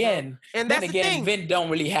 Then bro. again, and that's the thing. Vin don't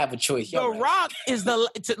really have a choice. The You're right. Rock is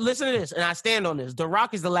listen to this, and I stand on this. The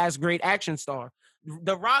Rock is the last great action star.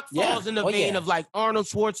 The Rock Yeah. falls in the Oh, vein yeah. of like Arnold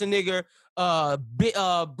Schwarzenegger, Bruce,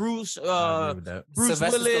 I agree with that. Bruce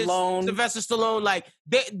Sylvester Willis, Stallone. Sylvester Stallone. Like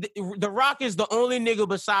the Rock is the only nigga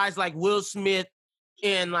besides like Will Smith,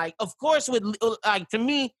 and like of course with like to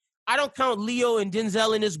me, I don't count Leo and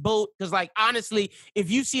Denzel in this boat because like honestly,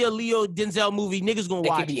 if you see a Leo Denzel movie, niggas gonna It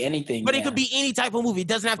watch. could be anything. But it yeah. could be any type of movie. It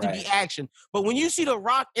doesn't have to be Right. action. But when you see The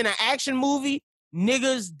Rock in an action movie,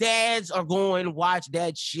 niggas' dads are going to watch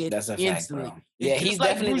that shit That's a fact, instantly. bro. It's Yeah, just he's like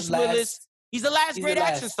definitely Bruce the last. Willis. He's the last He's great the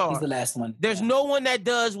last, action star. He's the last one. There's Yeah. no one that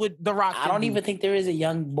does what The Rock I can don't do. even think there is a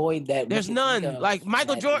young boy that. There's we can think none. of Like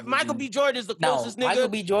Michael that Jordan. can Michael do- B. Jordan is the No, closest nigga. Michael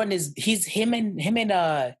B. Jordan is. He's him and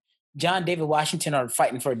John David Washington are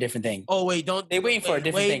fighting for a different thing. Oh wait, don't. They're waiting for a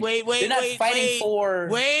different thing. Wait, They're not fighting wait. for.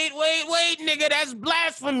 Wait, nigga, that's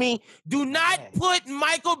blasphemy. Do not Yeah. put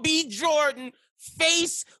Michael B. Jordan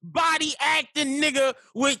face body acting nigga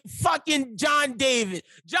with fucking John David.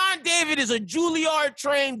 John David is a Juilliard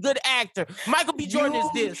trained good actor. Michael B. Jordan is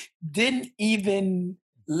You this. Didn't even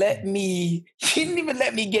let me. You didn't even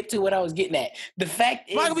let me get to what I was getting at. The fact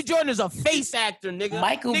is, Michael B. Jordan is a face actor, nigga.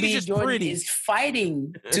 Michael Nigga's B. just Jordan pretty. is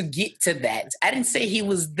fighting to get to that. I didn't say he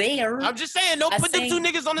was there. I'm just saying, don't I'm put them two saying-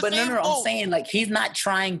 niggas on the but same no, boat. I'm saying like he's not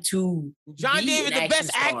trying to. John be David, an the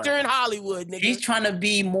best action star. actor in Hollywood, nigga. He's trying to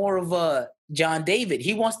be more of a John David.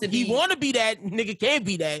 He wants to be. He want to be that nigga. Can't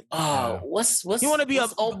be that. Oh, what's He want to be a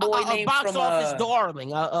what's old boy a name box from office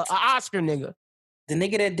darling, a Oscar nigga. the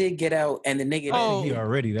nigga that did Get Out and the nigga that Oh. He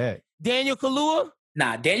already that. Daniel Kaluuya.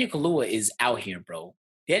 nah, Daniel Kaluuya is out here, bro.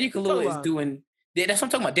 Daniel talking Kaluuya is about? doing. Yeah, that's what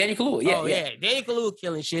I'm talking about. Daniel Kaluuya. Yeah, Oh yeah. Daniel Kaluuya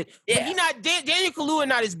killing shit. But Yeah. he not Daniel Kaluuya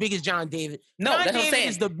not as big as John David. No, John that's what I'm David saying.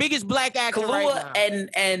 is the biggest black actor Kaluuya right now.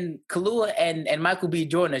 and Kaluuya and Michael B.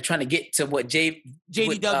 Jordan are trying to get to what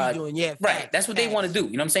JDW doing, yeah. right. facts, That's what they facts. want to do.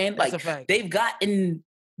 You know what I'm saying? That's Like a fact. they've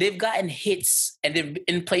gotten hits and they're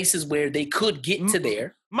in places where they could get to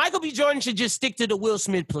there. Michael B. Jordan should just stick to the Will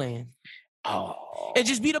Smith plan Oh, and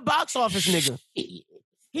just be the box office nigga.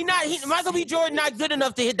 Michael B. Jordan not good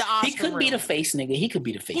enough to hit the Oscar. he could be the realm. face nigga. He could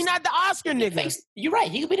be the face. He not the Oscar nigga. face. You're right.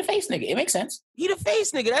 He could be the face nigga. It makes sense. He the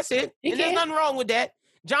face nigga. That's it. He And there's can. nothing wrong with that.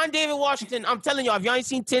 John David Washington, I'm telling y'all, if y'all ain't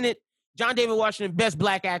seen Tenet, John David Washington, best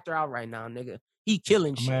black actor out right now, nigga. He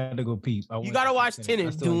killing I'm shit. gonna have to go peep. You gotta watch Tenet, I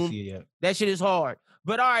still didn't Doom. see it yet. That shit is hard.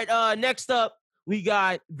 But all right, next up we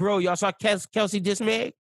got y'all saw Kelsey diss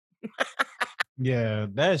Meg? Yeah,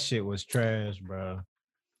 that shit was trash, bro.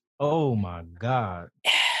 Oh my god,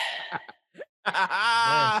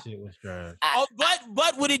 that shit was trash.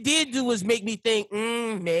 But what it did do was make me think,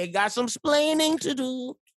 Meg got some splaining to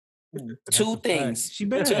do. Two things. She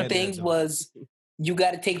been Two had that, things though. was you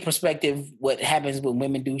got to take perspective what happens when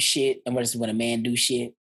women do shit and versus when a man do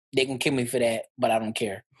shit. They gonna kill me for that, but I don't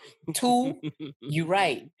care. Two, you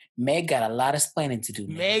right. Meg got a lot of splaining to do.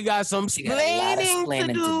 Man. Meg got some She got a lot of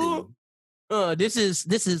splaining to do. This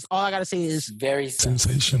is all I gotta say It's is very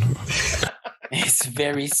sensational. It's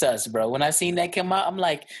very sus, bro. When I seen that come out, I'm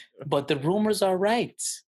like, but the rumors are right.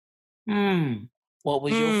 What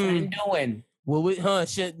was your friend doing? well,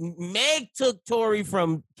 shit. Meg took Tory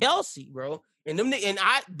from Kelsey, bro,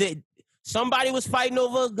 somebody was fighting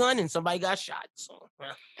over a gun and somebody got shot. So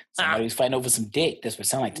somebody was fighting over some dick. That's what it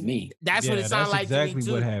sounded like to me. That's what it sounded like exactly to me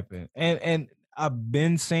too. what happened. And I've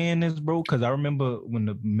been saying this, bro, because I remember when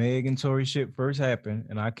the Meg and Tory shit first happened,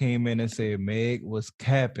 and I came in and said Meg was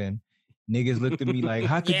capping. Niggas looked at me like,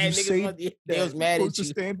 how could you say that? They was mad You're at supposed you. to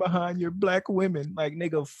stand behind your black women. Like,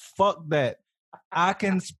 nigga, fuck that. I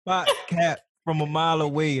can spot cap from a mile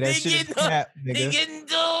away. That shit is cap, They nigga. getting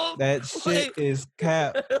doomed. That shit is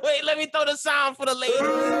cap. Wait, let me throw the sound for the ladies.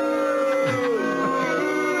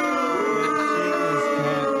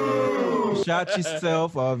 Shot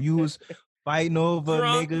yourself, or if you was fighting over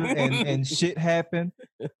Drunk. a nigga and shit happened,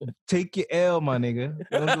 take your L, my nigga.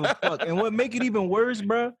 Don't give a fuck. And what make it even worse,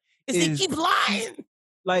 bro, Is he keep lying.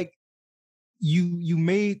 like you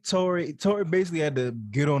made Tory basically had to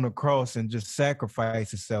get on the cross and just sacrifice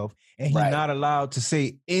himself, and he's Right. not allowed to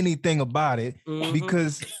say anything about it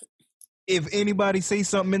because if anybody say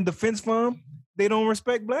something in defense for him, they don't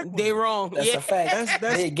respect black women. They wrong. That's a fact.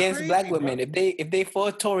 That's They against crazy, black bro. women. If they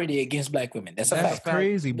for Tory, they against black women. That's a That's fact.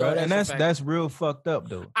 crazy, bro. No, And that's a fact. that's real fucked up,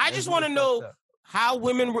 though. I That's just real want to fucked know up. how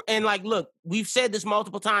women and like, look, we've said this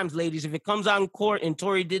multiple times, ladies. If it comes out in court and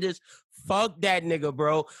Tory did this, fuck that nigga,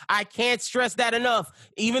 bro. I can't stress that enough.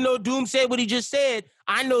 Even though Doom said what he just said,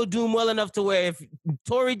 I know Doom well enough to where if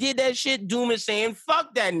Tory did that shit, Doom is saying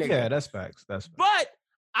fuck that nigga. Yeah, that's facts. That's facts. But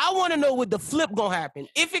I want to know what the flip gonna happen.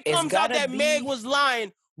 If it It's comes out gotta that be- Meg was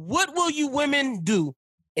lying, what will you women do?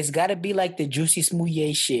 It's got to be like the Juicy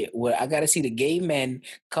Smouye shit, where I got to see the gay men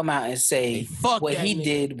come out and say Hey, fuck what that he nigga.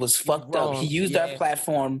 did was fucked up. wrong, He used yeah. our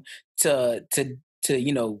platform to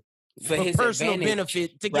you know for his personal advantage.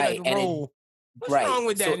 benefit to get Right, a and it- role. What's right. wrong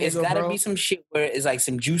with that so nigga, it's got to bro? be some shit where it's like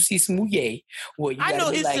some Juicy Smouye, where you I got know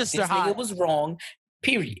to be his like, sister this hot. nigga was wrong,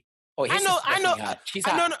 period. Oh, his I know- sister's definitely hot. She's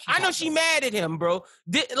hot. She's I know hot, she bro. mad at him, bro.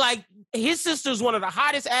 Like his sister's one of the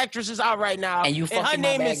hottest actresses out right now, And you her fucking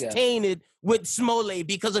my name is bag up. tainted with Smoley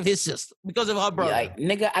because of his sister, because of her brother. Like,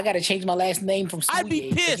 nigga, I got to change my last name from I'd be Smouye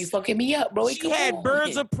 'cause you pissed. fucking me up, bro. She Come had on.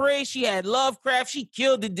 Birds of Prey, she had Lovecraft, she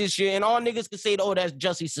killed it this year, and all niggas could say, "Oh, that's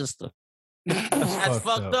Jussie's sister." That's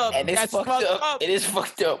fucked up. And it's That's fucked up. It is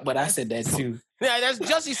fucked up, but I said that too. Yeah, that's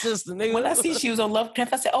Jussie's sister, nigga. When I see she was on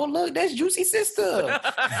Lovecraft, I said, "Oh look, that's Juicy sister."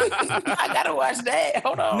 I gotta watch that.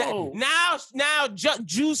 Hold on. Now,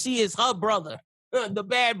 Juicy is her brother, the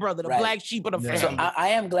bad brother, the Right. black sheep of the Yeah. family. So I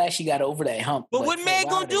am glad she got over that hump. But what for a Meg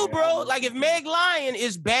while gonna do, there, I bro? was- Like if Meg lying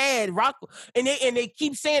is bad, and they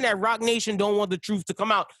keep saying that Rock Nation don't want the truth to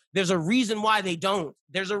come out. There's a reason why they don't.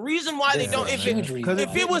 There's a reason why they There's don't. a If huge it, reason if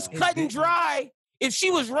why it they was don't. cut and dry, if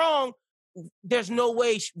she was wrong, there's no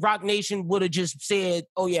way Rock Nation would have just said,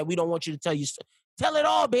 "Oh yeah, we don't want you to tell you. Tell it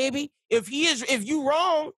all, baby. If he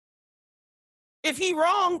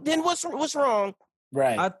wrong, then what's wrong?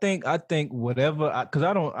 right. I think whatever, because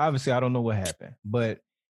I don't know what happened, but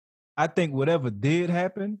I think whatever did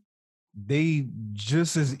happen, they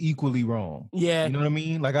just as equally wrong. Yeah, You know what I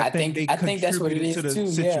mean? Like I I think- think they I think that's what it contributed is to the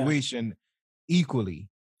too, yeah. situation equally.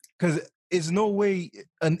 Because it's no way,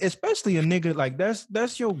 and especially a nigga like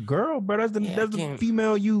that's your girl, bro. That's the Yeah, that's the Kim.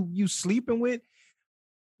 female you sleeping with.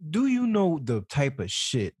 Do you know the type of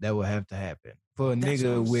shit that would have to happen for a That's what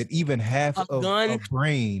nigga I'm with saying. even half A of gun? a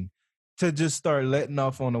brain to just start letting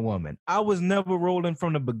off on a woman? I was never rolling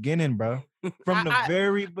from the beginning, bro. From the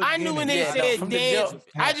very beginning. I knew when they Yeah, no, said from the dance. jump.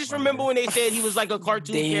 I just remember when they said he was like a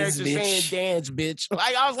cartoon Dance, character bitch. saying "dance, bitch."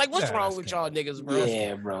 Like I was like, "What's Yeah, wrong that's with cap. y'all niggas, bro?"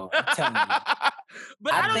 Yeah, bro. I'm telling you.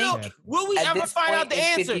 But I I don't know. think Will we At ever this find point, out the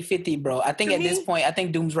it's answer? 50-50, bro. I think To at this me- point, I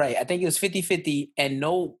think Doom's right. I think it was 50-50, and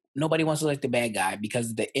nobody wants to look like the bad guy because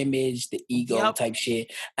of the image, the ego Yep. type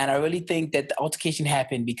shit. And I really think that the altercation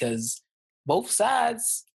happened because both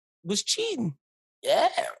sides Was cheating. Yeah,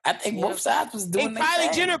 I think both sides was doing And their Kylie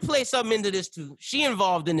thing. Jenner played something into this too. She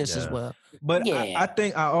involved in this as well. But Yeah.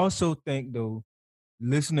 I also think though,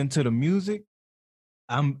 listening to the music,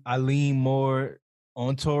 I lean more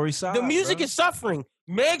on Tory's side. The music bro. is suffering.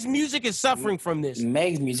 Meg's music is suffering from this.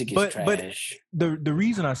 Meg's music is But trash. the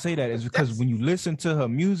reason I say that is because when you listen to her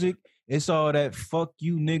music, it's all that fuck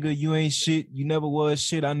you nigga, you ain't shit, you never was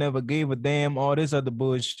shit, I never gave a damn, all this other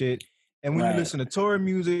bullshit. And when you Right. listen to Tory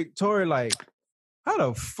music, Tory like, how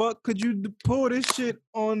the fuck could you pull this shit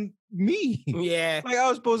on me? Yeah. Like I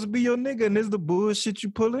was supposed to be your nigga, and this the bullshit you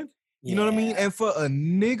pulling. You know what I mean? And for a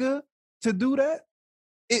nigga to do that,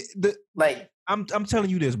 I'm telling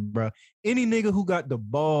you this, bro. Any nigga who got the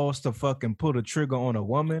balls to fucking pull the trigger on a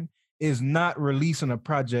woman is not releasing a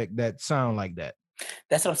project that sound like that.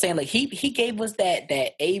 That's what I'm saying. Like he gave us that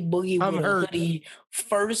A Boogie I'm with a hurt. hoodie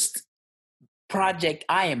first project.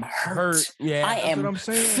 I am hurt. Yeah. I That's am what I'm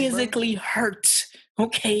saying, bro. physically hurt.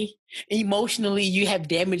 Okay, emotionally, you have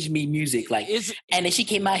damaged me. Music, like, and then she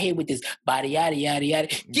came out here with this body yada yada yada.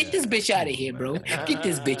 Get this bitch out of here, bro. Get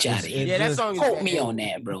this bitch out of here. Yeah, that song is Quote me on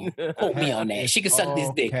that, bro. Quote me on that. She can suck this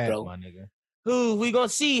dick, bro. My nigga. Who we gonna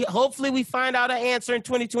see? Hopefully, we find out an answer in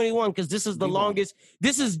 2021 because this is the longest.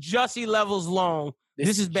 This is Jussie levels long.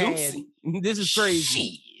 This is bad. juicy. This is crazy.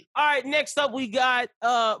 Shit. All right, next up we got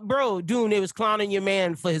bro, Dune. They was clowning your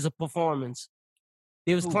man for his performance.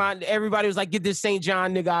 They was clowning. Everybody was like, "Get this St.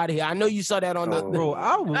 John nigga out of here." I know you saw that on the. Bro,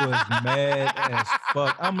 I was mad as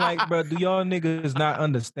fuck. I'm like, bro, do y'all niggas not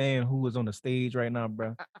understand who is on the stage right now,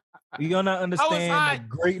 bro? Do y'all not understand the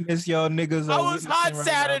greatness y'all niggas are? I was hot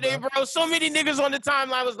witnessing right Saturday, now, bro. So many niggas on the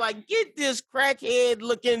timeline was like, "Get this crackhead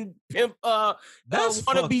looking pimp, That's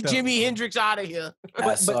wanna be fucked up, Jimi bro. Hendrix out of here."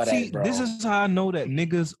 But see, this is how I know that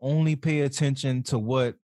niggas only pay attention to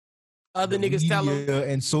what other the niggas tell 'em. media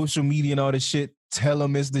and social media and all this shit tell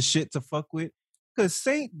them is the shit to fuck with. Cause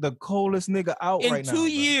Saint the coldest nigga out In right now. 2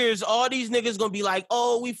 years, all these niggas gonna be like,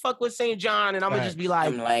 "Oh, we fuck with St. John," and I'm gonna just be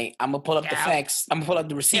like, I'm gonna pull up the facts. I'm gonna pull up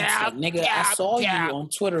the receipts. Like, nigga, I saw you on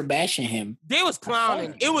Twitter bashing him. They was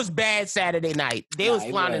clowning. It was bad Saturday night. They was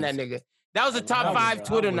clowning that nigga. That was a top 5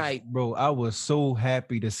 Twitter night. Bro, I was so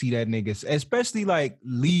happy to see that nigga, especially like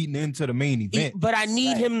leading into the main event. But I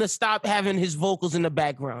need him to stop having his vocals in the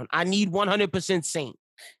background. I need 100% Saint.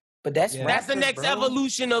 But that's the next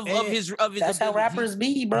evolution of his. That's how rappers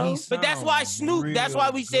be, bro. But that's why Snoop. That's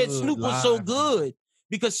why we said Snoop was so good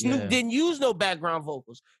because Snoop didn't use no background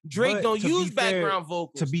vocals. Drake But don't to use be fair- background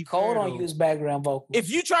vocals. to be Cole fair, don't though, use background vocals.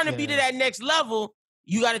 If you trying to be to that next level,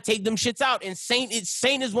 you got to take them shits out. And Saint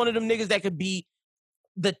is one of them niggas that could be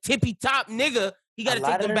the tippy top nigga. He got to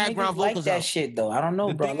take them background vocals like that out. shit though. I don't know,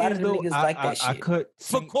 the bro. A thing lot is, of them though, niggas I- like that I shit. cut For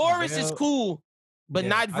Saint chorus, it's Sambell- cool, but Yeah,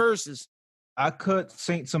 not verses. I cut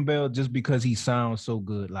Saint Sambell just because he sounds so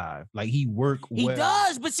good live. Like he work He well.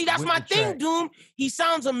 does, but see, that's with my the thing, track. Doom. He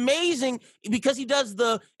sounds amazing because he does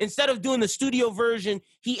instead of doing the studio version,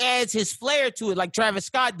 he adds his flair to it like Travis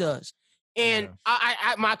Scott does. And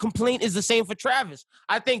my complaint is the same for Travis.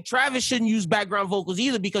 I think Travis shouldn't use background vocals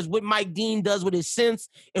either because what Mike Dean does with his synths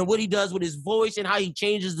and what he does with his voice and how he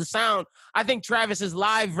changes the sound, I think Travis's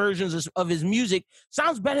live versions of his music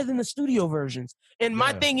sounds better than the studio versions. And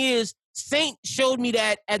my thing is, Saint showed me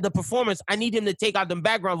that at the performance, I need him to take out them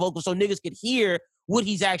background vocals so niggas could hear what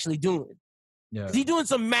he's actually doing. Yeah. He's doing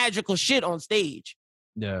some magical shit on stage.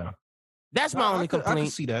 Yeah. That's my only I can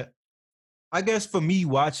complaint. see that. I guess for me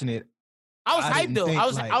watching it, I was hyped didn't though. think,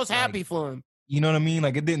 I was happy for him. You know what I mean?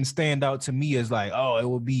 Like it didn't stand out to me as like, oh, it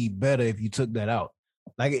would be better if you took that out.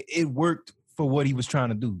 Like it worked for what he was trying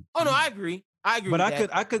to do. Oh no, I agree. But with I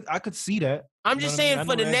that. could see that. I'm You know just what I mean? saying I for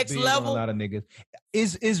know the that's next big on level. a lot of niggas.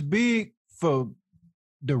 It's big for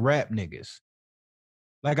the rap niggas.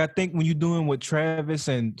 Like I think when you're doing what Travis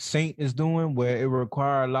and Saint is doing, where it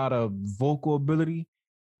require a lot of vocal ability,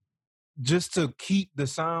 just to keep the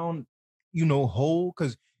sound, whole,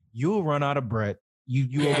 because you'll run out of breath.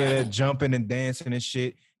 You over there jumping and dancing and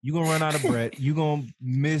shit. You're gonna run out of breath. You're gonna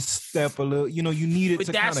misstep a little. You need it But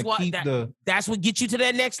to that's kind of what keep that's what gets you to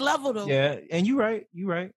that next level though. Yeah, and you're right.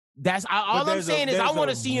 That's all I'm saying is I want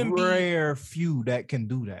to see him be rare few that can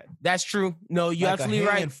do that. That's true. No, you're Like absolutely a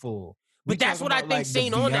right. handful. But We that's talking what I about, think like, the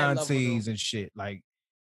Saint on that level, Beyoncés and shit. Like,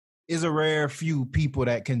 is a rare few people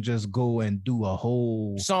that can just go and do a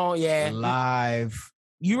whole song, live.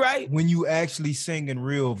 You right. When you actually sing in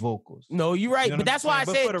real vocals. No, you're right. You know but what that's I'm why I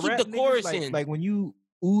saying? said But for keep rap the niggas, chorus like, in. Like when you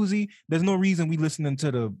Uzi, there's no reason we listening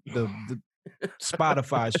to the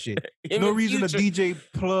Spotify shit. Him No and reason Future. the DJ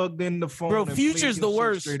plugged in the phone. Bro, and Future's played the your shit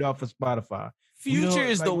worst. straight off of Spotify. Future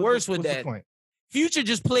is the worst with what's the that. point? Future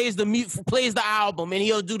just plays the album and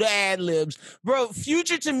he'll do the ad libs. Bro,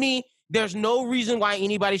 Future to me There's no reason why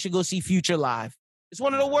anybody should go see Future live. It's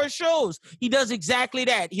one of the worst shows. He does exactly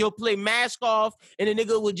that. He'll play Mask Off, and the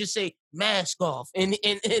nigga would just say Mask Off, and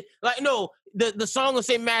like no, the song will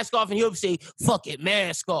say Mask Off, and he'll say fuck it,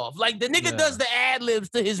 Mask Off. Like the nigga does the ad libs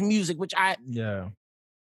to his music, which I don't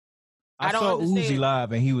saw understand. Uzi it.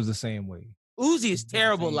 live, and he was the same way. Uzi is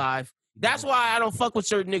terrible live. That's why I don't fuck with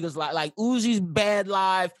certain niggas like Uzi's bad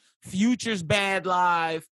live, Future's bad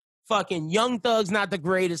live, fucking Young Thug's not the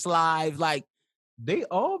greatest live. Like they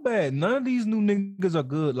all bad. None of these new niggas are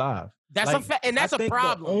good live. That's like, a fact, and that's a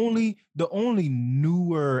problem. The only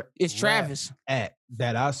newer is Travis act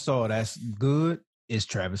that I saw that's good is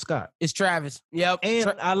Travis Scott. It's Travis. Yep.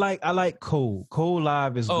 And I like Cole. Cole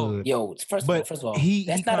live is good. Yo, first of all,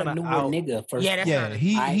 that's not a newer nigga.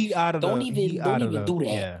 He out of don't even do that.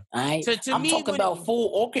 Yeah. All right. So I'm talking about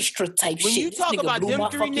full orchestra type shit. When you talk about them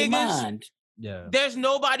three niggas, there's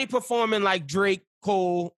nobody performing like Drake,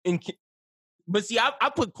 Cole, and but see, I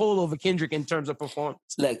put Cole over Kendrick in terms of performance.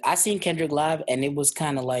 Look, I seen Kendrick live, and it was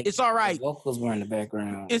kind of like it's all right. Vocals were in the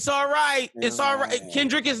background. It's all right. It's all right.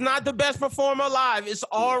 Kendrick is not the best performer live. It's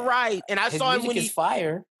all right. And I saw him when he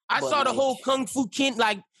fire. I saw the whole Kung Fu Kid,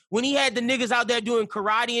 like when he had the niggas out there doing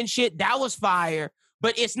karate and shit. That was fire.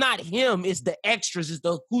 But it's not him. It's the extras. It's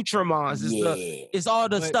the accoutrements. It's all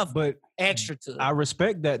the stuff. But extra to it. I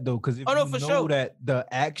respect that though, because if you know that the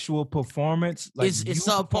actual performance, like it's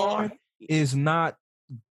subpar. Is not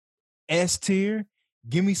S tier.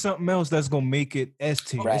 Give me something else that's gonna make it S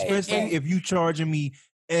tier. Right. Especially if you charging me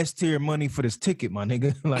S tier money for this ticket, my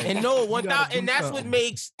nigga. Like, and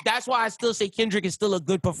that's why I still say Kendrick is still a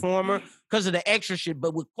good performer because of the extra shit.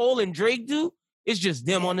 But what Cole and Drake do, it's just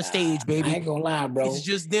them on the stage, baby. I ain't gonna lie, bro. It's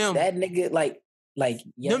just them. That nigga, like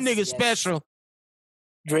yes, them niggas special.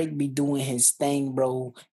 Drake be doing his thing,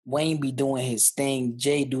 bro. Wayne be doing his thing.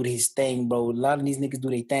 Jay do his thing, bro. A lot of these niggas do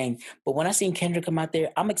their thing. But when I seen Kendrick come out there,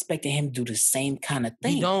 I'm expecting him to do the same kind of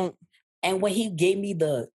thing. He don't. And when he gave me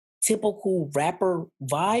the typical rapper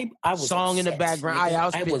vibe, I was song upset, in the background.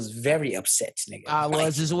 I was very upset, nigga. I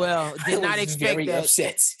was as well. Did not expect very that.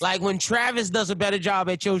 Upset. Like when Travis does a better job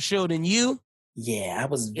at your show than you. Yeah, I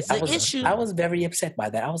was. It's an issue. I was very upset by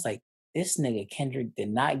that. I was like, this nigga Kendrick did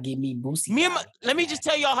not give me Boosie. Let me just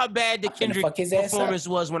tell y'all how bad the Kendrick performance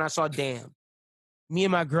was when I saw Damn. Me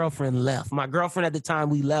and my girlfriend left. My girlfriend at the time,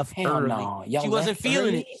 we left early. No. She wasn't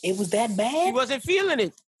feeling it. It was that bad? She wasn't feeling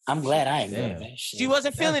it. I'm glad I ain't doing that shit. She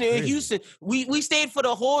wasn't feeling it in Houston. We stayed for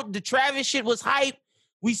the Travis shit was hype.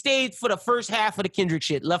 We stayed for the first half of the Kendrick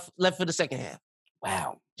shit. Left for the second half.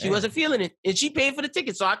 Wow. She wasn't feeling it. And she paid for the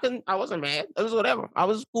ticket, so I wasn't mad. It was whatever. I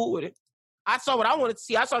was cool with it. I saw what I wanted to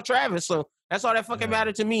see. I saw Travis, so that's all that fucking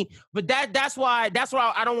mattered to me. But that's why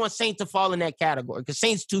I don't want Saint to fall in that category because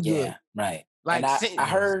Saint's too good. Yeah, right. Like and I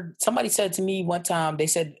heard somebody said to me one time. They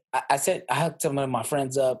said I hooked some of my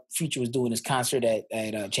friends up. Future was doing his concert at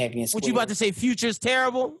Champion Square. What you about to say? Future's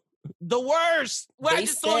terrible? The worst. What I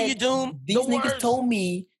just told you, Doom. These niggas told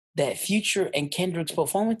me that Future and Kendrick's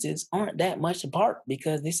performances aren't that much apart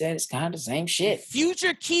because they said it's kind of the same shit.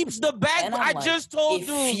 Future keeps the back. I just told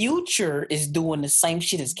you. Future is doing the same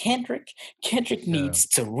shit as Kendrick. Kendrick needs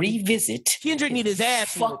to revisit. Kendrick need his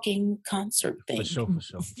ass fucking concert thing. For sure.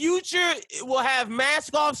 Future will have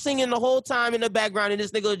Mask Off singing the whole time in the background, and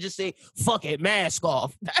this nigga will just say, "Fuck it, Mask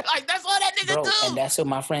Off." Like that's all that nigga do. And that's what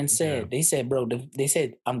my friends said. They said, "Bro, they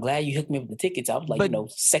said I'm glad you hooked me up with the tickets." I was like,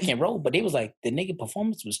 second row, but they was like, the nigga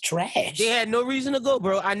performance was trash. They had no reason to go,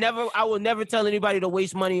 bro. I will never tell anybody to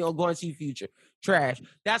waste money or go and see Future. Trash.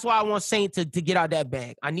 That's why I want Saint to get out that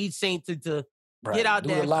bag. I need Saint to get out that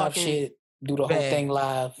do the live shit, do the whole thing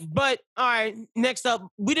live. But all right, next up,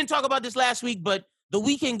 we didn't talk about this last week, but The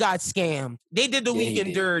Weeknd got scammed. They did The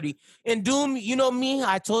Weeknd dirty. And Doom, you know me,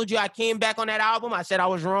 I told you I came back on that album. I said I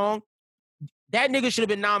was wrong. That nigga should have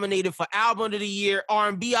been nominated for Album of the Year,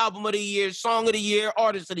 R&B Album of the Year, Song of the Year,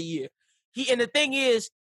 Artist of the Year. And the thing is,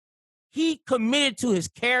 he committed to his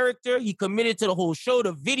character. He committed to the whole show.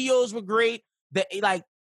 The videos were great.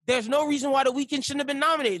 There's no reason why The Weeknd shouldn't have been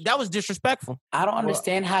nominated. That was disrespectful. I don't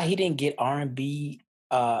understand how he didn't get R&B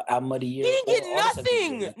Album of the Year. He didn't get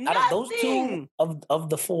nothing. Out of those two of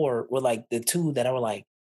the four were like the two that I were like,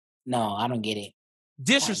 no, I don't get it.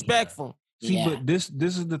 Disrespectful. See, but this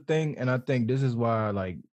is the thing, and I think this is why,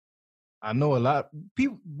 like, I know a lot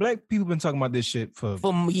people, black people, been talking about this shit for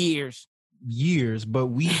years, but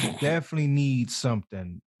we definitely need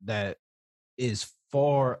something that is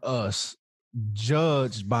for us,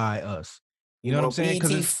 judged by us. You know what I'm saying?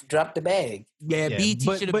 Because dropped the bag. Yeah, BET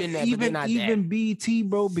should have been there, but they're not even BET,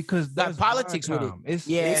 bro, because that's politics with it.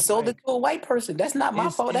 They sold it to a white person. That's not my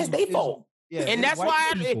fault. That's their fault. Yeah, And it's that's white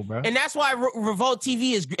why, people, bro. and that's why Revolt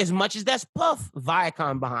TV is as much as that's Puff,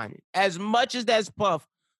 Viacom behind it. As much as that's Puff,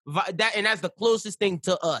 and that's the closest thing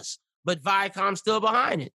to us. But Viacom's still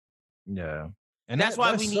behind it. Yeah, and That's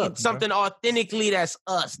why we need something authentically that's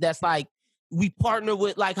us. That's like we partner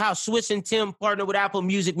with, like how Swiss and Tim partner with Apple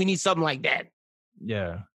Music. We need something like that.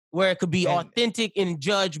 Yeah, where it could be authentic and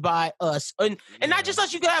judged by us. And not just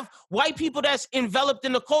us, you could have white people that's enveloped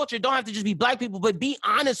in the culture. Don't have to just be black people, but be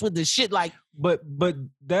honest with the shit. Like, but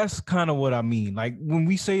that's kind of what I mean. Like when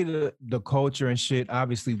we say the culture and shit,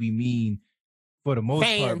 obviously we mean for the most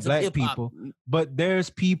part black people. But there's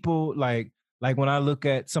people like when I look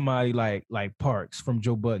at somebody like Parks from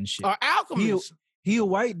Joe Budden shit. Or Alchemist. He a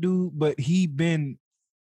white dude, but he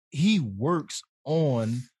works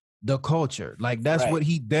on the culture. Like that's what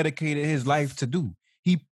he dedicated his life to do.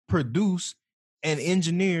 He produce and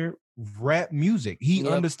engineer rap music. He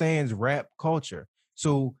understands rap culture.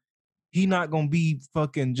 So he not gonna be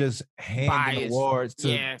fucking just handing awards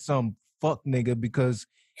to some fuck nigga because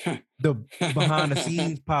the behind the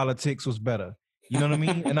scenes politics was better. You know what I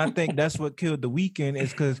mean? And I think that's what killed The Weeknd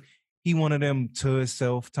is because he one of them to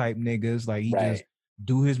himself type niggas. Like he just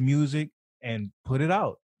do his music and put it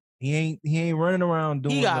out. He ain't running around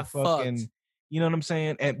doing the fucking, fucked. You know what I'm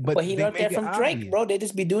saying? But he learned that from Drake, bro. They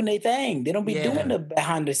just be doing their thing. They don't be doing the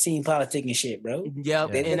behind the scene politic and shit, bro.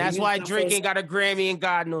 Yep. And that's why Drake ain't got a Grammy in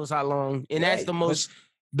God knows how long. And that's the most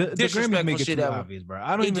the Grammys make it shit too ever. obvious, bro.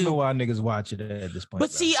 I don't even know why niggas watch it at this point.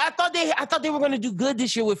 But see, I thought they were gonna do good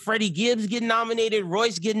this year with Freddie Gibbs getting nominated,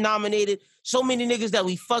 Royce getting nominated. So many niggas that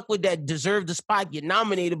we fuck with that deserve the spot get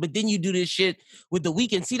nominated, but then you do this shit with The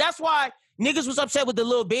Weeknd. See, that's why niggas was upset with the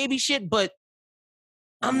Lil Baby shit, but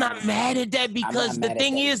I'm not mad at that because the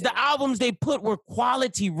thing is, the albums they put were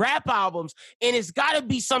quality rap albums, and it's got to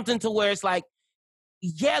be something to where it's like,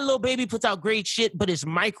 yeah, Lil Baby puts out great shit, but it's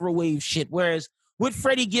microwave shit. Whereas what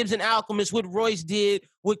Freddie Gibbs and Alchemist, what Royce did,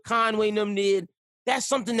 what Conway and them did, that's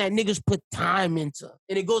something that niggas put time into,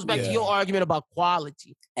 and it goes back to your argument about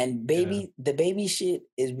quality. And the Baby shit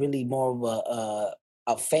is really more of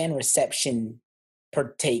a fan reception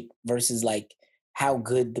per take versus like how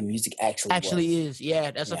good the music actually is.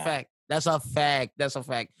 Yeah, that's a fact. That's a fact.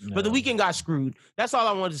 Yeah. But The Weeknd got screwed. That's all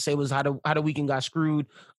I wanted to say was how the Weeknd got screwed.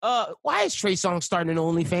 Why is Trey Songz starting an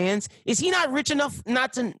OnlyFans? Is he not rich enough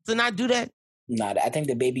not to not do that? Nah, I think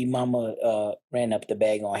the baby mama ran up the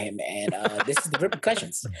bag on him, and this is the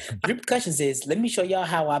repercussions. The repercussions is, let me show y'all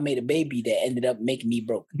how I made a baby that ended up making me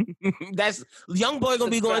broke. That's young boy gonna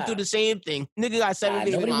be going through the same thing. Nigga got 7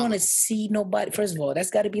 baby nobody want to see nobody. First of all, that's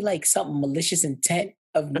got to be like something malicious intent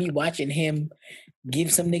of me watching him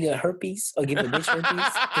give some nigga herpes or give a bitch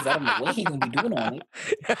herpes because I don't know what he gonna be doing on it.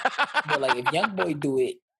 But like, if young boy do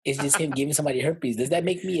it, it's just him giving somebody herpes. Does that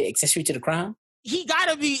make me an accessory to the crime? He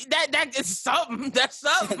gotta be that is something. That's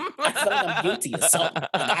something. I feel like I'm guilty of something.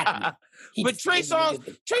 But Trey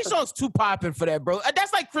Songz too popping for that, bro.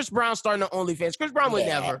 That's like Chris Brown starting the OnlyFans. Chris Brown would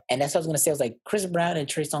never. And that's what I was gonna say. I was like, Chris Brown and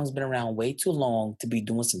Trey Songz been around way too long to be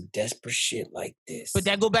doing some desperate shit like this. But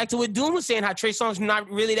that go back to what Doom was saying, how Trey Songz not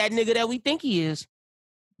really that nigga that we think he is.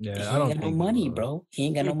 Yeah, I don't got no money, bro. He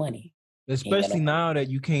ain't got no money. Especially now that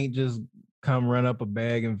you can't just come run up a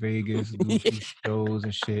bag in Vegas, do some shows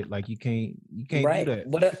and shit. Like you can't do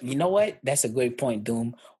that. You know what? That's a great point,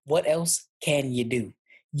 Doom. What else can you do?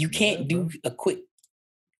 You can't do a quick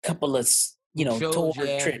couple of shows, tour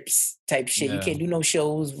trips type shit. You can't do no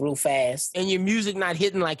shows real fast. And your music not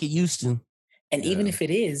hitting like it used to. And even if it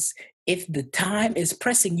is, if the time is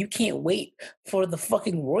pressing, you can't wait for the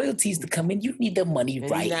fucking royalties to come in. You need the money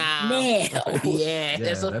right now. Yeah,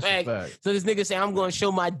 that's a fact. So this nigga say, I'm going to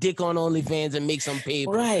show my dick on OnlyFans and make some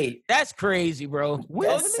paper. Right. That's crazy, bro.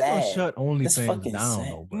 That's sad. Shut OnlyFans down,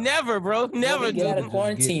 though, bro. Never, bro. Never. When we get out of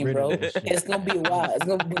quarantine, bro. It's going to be a while. It's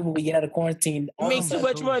going to be when we get out of quarantine. It makes too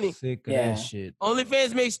much money. Sick of that shit.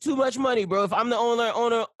 OnlyFans makes too much money, bro. If I'm the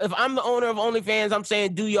owner of OnlyFans, I'm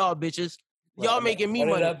saying, do y'all, bitches. Y'all making me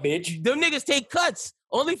money. Up, bitch. Them niggas take cuts.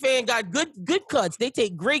 OnlyFans got good cuts. They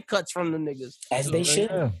take great cuts from them niggas. As they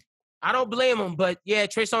should. Yeah. I don't blame them, but yeah,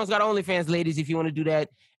 Trey Songz got OnlyFans, ladies, if you want to do that.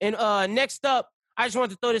 And next up, I just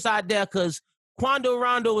want to throw this out there because Quando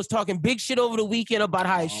Rondo was talking big shit over the weekend about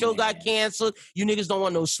how his show got canceled. You niggas don't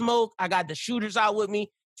want no smoke. I got the shooters out with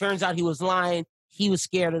me. Turns out he was lying. He was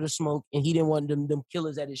scared of the smoke, and he didn't want them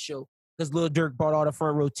killers at his show because Lil Durk bought all the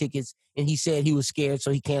front row tickets, and he said he was scared,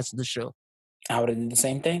 so he canceled the show. I would have done the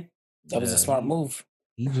same thing. That was a smart move.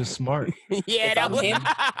 He's just smart. Yeah,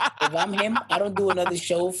 if I'm him, I don't do another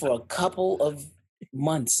show for a couple of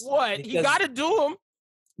months. What? You got to do them.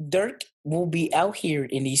 Durk will be out here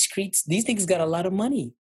in these streets. These niggas got a lot of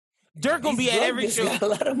money. Dirk gonna He's be at drug, every he's show. got a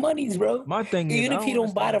lot of monies, bro. My thing is, Even I if he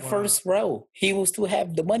don't buy the understand why- first row, he will still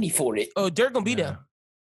have the money for it. Oh, Dirk gonna be Yeah. there.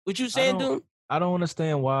 What you saying, dude? I don't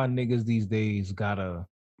understand why niggas these days gotta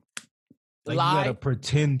you Lie, gotta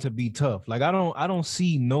pretend to be tough. Like I don't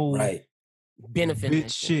see no Right. benefit.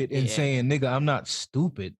 bitch shit in saying nigga I'm not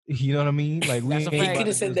stupid. You know what I mean? Like we That's a ain't fact. He about could to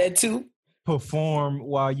have said just that too. perform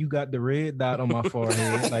while you got the red dot on my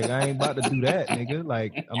forehead. Like I ain't about to do that, nigga.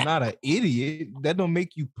 Like I'm not an idiot. That don't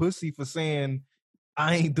make you pussy for saying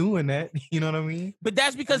I ain't doing that. You know what I mean? But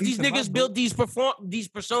that's because At these least in my niggas built these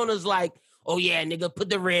personas like, oh yeah, nigga, put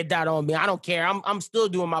the red dot on me. I don't care. I'm still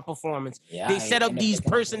doing my performance. Yeah, They I set ain't up these looking at that.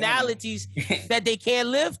 personalities that they can't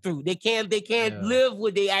live through. They can't Yeah. live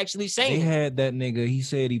what they actually They saying. had that nigga. He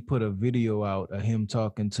said he put a video out of him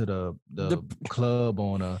talking to the club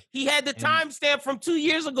owner. He had the And- timestamp from 2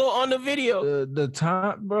 years ago on the video. The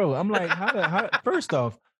time, bro. I'm like, how first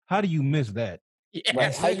off, how do you miss that? Yeah.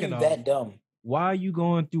 Right. How you Second off, that dumb? Why are you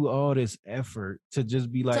going through all this effort to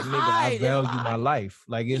just be like, To nigga, hide I and value lie. my life.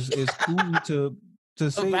 Like it's cool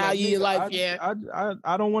to say like, value your nigga, life, yeah.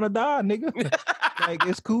 I don't want to die, nigga. Like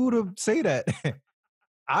it's cool to say that.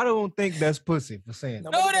 I don't think that's pussy for saying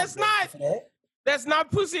that. No, that's not. For that. That's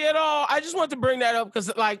not pussy at all. I just want to bring that up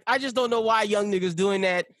because, like, I just don't know why young niggas doing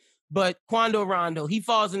that. But Quando Rondo, he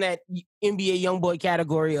falls in that NBA young boy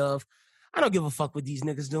category of, I don't give a fuck what these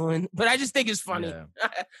niggas doing. But I just think it's funny. Yeah.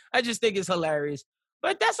 I just think it's hilarious.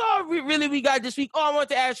 But that's all we got this week. Oh, I want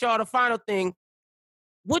to ask y'all the final thing.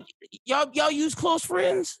 What y'all use close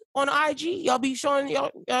friends on IG? Y'all be showing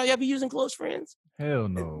y'all be using close friends? Hell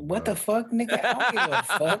no. What bro. the fuck, nigga? I don't give a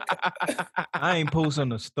fuck. I ain't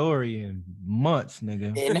posting a story in months, nigga.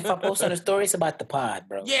 And if I post on the story, it's about the pod,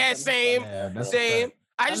 bro. Yeah, same. Yeah, that's a Same. fact.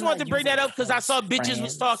 I just I'm wanted not to bring that using up because I saw close bitches was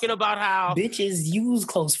friends. talking about how Bitches use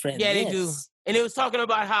close friends. Yeah, they do. yes. And it was talking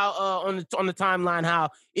about how on the timeline how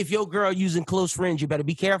if your girl using close friends, you better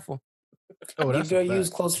be careful. Oh, Your that's girl a fact. use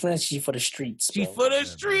close friends. She for the streets. She bro. for the Yeah, bro.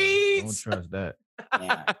 streets. Don't trust that.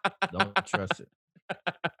 Yeah. Don't trust it.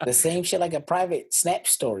 The same shit like a private snap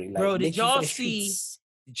story. Like, Bro, did bitch, you for y'all the see- streets.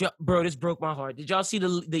 Bro, this broke my heart. Did y'all see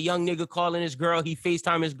the young nigga calling his girl? He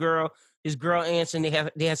FaceTime his girl. His girl answering.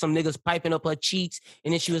 They had some niggas piping up her cheeks,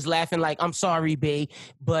 and then she was laughing like, "I'm sorry, babe,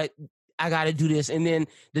 but I gotta do this." And then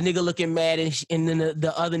the nigga looking mad, and then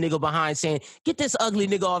the other nigga behind saying, "Get this ugly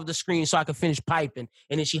nigga off the screen so I can finish piping."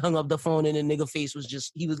 And then she hung up the phone, and the nigga face was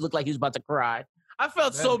just looked like he was about to cry. I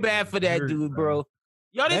felt That so nigga bad was for that hurt, dude, bro. bro.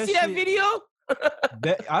 Y'all didn't That see that shit- video?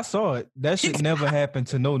 That I saw it. That shit never happened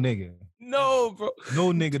to no nigga. No, bro.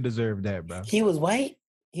 No nigga deserved that, bro. He was white.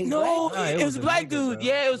 He was No, black? Nah, it was a a black nigga, dude. bro.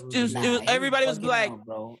 Yeah, it was Nah, he everybody was bugging black. out,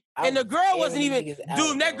 bro. And the girl wasn't airing even, niggas out,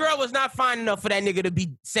 dude, that bro. girl was not fine enough for that nigga to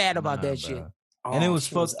be sad about Nah, that shit. bro. And it was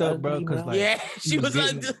she fucked up, bro, 'cause, like, Yeah, she was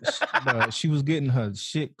getting, bro, she was getting her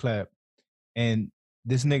shit clapped, and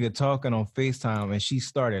this nigga talking on FaceTime, and she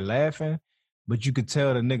started laughing, but you could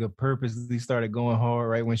tell the nigga purposely started going hard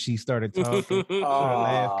right when she started talking. So the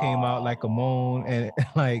laugh came out like a moan, and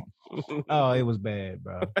like, oh, it was bad,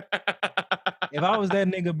 bro. If I was that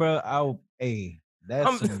nigga, bro,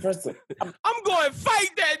 that's some, First of- I'm going to fight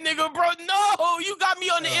that nigga, bro. No, you got me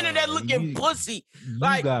on the internet looking you- pussy. you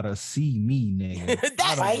like- gotta see me, nigga. That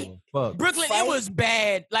I fight- don't give a fuck. Brooklyn, Fight. it was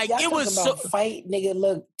bad. Like, Y'all it was talking so, about fight, nigga.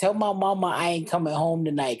 Look, tell my mama I ain't coming home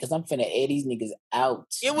tonight because I'm finna air these niggas out.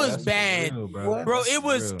 it was That's for bad. real, What? Bro, That's it for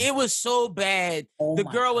was real. it was so bad. Oh The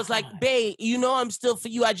my girl was like, God. babe, you know I'm still for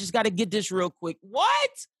you. I just got to get this real quick. What?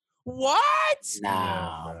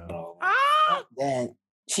 Nah, Yeah, bro. bro. Ah! Then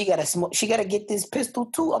she gotta smoke. She gotta get this pistol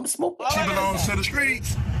too. I'm smoking. All I gotta say- the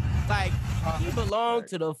streets. Like, he belonged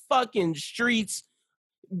to the fucking streets.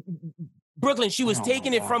 Brooklyn, she was Oh,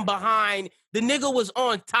 taking my it from God. behind. The nigga was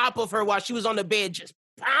on top of her while she was on the bed, just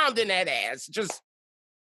pounding that ass. Just,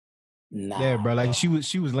 Nah, Yeah, bro. Like she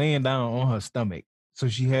was laying down on her stomach, so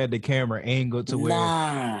she had the camera angled to where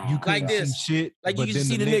Nah, you couldn't Like this. see shit. Like you but can then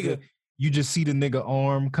see the nigga. You just see the nigga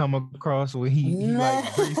arm come across where he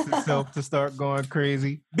like braced himself to start going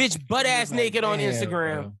crazy. bitch, butt He was ass like, naked on "Damn,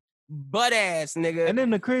 Instagram. bro." Butt ass, nigga. And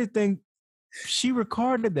then the crazy thing, she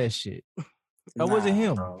recorded that shit. That wasn't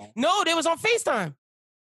him. bro. No, they was on FaceTime.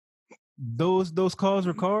 Those calls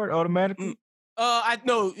record automatically. I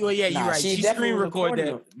know. Well, yeah, you're Nah, right. She screen definitely record that.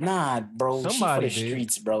 recorded it. Nah, bro. Somebody she for the did.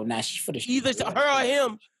 streets, bro. Nah, she for the Either streets. her or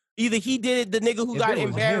him. Either he did it, the nigga who If got it was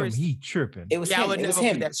embarrassed. him, he tripping. It was Yeah, I him. would It was never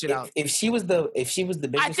put him. that shit out. If she was the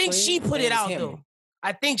biggest, I think she friend, put it it was out him. though.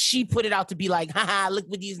 I think she put it out to be like, haha, look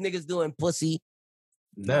what these niggas doing, pussy.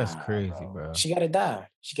 That's Nah, crazy, bro. She gotta die.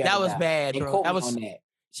 She gotta That was die. bad, They bro. quote That me was on that.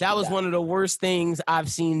 that was died. one of the worst things I've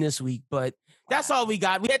seen this week. But that's all we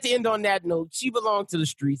got. We had to end on that note. She belonged to the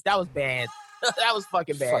streets. That was bad. That was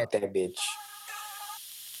fucking bad. Fuck that bitch.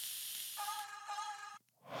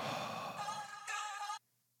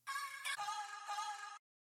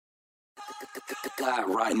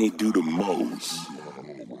 God, Rodney do the most.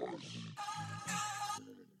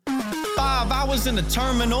 5 hours in the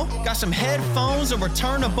terminal, got some headphones, a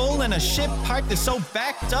returnable, and a shit pipe that's so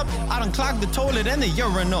backed up, I done clogged the toilet and the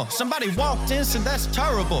urinal. Somebody walked in, said that's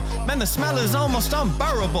terrible. Man, the smell is almost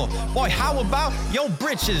unbearable. Boy, how about your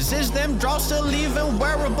britches? Is them drawers still even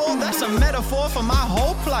wearable? That's a metaphor for my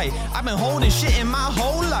whole plight. I've been holding shit in my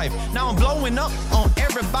whole life. Now I'm blowing up on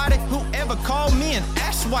everybody who ever called me an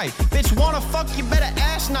asswipe. Bitch, wanna fuck, you better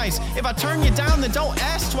ask nice. If I turn you down, then don't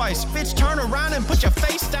ask twice. Bitch, turn around and put your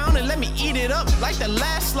face down and let me eat it up like the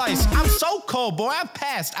last slice. I'm so cold, boy, I'm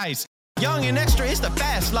past ice. Young and extra, it's the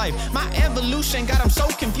fast life. My evolution got them so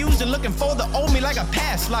confused and looking for the old me like a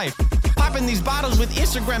past life. Popping these bottles with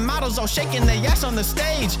Instagram models all shaking their ass on the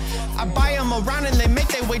stage. I buy them around and they make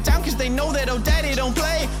their way down cause they know that old daddy don't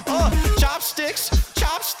play. Chopsticks,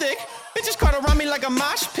 chopstick. Bitches caught around me like a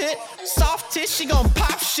mosh pit. Soft tits, she gon'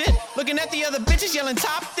 pop shit. Looking at the other bitches yelling,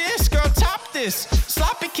 top this, girl, top this.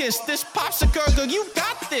 Sloppy kiss, this popsicle, girl, you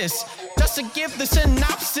got this. Just to give the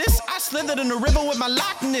synopsis, I slithered in the river with my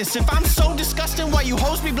Loch Ness. If I'm so disgusting, why you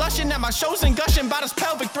hoes be blushing at my shows and gushing about this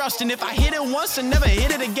pelvic thrusting? If I hit it once and never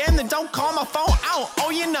hit it again, then don't call my phone, I don't owe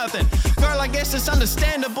you nothing. Girl, I guess it's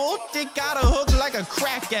understandable. Dick got a hook like a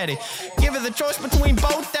crack addict. Give her the choice between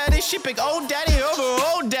both daddies. She pick old daddy over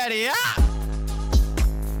old daddy.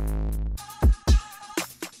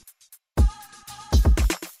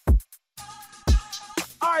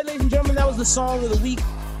 All right, ladies and gentlemen, that was the song of the week.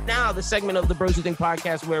 Now, the segment of the Bros Who Think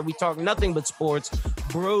podcast where we talk nothing but sports,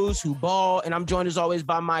 bros who ball, and I'm joined as always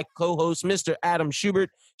by my co-host, Mr. Adam Schubert.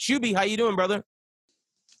 Shuby, how you doing, brother?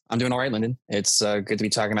 I'm doing all right, Lyndon. It's good to be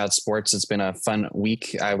talking about sports. It's been a fun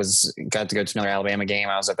week. Got to go to another Alabama game.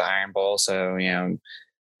 I was at the Iron Bowl, so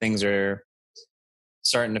things are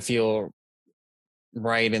starting to feel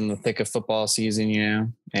right in the thick of football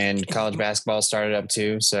season, and college basketball started up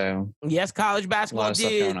too. So yes, college basketball a lot of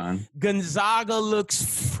stuff going on. Gonzaga looks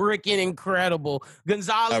freaking incredible.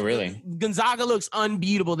 Gonzaga looks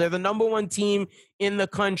unbeatable. They're the number one team in the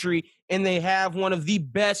country, and they have one of the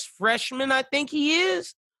best freshmen. I think he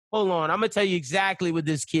is. Hold on, I'm gonna tell you exactly what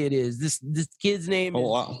this kid is. This kid's name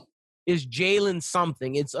is Jalen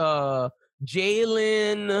something. It's Jalen.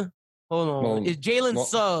 Hold on, it's Jalen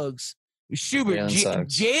Suggs. Schubert,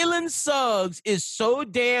 Jalen Suggs is so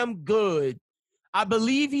damn good. I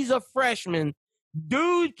believe he's a freshman.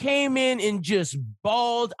 Dude came in and just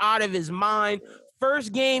balled out of his mind.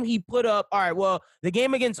 First game he put up, all right, well, the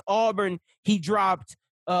game against Auburn, he dropped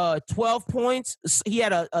 12 points. He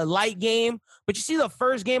had a light game. But you see the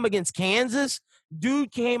first game against Kansas,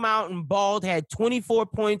 dude came out and balled, had 24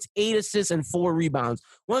 points, 8 assists, and 4 rebounds.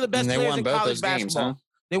 One of the best players in college basketball. Games, huh?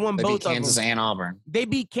 They won both of them. Kansas and Auburn. They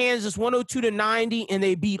beat Kansas 102-90, and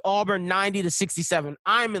they beat Auburn 90-67.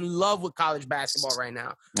 I'm in love with college basketball right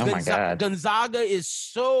now. Oh, my God. Gonzaga is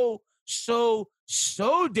so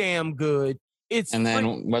damn good. And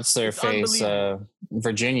then what's their face?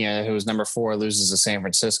 Virginia, who was number 4, loses to San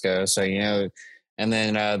Francisco. So, and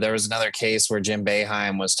then there was another case where Jim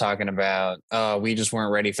Boeheim was talking about, we just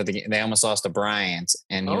weren't ready for the game. They almost lost to Bryant.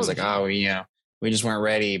 And he was like, we just weren't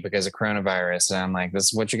ready because of coronavirus. And I'm like, this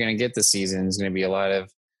is what you're going to get this season. Is going to be a lot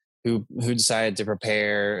of who decided to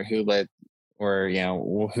prepare, who's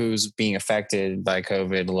being affected by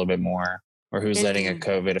COVID a little bit more, or who's letting a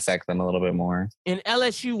COVID affect them a little bit more. And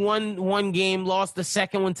LSU won one game, lost the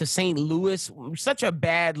second one to St. Louis. Such a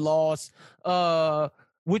bad loss.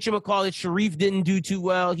 Sharif didn't do too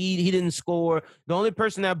well. He didn't score. The only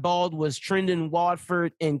person that balled was Trendon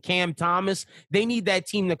Watford and Cam Thomas. They need that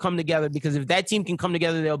team to come together, because if that team can come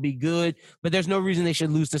together, they'll be good. But there's no reason they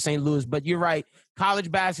should lose to St. Louis. But you're right.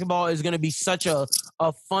 College basketball is going to be such a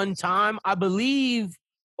fun time. I believe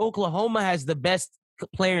Oklahoma has the best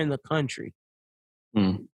player in the country.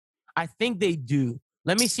 I think they do.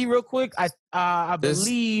 Let me see real quick. I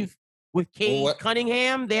believe with Cade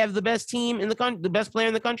Cunningham, they have the best team in the best player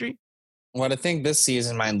in the country. What I think this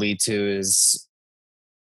season might lead to is,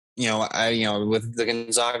 with the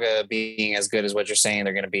Gonzaga being as good as what you're saying,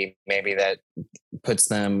 they're going to be, maybe that puts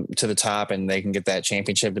them to the top and they can get that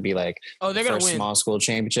championship to be like, they're going to win small school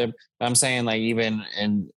championship. But I'm saying, like, even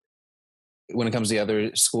when it comes to the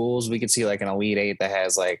other schools, we could see like an Elite Eight that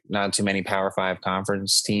has like not too many Power 5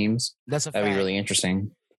 conference teams. That'd be really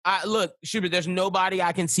interesting. Look, Schubert, there's nobody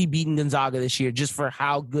I can see beating Gonzaga this year just for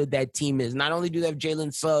how good that team is. Not only do they have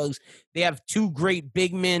Jalen Suggs, they have two great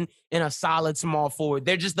big men and a solid small forward.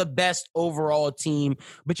 They're just the best overall team.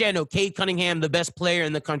 But yeah, no, Cade Cunningham, the best player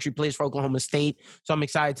in the country, plays for Oklahoma State. So I'm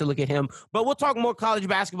excited to look at him. But we'll talk more college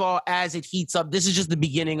basketball as it heats up. This is just the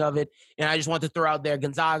beginning of it. And I just want to throw out there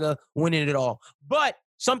Gonzaga winning it all. But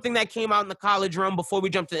something that came out in the college realm before we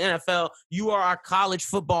jump to the NFL, you are our college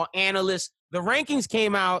football analyst. The rankings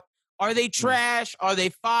came out. Are they trash? Are they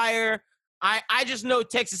fire? I just know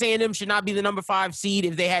Texas A&M should not be the number 5 seed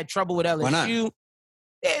if they had trouble with LSU. Why not?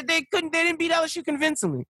 They didn't beat LSU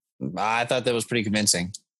convincingly. I thought that was pretty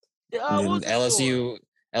convincing. LSU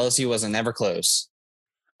wasn't never close.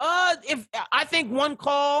 If I think one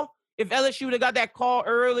call, if LSU would have got that call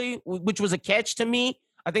early, which was a catch to me,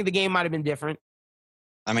 I think the game might have been different.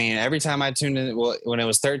 I mean, every time I tuned in, when it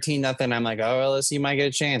was 13-0, I'm like, oh, LSU might get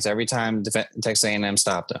a chance. Every time Texas A&M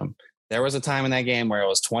stopped them. There was a time in that game where it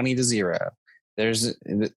was 20-0.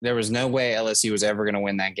 There was no way LSU was ever going to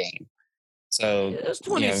win that game. So it was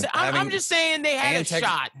 20. I'm just saying they had a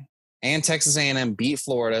shot. And Texas A&M beat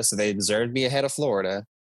Florida, so they deserve to be ahead of Florida.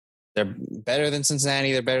 They're better than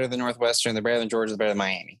Cincinnati. They're better than Northwestern. They're better than Georgia. They're better than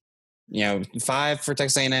Miami. 5 for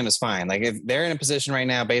Texas A&M is fine. Like, if they're in a position right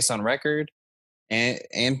now based on record and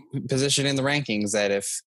position in the rankings that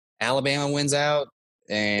if Alabama wins out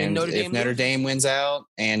and if Notre Dame wins out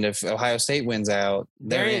and if Ohio State wins out,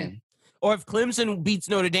 they're in. Or if Clemson beats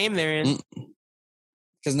Notre Dame, they're in.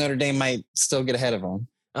 Because Notre Dame might still get ahead of them.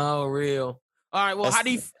 Oh, real. All right. Well, how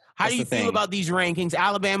do you feel about these rankings?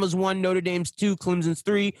 Alabama's 1, Notre Dame's 2, Clemson's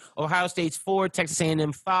 3, Ohio State's 4, Texas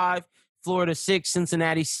A&M 5, Florida 6,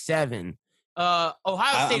 Cincinnati 7.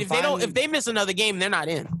 Ohio State, if they miss another game, they're not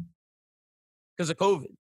in because of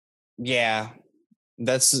COVID. Yeah,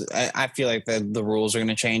 I feel like the rules are going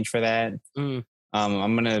to change for that.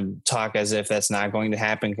 I'm going to talk as if that's not going to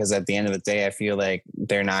happen because at the end of the day, I feel like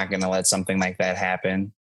they're not going to let something like that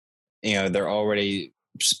happen. They're already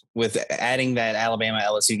with adding that Alabama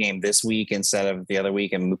LSU game this week instead of the other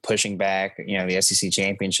week and pushing back, the SEC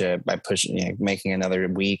championship by making another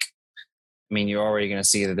week. I mean, you're already going to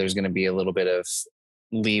see that there's going to be a little bit of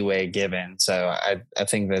leeway given. So I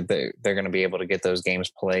think that they're going to be able to get those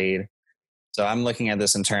games played. So I'm looking at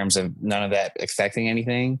this in terms of none of that affecting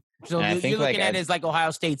anything. So you're looking at it as like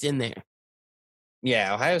Ohio State's in there.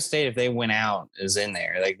 Yeah, Ohio State, if they win out, is in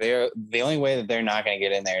there. Like they're the only way that they're not going to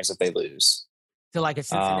get in there is if they lose to like a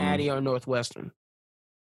Cincinnati or Northwestern.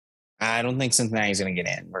 I don't think Cincinnati's going to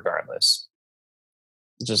get in, regardless.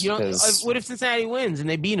 Just because. What if Cincinnati wins and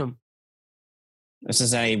they beat them? If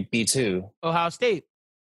Cincinnati beats who? Ohio State.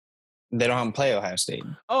 They don't play Ohio State.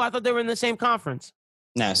 Oh, I thought they were in the same conference.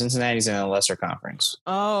 No, Cincinnati's in a lesser conference.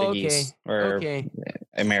 Oh, Big okay. East, or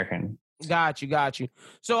American. Got you.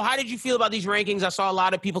 So how did you feel about these rankings? I saw a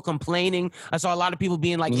lot of people complaining. I saw a lot of people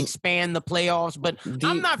being like, expand the playoffs, but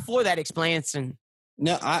I'm not for that expansion.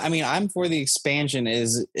 No, I mean, I'm for the expansion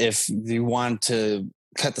is if you want to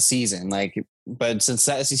cut the season. But since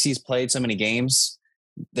the SEC's played so many games,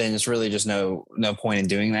 then it's really just no point in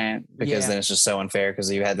doing that because then it's just so unfair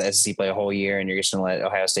because you had the SEC play a whole year and you're just going to let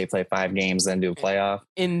Ohio State play 5 games, then do a playoff.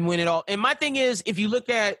 And win it all. And my thing is, if you look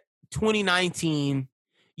at 2019,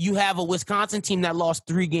 you have a Wisconsin team that lost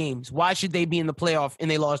 3 games. Why should they be in the playoff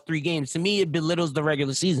and they lost 3 games? To me, it belittles the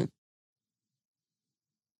regular season.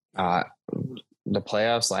 The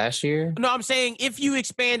playoffs last year? No, I'm saying if you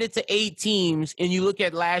expand it to 8 teams and you look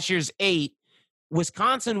at last year's 8,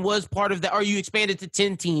 Wisconsin was part of that, or you expanded to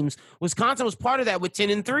 10 teams. Wisconsin was part of that with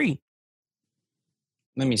 10-3.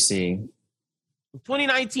 Let me see.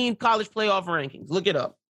 2019 college playoff rankings. Look it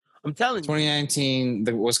up. I'm telling you. 2019,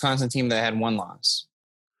 the Wisconsin team that had 1 loss.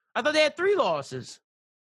 I thought they had 3 losses.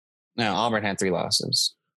 No, Auburn had 3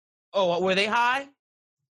 losses. Oh, were they high?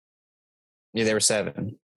 Yeah, they were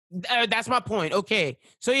 7. That's my point. Okay.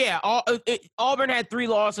 So, yeah, Auburn had 3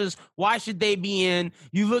 losses. Why should they be in?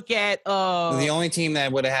 You look at... the only team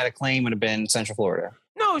that would have had a claim would have been Central Florida.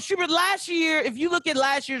 No, Schubert, last year, if you look at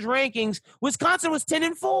last year's rankings, Wisconsin was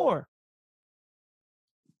 10-4.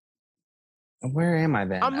 Where am I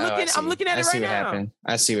then? I'm looking at it right now.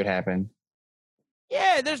 I see what happened.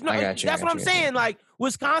 Yeah, there's no. That's what I'm saying. Like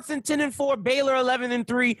Wisconsin 10-4, Baylor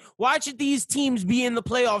 11-3. Why should these teams be in the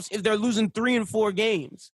playoffs if they're losing 3 and 4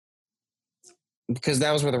 games? Because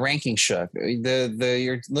that was where the rankings shook.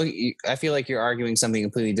 I feel like you're arguing something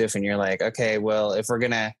completely different. You're like, okay, well, if we're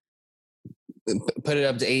gonna put it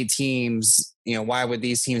up to 8 teams, why would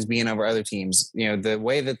these teams be in over other teams? The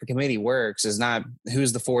way that the committee works is not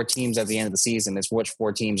who's the 4 teams at the end of the season. It's which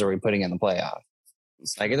 4 teams are we putting in the playoff.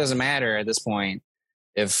 Like, it doesn't matter at this point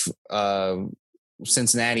if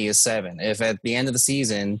Cincinnati is 7. If at the end of the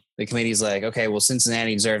season the committee's like, okay, well,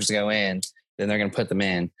 Cincinnati deserves to go in, then they're going to put them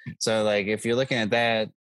in. So like if you're looking at that,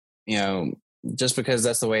 just because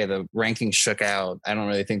that's the way the rankings shook out, I don't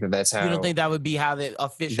really think that that's how. You don't think that would be how the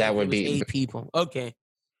official? That would be 8 people. Okay.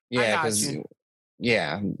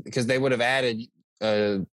 Yeah, because they would have added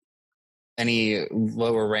any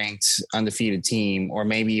lower ranked undefeated team, or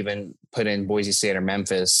maybe even put in Boise State or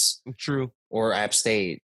Memphis. True. Or App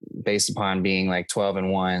State, based upon being like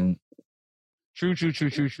 12-1. True.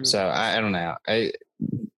 So I don't know.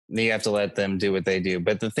 You have to let them do what they do.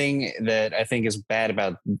 But the thing that I think is bad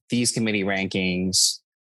about these committee rankings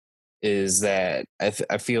is that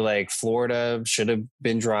I feel like Florida should have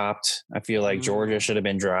been dropped. I feel like Georgia should have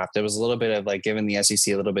been dropped. It was a little bit of like giving the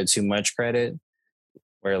SEC a little bit too much credit,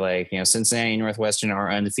 where like, Cincinnati and Northwestern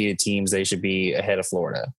are undefeated teams. They should be ahead of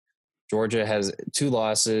Florida. Georgia has 2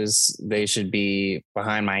 losses. They should be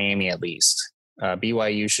behind Miami at least.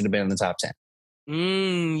 BYU should have been in the top 10.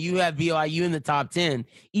 You have BYU in the top 10,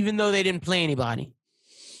 even though they didn't play anybody.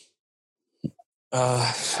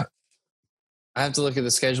 I have to look at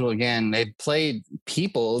the schedule again. They played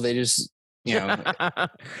people. They just, you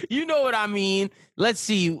know what I mean. Let's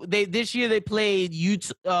see. This year they played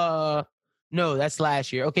Utah. No, that's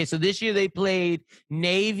last year. Okay, so this year they played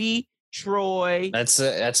Navy, Troy. That's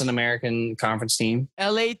an American Conference team.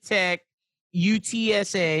 LA Tech,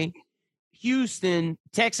 UTSA, Houston,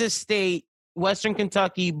 Texas State, Western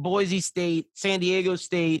Kentucky, Boise State, San Diego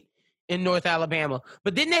State, and North Alabama.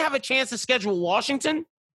 But didn't they have a chance to schedule Washington?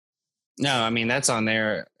 No, I mean that's on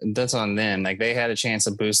them. Like they had a chance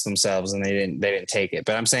to boost themselves and they didn't take it.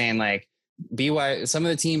 But I'm saying like BYU, some of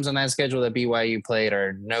the teams on that schedule that BYU played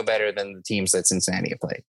are no better than the teams that Cincinnati have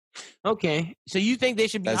played. Okay. So you think they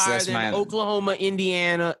should be higher than Oklahoma,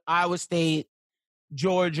 Indiana, Iowa State,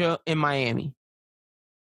 Georgia, and Miami?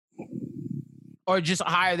 Or just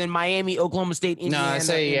higher than Miami, Oklahoma State, Indiana? No,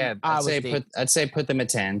 I'd say put them at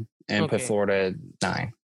 10 and put Florida at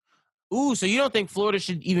 9. Ooh, so you don't think Florida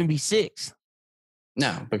should even be 6?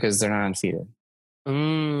 No, because they're not undefeated.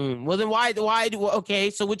 Well, then why? Okay,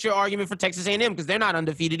 so what's your argument for Texas A&M? Because they're not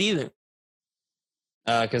undefeated either.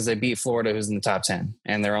 Because they beat Florida, who's in the top 10,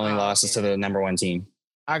 and their only losses to the number 1 team.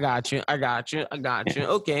 I got you. Yeah.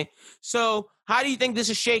 Okay, so how do you think this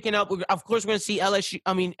is shaking up? Of course, we're going to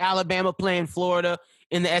see Alabama playing Florida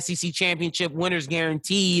in the SEC championship. Winners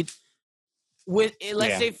guaranteed. Let's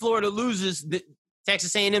say Florida loses,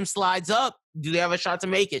 Texas A&M slides up. Do they have a shot to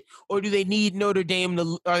make it, or do they need Notre Dame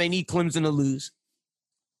or they need Clemson to lose?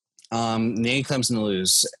 They need Clemson to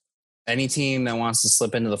lose. Any team that wants to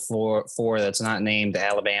slip into the four that's not named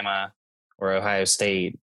Alabama or Ohio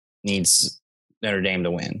State needs Notre Dame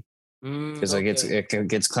to win, because it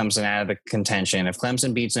gets Clemson out of the contention. If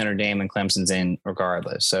Clemson beats Notre Dame, then Clemson's in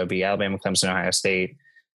regardless. So it'd be Alabama, Clemson, Ohio State.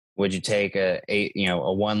 Would you take a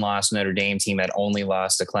 1-loss Notre Dame team that only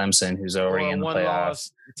lost to Clemson, who's already in the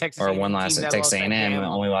playoffs, or a 1-loss at Texas A&M and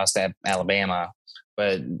only lost to Alabama?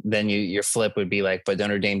 But then your flip would be like, but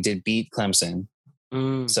Notre Dame did beat Clemson.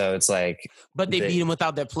 So it's like, but they beat them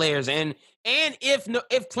without their players, and if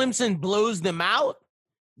Clemson blows them out,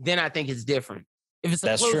 then I think it's different. If it's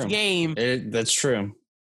a close game, that's true.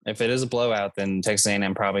 If it is a blowout, then Texas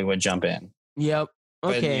A&M probably would jump in. Yep.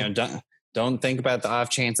 Okay. But don't think about the off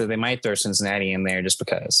chance that they might throw Cincinnati in there just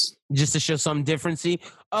because. Just to show some differency.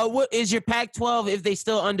 What is your Pac-12? If they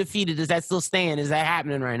still undefeated, does that still stand? Is that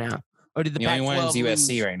happening right now, or did the Pac-12 only one is USC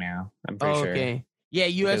lose? Right now? I'm pretty sure. Okay. Yeah,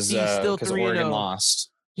 USC is still 3-0. Because Oregon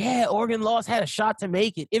lost. Yeah, Oregon lost, had a shot to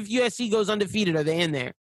make it. If USC goes undefeated, are they in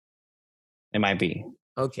there? It might be.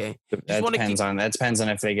 Okay. That depends on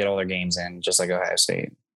if they get all their games in, just like Ohio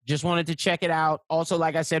State. Just wanted to check it out. Also,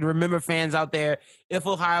 like I said, remember, fans out there, if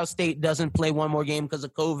Ohio State doesn't play one more game because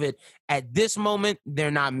of COVID, at this moment, they're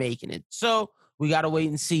not making it. So we got to wait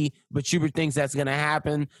and see. But Schubert thinks that's going to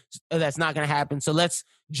happen. That's not going to happen. So let's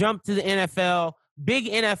jump to the NFL. Big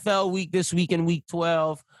NFL week this week in week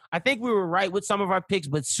 12. I think we were right with some of our picks,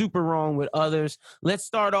 but super wrong with others. Let's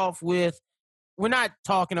start off with, we're not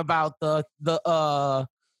talking about the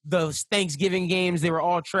Thanksgiving games. They were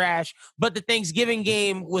all trash. But the Thanksgiving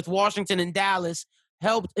game with Washington and Dallas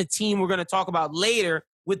helped a team we're going to talk about later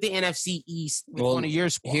with the NFC East with one of your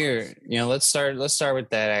squads. Here, let's start with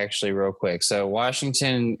that actually real quick. So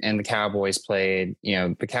Washington and the Cowboys played,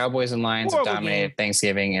 the Cowboys and Lions have dominated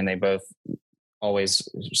Thanksgiving, and they both always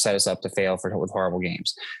set us up to fail with horrible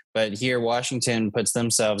games. But here, Washington puts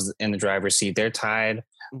themselves in the driver's seat. They're tied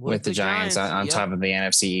with the Giants on top of the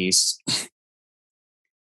NFC East.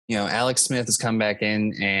 Alex Smith has come back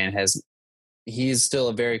in and he's still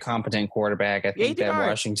a very competent quarterback. I think that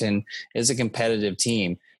Washington is a competitive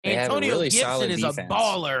team. Antonio Gibson is a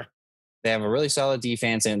baller. They have a really solid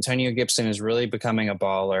defense. Antonio Gibson is really becoming a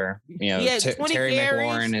baller. Terry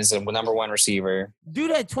McLaurin is a number one receiver.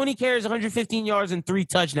 Dude had 20 carries, 115 yards, and 3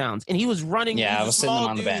 touchdowns. And he was running. Yeah, I was sitting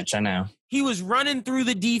on the bench. I know. He was running through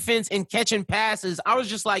the defense and catching passes. I was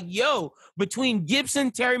just like, yo, between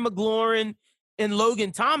Gibson, Terry McLaurin, and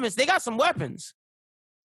Logan Thomas, they got some weapons.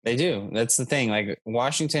 They do. That's the thing. Like,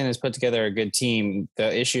 Washington has put together a good team.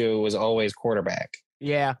 The issue was always quarterback.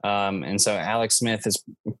 Yeah. And so Alex Smith is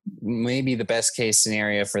maybe the best case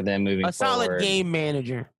scenario for them moving forward. A solid game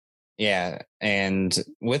manager. Yeah. And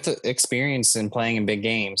with the experience in playing in big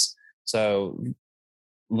games. So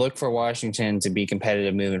look for Washington to be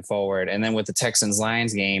competitive moving forward. And then with the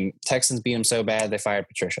Texans-Lions game, Texans beat them so bad they fired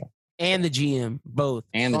Patricia. And the GM, both.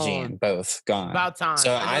 And the GM, both gone. About time.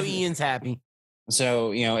 So I know Ian's happy.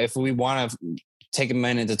 So, if we want to take a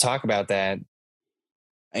minute to talk about that,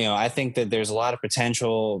 I think that there's a lot of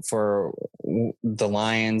potential for the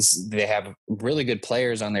Lions. They have really good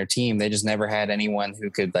players on their team. They just never had anyone who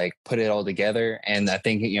could put it all together. And I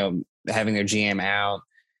think, having their GM out,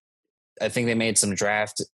 I think they made some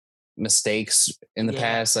draft mistakes in the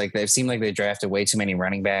past. They've seemed like they drafted way too many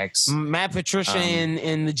running backs. Matt Patricia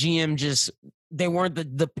and the GM they weren't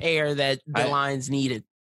the pair that the Lions needed.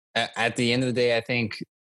 At the end of the day, I think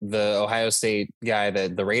the Ohio State guy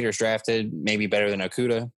that the Raiders drafted may be better than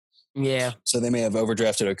Okudah. Yeah. So they may have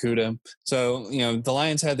overdrafted Okudah. So, the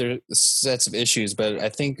Lions had their sets of issues, but I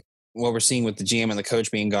think what we're seeing with the GM and the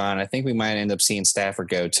coach being gone, I think we might end up seeing Stafford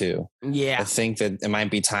go too. Yeah. I think that it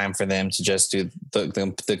might be time for them to just do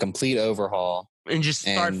the complete overhaul. And just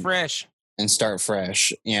start fresh.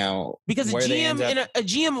 Because a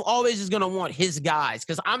GM always is going to want his guys,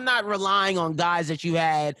 because I'm not relying on guys that you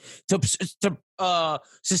had to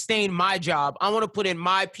sustain my job. I want to put in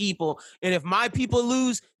my people, and if my people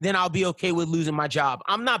lose, then I'll be okay with losing my job.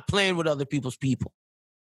 I'm not playing with other people's people.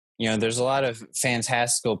 There's a lot of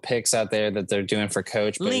fantastical picks out there that they're doing for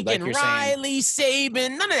coach. But Lincoln Riley,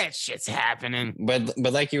 Saban, none of that shit's happening. But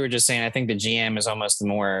like you were just saying, I think the GM is almost the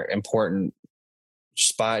more important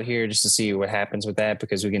spot here, just to see what happens with that,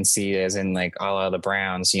 because we can see, as in a la the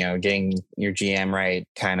Browns, getting your GM right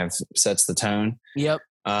kind of sets the tone. Yep.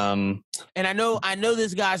 And I know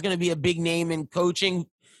this guy's going to be a big name in coaching,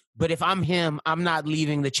 but if I'm him, I'm not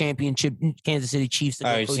leaving the championship Kansas City Chiefs to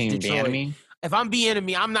go coach Detroit. If I'm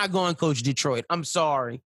Bieniemy, I'm not going coach Detroit. I'm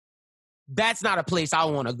sorry. That's not a place I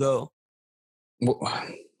want to go.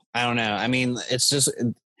 I don't know. I mean,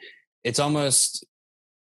 it's almost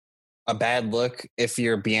a bad look if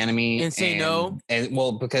you're Bieniemy and say no. And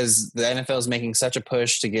because the NFL is making such a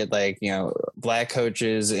push to get black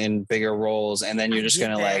coaches in bigger roles, and then you're just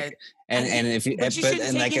gonna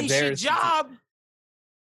if they're job.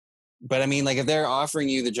 But I mean, if they're offering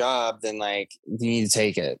you the job, then you need to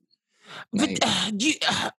take it. But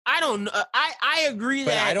I don't know. I agree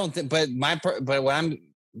but that I don't think. But what I'm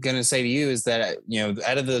gonna say to you is that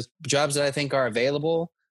out of the jobs that I think are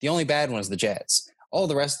available, the only bad one is the Jets. All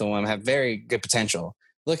the rest of them have very good potential.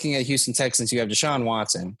 Looking at Houston Texans, you have Deshaun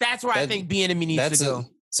Watson. That's where I think Bieniemy needs to go.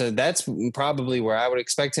 So that's probably where I would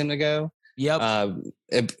expect him to go. Yep.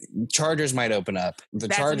 Chargers might open up.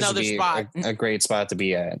 That's Chargers would be a great spot to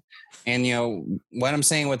be at. And, what I'm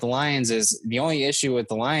saying with the Lions is the only issue with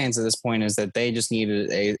the Lions at this point is that they just needed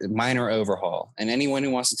a minor overhaul. And anyone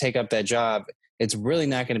who wants to take up that job, it's really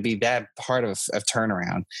not going to be that hard of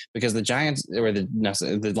turnaround, because the Giants or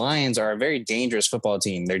the Lions are a very dangerous football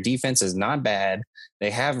team. Their defense is not bad. They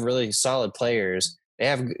have really solid players. They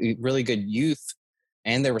have really good youth,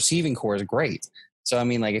 and their receiving core is great. So, I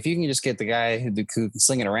mean, if you can just get the guy who can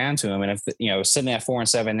sling it around to him, and if, sitting at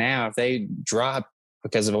 4-7 now, if they drop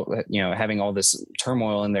because of, having all this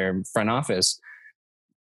turmoil in their front office,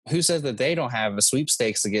 who says that they don't have a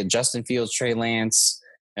sweepstakes to get Justin Fields, Trey Lance,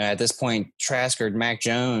 at this point, Trask or Mac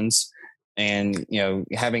Jones, and,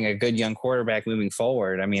 having a good young quarterback moving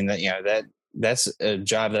forward. I mean, that's a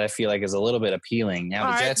job that I feel like is a little bit appealing.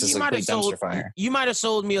 Now, the Jets is a complete dumpster fire. You might have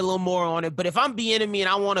sold me a little more on it, but if I'm Bieniemy and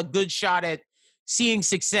I want a good shot at seeing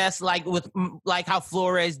success like how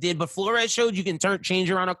Flores did, but Flores showed you can change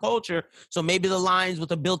around a culture. So maybe the Lions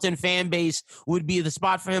with a built-in fan base would be the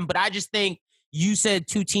spot for him. But I just think you said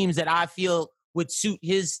two teams that I feel would suit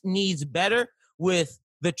his needs better, with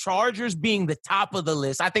the Chargers being the top of the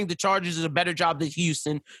list. I think the Chargers is a better job than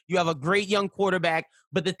Houston. You have a great young quarterback,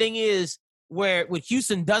 but the thing is, what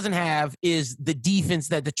Houston doesn't have is the defense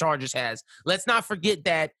that the Chargers has. Let's not forget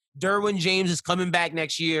that Derwin James is coming back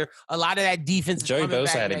next year. A lot of that defense is coming back next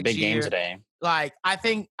year. Joey Bosa had a big game today. I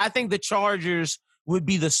think the Chargers would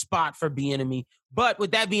be the spot for Bieniemy. But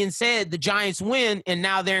with that being said, the Giants win, and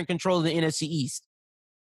now they're in control of the NFC East.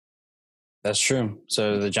 That's true.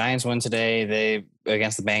 So the Giants won today.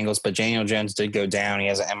 Against the Bengals, but Daniel Jones did go down. He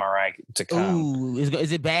has an MRI to come. Ooh,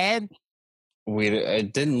 is it bad?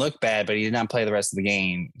 It didn't look bad, but he did not play the rest of the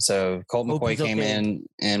game. So Colt McCoy came in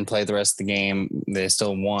and played the rest of the game. They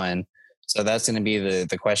still won. So that's going to be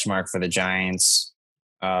the question mark for the Giants.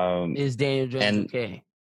 Is Daniel Jones okay?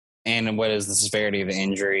 And what is the severity of the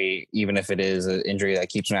injury, even if it is an injury that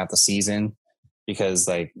keeps him out the season? Because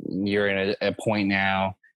like you're in a point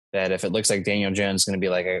now that if it looks like Daniel Jones is going to be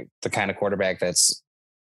like the kind of quarterback that's,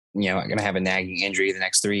 going to have a nagging injury the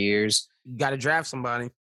next 3 years. You got to draft somebody.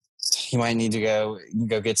 You might need to go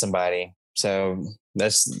get somebody. So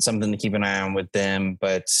that's something to keep an eye on with them.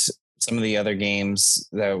 But some of the other games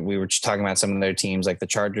that we were talking about, some of their teams like the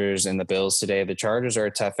Chargers and the Bills today, the Chargers are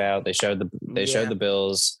a tough out. They showed the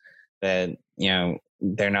Bills that,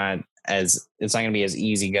 they're not it's not going to be as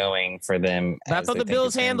easy going for them. But I thought the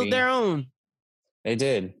Bills handled their own. They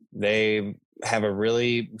did. They have a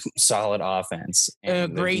really solid offense.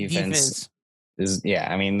 And a great defense.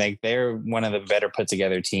 They're one of the better put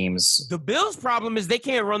together teams. The Bills' problem is they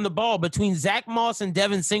can't run the ball. Between Zach Moss and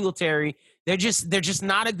Devin Singletary, they're just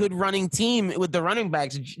not a good running team with the running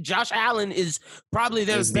backs. Josh Allen is probably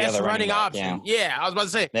their best running option. Yeah, I was about to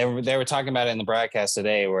say. They were talking about it in the broadcast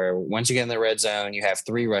today where once you get in the red zone, you have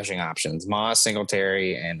 3 rushing options, Moss,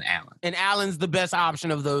 Singletary, and Allen. And Allen's the best option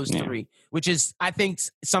of those 3, which is, I think,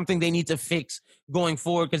 something they need to fix going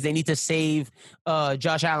forward because they need to save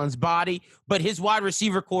Josh Allen's body. But his wide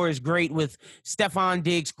receiver core is great with Stephon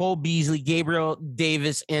Diggs, Cole Beasley, Gabriel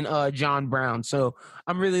Davis, and John Brown. So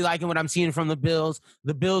I'm really liking what I'm seeing from the Bills.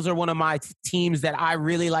 The Bills are one of my teams that I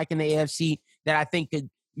really like in the AFC that I think could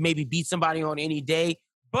maybe beat somebody on any day.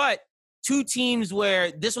 But 2 teams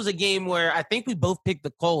where this was a game where I think we both picked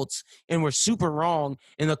the Colts and were super wrong,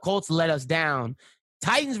 and the Colts let us down.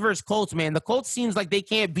 Titans versus Colts, man. The Colts seems like they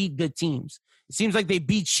can't beat good teams. It seems like they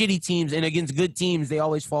beat shitty teams, and against good teams, they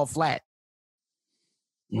always fall flat.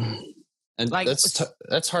 Like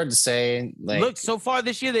that's hard to say. Like, look, so far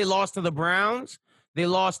this year, they lost to the Browns, they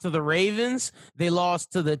lost to the Ravens, they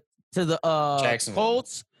lost to the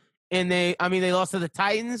Colts, and they lost to the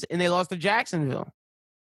Titans, and they lost to Jacksonville.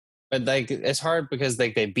 But like, it's hard because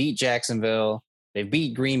like they beat Jacksonville, they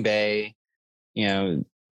beat Green Bay,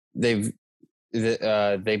 they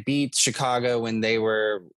beat Chicago when they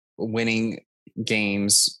were winning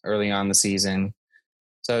games early on the season.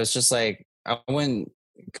 So it's just like I wouldn't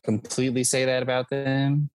completely say that about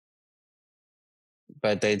them,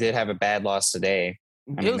 but they did have a bad loss today.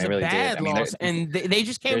 It was a bad loss, and they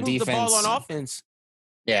just can't move the ball on offense.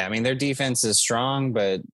 Yeah, their defense is strong,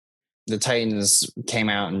 but the Titans came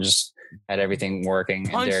out and just had everything working.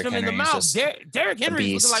 Punched him in the mouth. Derrick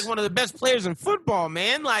Henry was like one of the best players in football,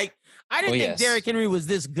 man. Like, I didn't think Derrick Henry was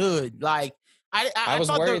this good. Like, I was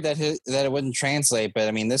worried that it wouldn't translate,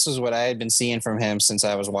 but this is what I had been seeing from him since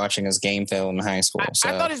I was watching his game film in high school.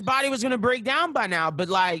 I thought his body was going to break down by now, but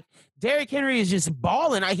like Derrick Henry is just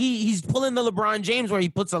balling. He's pulling the LeBron James where he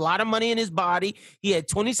puts a lot of money in his body. He had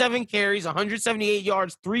 27 carries, 178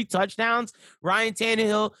 yards, 3 touchdowns. Ryan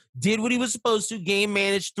Tannehill did what he was supposed to, game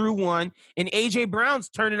managed through 1, and A.J. Brown's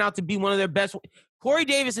turning out to be one of their best. Corey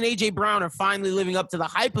Davis and A.J. Brown are finally living up to the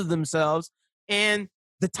hype of themselves, and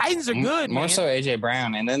the Titans are good, More so A.J.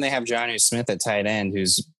 Brown. And then they have Jonnu Smith at tight end,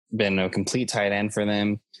 who's been a complete tight end for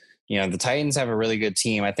them. The Titans have a really good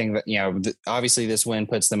team. I think that, obviously this win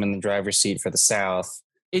puts them in the driver's seat for the South.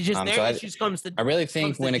 It's just their issues comes to. I really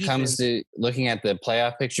think when it comes to looking at the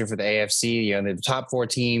playoff picture for the AFC, the top 4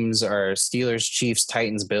 teams are Steelers, Chiefs,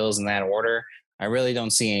 Titans, Bills in that order. I really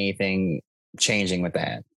don't see anything changing with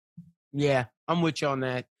that. Yeah, I'm with you on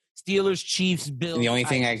that. Steelers, Chiefs, Bills. The only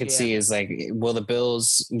thing I could see is like, will the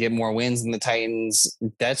Bills get more wins than the Titans?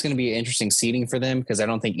 That's going to be interesting seeding for them because I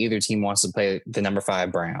don't think either team wants to play the number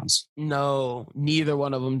 5 Browns. No, neither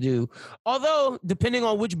one of them do. Although, depending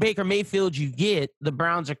on which Baker Mayfield you get, the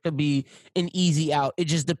Browns could be an easy out. It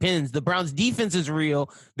just depends. The Browns' defense is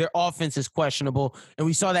real. Their offense is questionable. And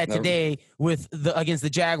we saw that today against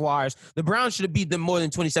the Jaguars. The Browns should have beat them more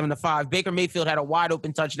than 27-5. Baker Mayfield had a wide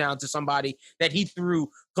open touchdown to somebody that he threw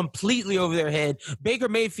completely over their head. Baker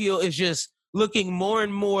Mayfield is just looking more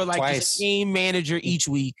and more like a game manager each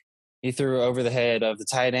week. He threw over the head of the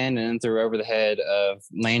tight end and then threw over the head of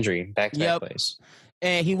Landry back-to-back plays.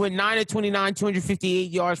 And he went 9 of 29, 258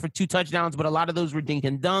 yards for 2 touchdowns, but a lot of those were dink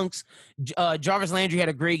and dunks. Jarvis Landry had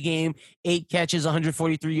a great game, 8 catches,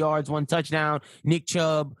 143 yards, 1 touchdown. Nick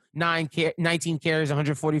Chubb, 19 carries,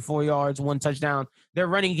 144 yards, 1 touchdown. Their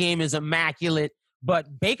running game is immaculate,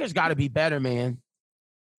 but Baker's got to be better, man.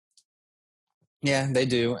 Yeah, they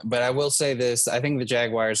do. But I will say this: I think the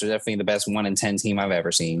Jaguars are definitely the best 1-10 team I've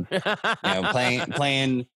ever seen.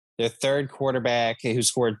 Playing their third quarterback who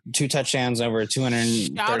scored 2 touchdowns over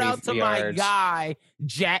 230 Shout out to yards. my guy,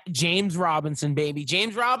 James Robinson, baby.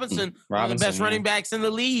 James Robinson, one of the best running backs in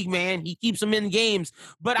the league, man. He keeps them in games.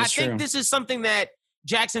 But I think this is something that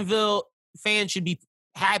Jacksonville fans should be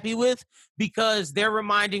happy with, because they're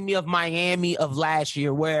reminding me of Miami of last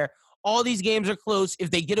year, where all these games are close.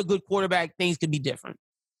 If they get a good quarterback, things could be different.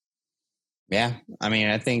 Yeah, I mean,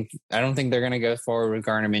 I don't think they're going to go forward with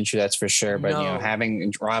Gardner Minshew, that's for sure. But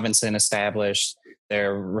having Robinson established,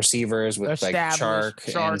 their receivers with like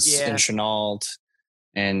Chark and Chenault,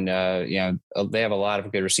 and they have a lot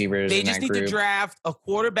of good receivers. They just need to draft a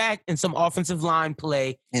quarterback and some offensive line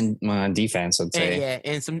play and defense, I'd say.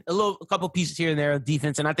 And a couple pieces here and there of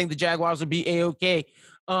defense. And I think the Jaguars will be A-okay.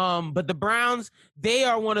 But the Browns, they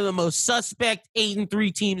are one of the most suspect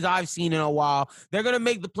 8-3 teams I've seen in a while. They're going to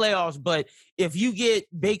make the playoffs, but if you get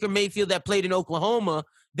Baker Mayfield that played in Oklahoma,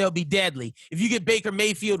 they'll be deadly. If you get Baker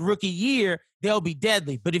Mayfield rookie year, they'll be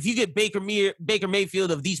deadly. But if you get Baker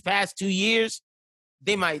Mayfield of these past 2 years,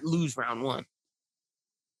 they might lose round 1.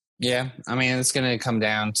 Yeah, I mean, it's going to come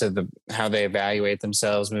down to how they evaluate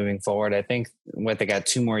themselves moving forward. I think they got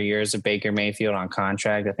 2 more years of Baker Mayfield on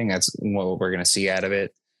contract. I think that's what we're going to see out of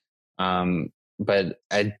it. But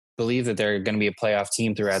I believe that they're going to be a playoff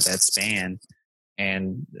team throughout that span.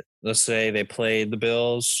 And let's say they played the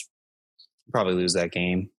Bills, probably lose that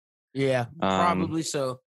game. Yeah, probably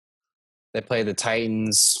so. They play the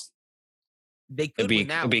Titans. They could win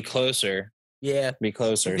that. It'd be closer. Yeah. Be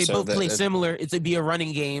closer. If they both play similar, it'd be a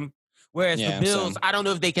running game. Whereas the Bills, I don't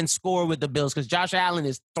know if they can score with the Bills, because Josh Allen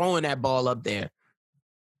is throwing that ball up there.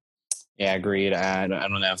 Yeah, agreed. I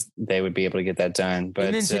don't know if they would be able to get that done. But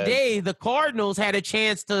and then today, the Cardinals had a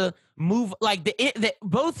chance to move. Like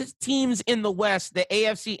both teams in the West, the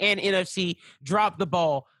AFC and NFC, dropped the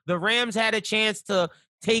ball. The Rams had a chance to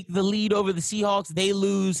take the lead over the Seahawks. They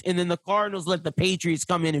lose. And then the Cardinals let the Patriots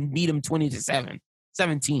come in and beat them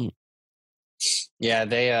 20-17. Yeah,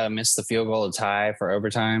 they missed the field goal to tie for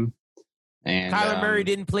overtime. And Kyler Murray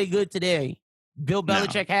didn't play good today. Bill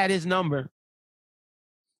Belichick had his number.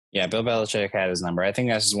 Yeah, Bill Belichick had his number. I think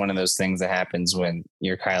that's just one of those things that happens when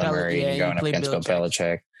you're Kyler Murray and going up against Bill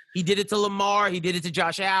Belichick. He did it to Lamar. He did it to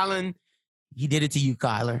Josh Allen. He did it to you,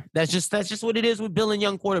 Kyler. That's just what it is with Bill and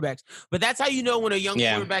young quarterbacks. But that's how you know when a young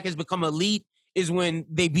quarterback has become elite, is when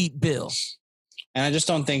they beat Bill. And I just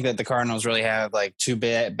don't think that the Cardinals really have like too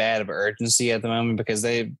bad of urgency at the moment, because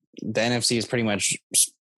the NFC is pretty much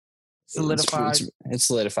solidified. It's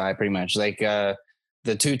solidified pretty much. Like the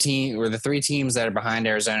 3 teams that are behind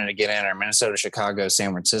Arizona to get in are Minnesota, Chicago,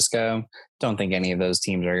 San Francisco. Don't think any of those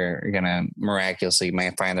teams are going to miraculously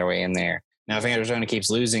find their way in there. Now, if Arizona keeps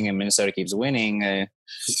losing and Minnesota keeps winning,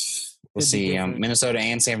 we'll see. Minnesota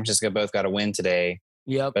and San Francisco both got a win today.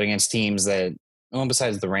 Yep. But against teams that,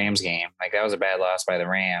 besides the Rams game, like that was a bad loss by the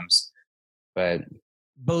Rams. But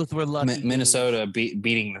both were lucky. Minnesota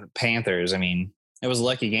beating the Panthers. I mean, it was a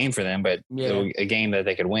lucky game for them, but it was a game that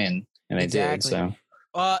they could win, and they did. So.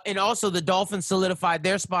 And also the Dolphins solidified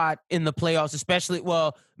their spot in the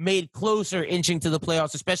playoffs, made closer, inching to the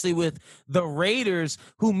playoffs, especially with the Raiders,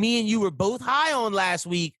 who me and you were both high on last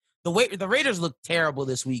week. The Raiders looked terrible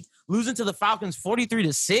this week, losing to the Falcons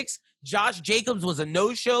 43-6. Josh Jacobs was a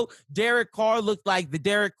no-show. Derek Carr looked like the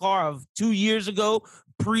Derek Carr of 2 years ago,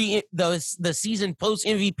 pre the season, post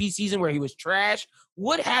MVP season, where he was trash.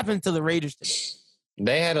 What happened to the Raiders today?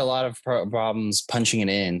 They had a lot of problems punching it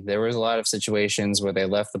in. There was a lot of situations where they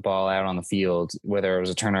left the ball out on the field, whether it was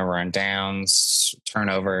a turnover on downs,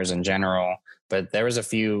 turnovers in general. But there was a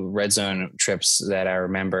few red zone trips that I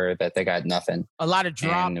remember that they got nothing. A lot of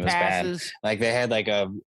drop passes. Bad. Like they had like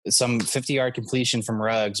some 50-yard completion from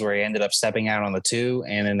Ruggs where he ended up stepping out on the 2,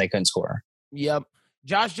 and then they couldn't score. Yep.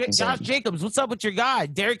 Josh Jacobs, what's up with your guy?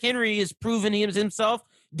 Derrick Henry is proving himself.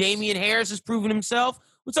 Damian Harris has proven himself.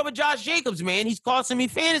 What's up with Josh Jacobs, man? He's costing me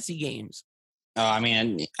fantasy games. Oh, I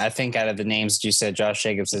mean, I think out of the names that you said, Josh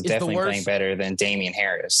Jacobs is definitely playing better than Damian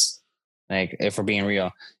Harris. Like, if we're being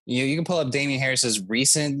real, you can pull up Damian Harris's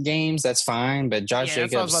recent games. That's fine. But Josh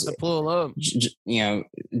Jacobs, that's what I was about to pull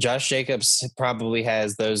up. Josh Jacobs probably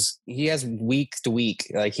has those. He has week to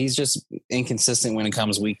week. Like, he's just inconsistent when it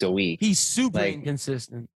comes week to week. He's super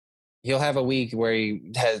inconsistent. He'll have a week where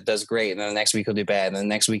he does great, and then the next week he'll do bad, and then the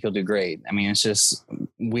next week he'll do great. I mean, it's just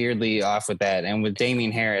weirdly off with that. And with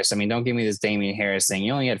Damian Harris, I mean, don't give me this Damian Harris thing. He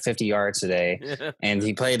only had 50 yards today, and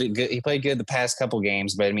he played good. He played good the past couple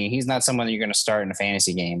games, but I mean, he's not someone that you're going to start in a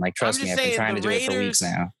fantasy game. Like, trust me, I've been trying to do it for weeks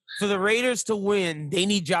now. For the Raiders to win, they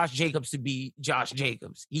need Josh Jacobs to be Josh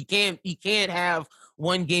Jacobs. He can't have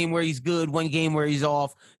one game where he's good, one game where he's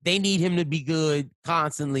off. They need him to be good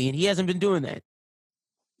constantly, and he hasn't been doing that.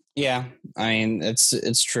 Yeah, I mean,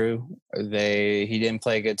 it's true. He didn't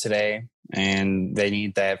play good today, and they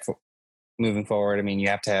need that moving forward. I mean, you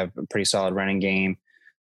have to have a pretty solid running game.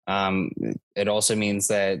 It also means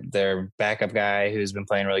that their backup guy who's been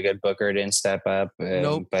playing really good, Booker, didn't step up.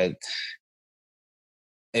 Nope. But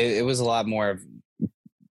it was a lot more of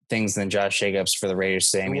things than Josh Jacobs for the Raiders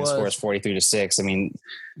today. I mean, the score is 43-6. I mean,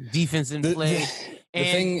 defense in play. The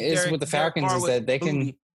thing is with the Falcons is that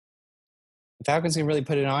the Falcons can really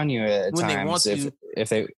put it on you at when times they want to.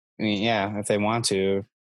 if they want to.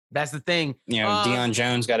 That's the thing. Deion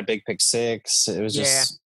Jones got a big pick six. It was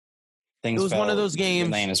just things. It was one of those games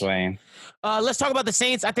laying his way. Let's talk about the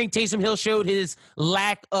Saints. I think Taysom Hill showed his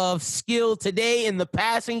lack of skill today in the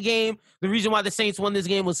passing game. The reason why the Saints won this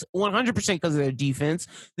game was 100% because of their defense.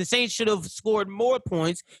 The Saints should have scored more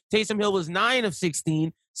points. Taysom Hill was 9 of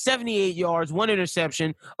 16, 78 yards, 1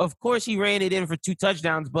 interception. Of course, he ran it in for 2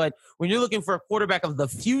 touchdowns, but when you're looking for a quarterback of the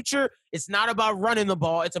future, it's not about running the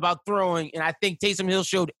ball. It's about throwing, and I think Taysom Hill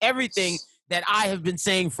showed everything that I have been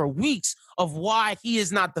saying for weeks of why he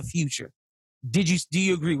is not the future. Do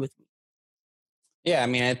you agree with me? Yeah, I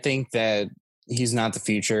mean, I think that he's not the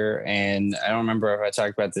future, and I don't remember if I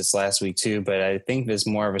talked about this last week too, but I think there's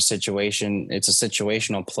more of a situation. It's a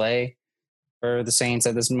situational play for the Saints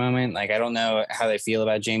at this moment. Like, I don't know how they feel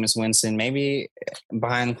about Jameis Winston. Maybe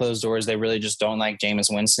behind closed doors, they really just don't like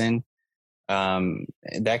Jameis Winston.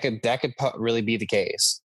 That could really be the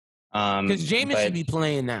case. Because Jameis should be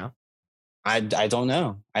playing now. I don't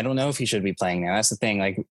know. I don't know if he should be playing now. That's the thing.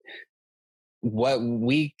 Like, what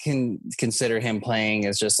we can consider him playing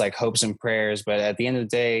is just like hopes and prayers. But at the end of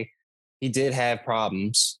the day, he did have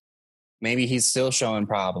problems. Maybe he's still showing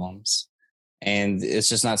problems. And it's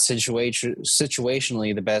just not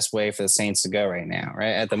situationally the best way for the Saints to go right now,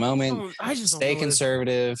 right? At the moment, stay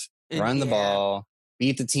conservative, run the ball,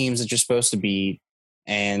 beat the teams that you're supposed to beat.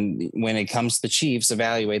 And when it comes to the Chiefs,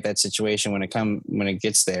 evaluate that situation when it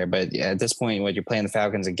gets there. But at this point, you're playing the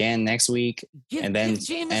Falcons again next week, and then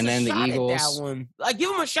the Eagles. That one. Like, give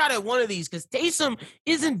him a shot at one of these because Taysom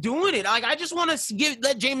isn't doing it. Like, I just want to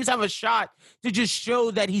let Jameis have a shot to just show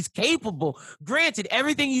that he's capable. Granted,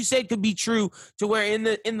 everything you said could be true to where in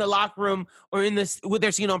the locker room or what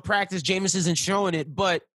they're seeing on practice, Jameis isn't showing it,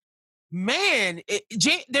 but. Man,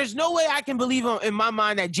 there's no way I can believe in my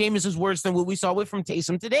mind that Jameis is worse than what we saw from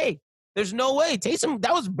Taysom today. There's no way. Taysom,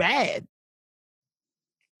 that was bad.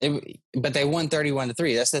 But they won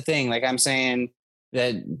 31-3. That's the thing. Like, I'm saying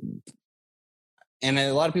that, and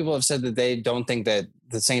a lot of people have said that they don't think that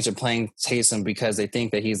the Saints are playing Taysom because they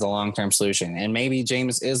think that he's the long-term solution. And maybe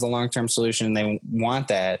Jameis is the long-term solution and they want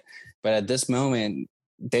that. But at this moment,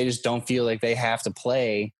 they just don't feel like they have to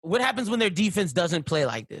play. What happens when their defense doesn't play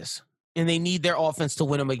like this? And they need their offense to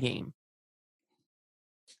win them a game.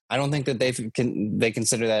 I don't think that they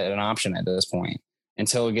consider that an option at this point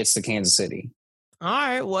until it gets to Kansas City. All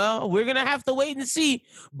right, well, we're gonna have to wait and see.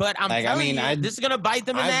 But this is gonna bite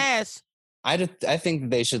them in the ass. I think that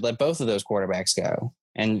they should let both of those quarterbacks go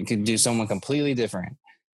and could do someone completely different.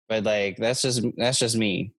 But like that's just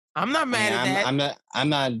me. I'm not mad at that. I'm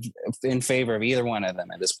not in favor of either one of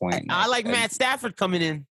them at this point. I like Matt Stafford coming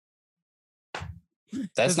in.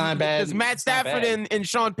 That's not bad. Because Matt Stafford and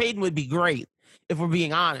Sean Payton would be great, if we're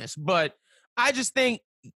being honest. But I just think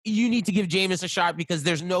you need to give Jameis a shot because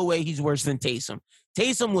there's no way he's worse than Taysom.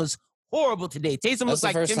 Taysom was horrible today. Taysom was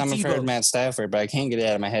like Tim Tebow. That's the first time I've heard Matt Stafford, but I can't get it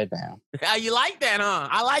out of my head now. You like that, huh?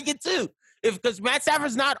 I like it too. Because Matt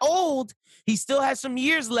Stafford's not old, he still has some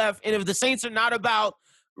years left. And if the Saints are not about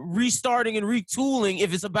restarting and retooling,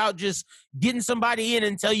 if it's about just getting somebody in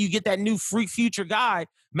until you get that new freak future guy,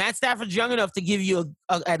 Matt Stafford's young enough to give you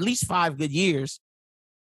at least 5 good years.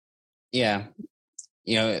 Yeah.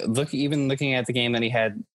 Looking at the game that he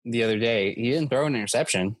had the other day, he didn't throw an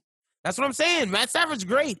interception. That's what I'm saying. Matt Stafford's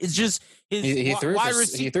great. It's just he threw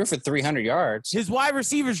for 300 yards. His wide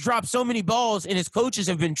receivers dropped so many balls, and his coaches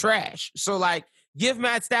have been trash. So, like, give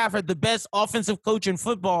Matt Stafford the best offensive coach in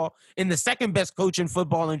football and the second best coach in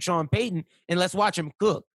football in Sean Payton, and let's watch him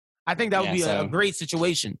cook. I think that would be a great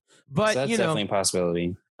situation. But, that's definitely a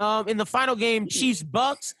possibility. In the final game,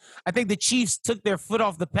 Chiefs-Bucks, I think the Chiefs took their foot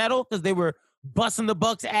off the pedal because they were busting the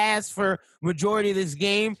Bucks' ass for majority of this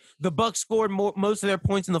game. The Bucks scored most of their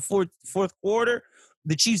points in the fourth quarter.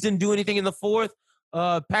 The Chiefs didn't do anything in the fourth.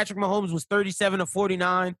 Patrick Mahomes was 37 of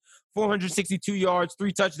 49, 462 yards,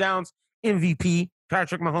 3 touchdowns. MVP,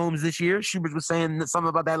 Patrick Mahomes this year. Schubert was saying something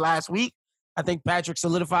about that last week. I think Patrick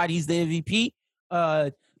solidified he's the MVP.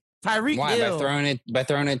 Tyreek Why? Hill. By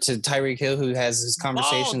throwing it to Tyreek Hill, who has his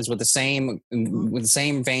conversations with the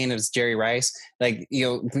same vein as Jerry Rice. Like,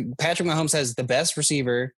 Patrick Mahomes has the best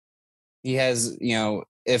receiver. He has,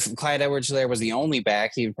 if Clyde Edwards-Helaire was the only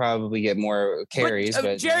back, he'd probably get more carries.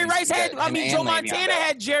 But Jerry Rice Joe Montana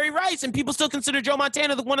had Jerry Rice, and people still consider Joe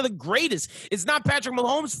Montana one of the greatest. It's not Patrick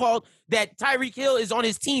Mahomes' fault that Tyreek Hill is on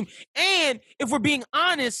his team. And if we're being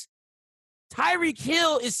honest, Tyreek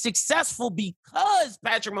Hill is successful because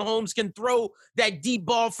Patrick Mahomes can throw that deep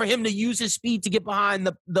ball for him to use his speed to get behind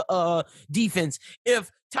the defense.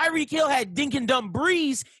 If Tyreek Hill had dink and dump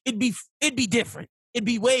Breeze, it'd be different. It'd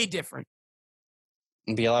be way different.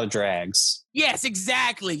 It'd be a lot of drags. Yes,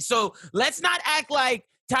 exactly. So let's not act like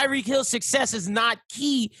Tyreek Hill's success is not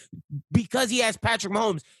key because he has Patrick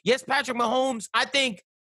Mahomes. Yes, Patrick Mahomes. I think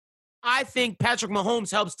Patrick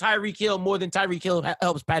Mahomes helps Tyreek Hill more than Tyreek Hill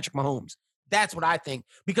helps Patrick Mahomes. That's what I think.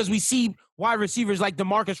 Because we see wide receivers like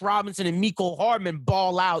DeMarcus Robinson and Mecole Hardman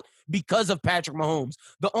ball out because of Patrick Mahomes.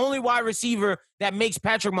 The only wide receiver that makes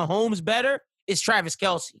Patrick Mahomes better is Travis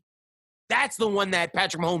Kelce. That's the one that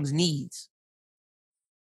Patrick Mahomes needs.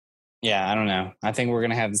 Yeah, I don't know. I think we're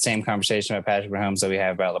going to have the same conversation about Patrick Mahomes that we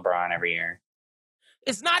have about LeBron every year.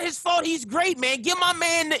 It's not his fault. He's great, man. Give my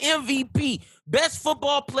man the MVP. Best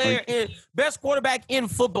football player and best quarterback in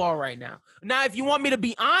football right now. Now, if you want me to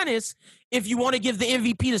be honest, if you want to give the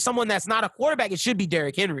MVP to someone that's not a quarterback, it should be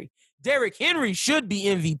Derrick Henry. Derrick Henry should be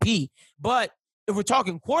MVP. But if we're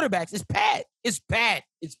talking quarterbacks, it's Pat. It's Pat.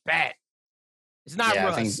 It's Pat. It's not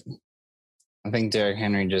Russ. I think Derrick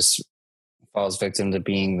Henry just falls victim to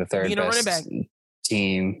being the third best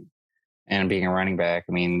team and being a running back.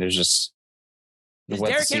 I mean, there's just what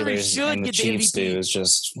Derrick the Henry Steelers should and the get the Chiefs MVP. do is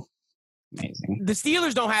just amazing. The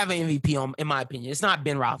Steelers don't have an MVP, in my opinion. It's not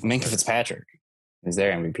Ben Roethlisberger. Minkah Fitzpatrick is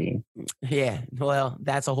their MVP. Yeah, well,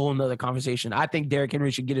 that's a whole nother conversation. I think Derrick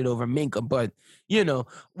Henry should get it over Minkah, but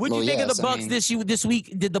what'd you think of the Bucs this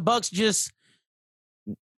week? Did the Bucs just?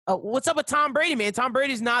 What's up with Tom Brady, man? Tom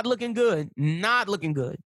Brady's not looking good. Not looking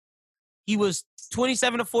good. He was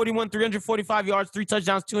 27-41, 345 yards, 3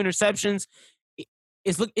 touchdowns, 2 interceptions.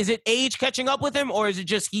 Is it age catching up with him, or is it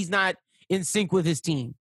just he's not in sync with his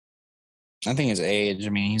team? I think it's age. I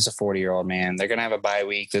mean, he's a 40-year-old man. They're going to have a bye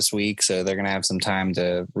week this week, so they're going to have some time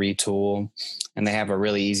to retool. And they have a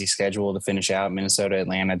really easy schedule to finish out: Minnesota,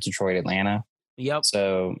 Atlanta, Detroit, Atlanta. Yep.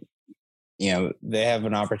 So, they have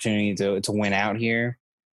an opportunity to win out here.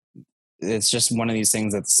 It's just one of these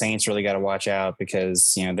things that the Saints really got to watch out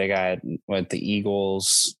because, they got the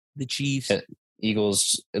Eagles, the Chiefs,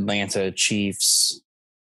 Atlanta, Chiefs,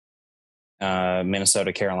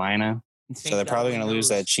 Minnesota, Carolina. So they're probably going to lose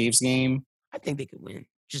that Chiefs game. I think they could win.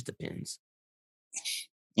 Just depends.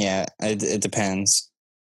 Yeah, it depends.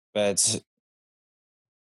 But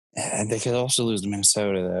they could also lose to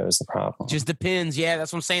Minnesota, though, is the problem. Just depends. Yeah,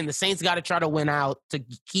 that's what I'm saying. The Saints got to try to win out to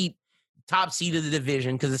keep top seed of the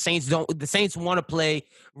division because the Saints want to play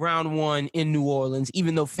round 1 in New Orleans,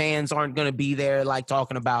 even though fans aren't going to be there like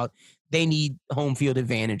talking about. They need home field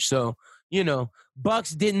advantage. So,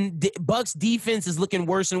 Bucs defense is looking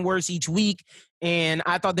worse and worse each week, and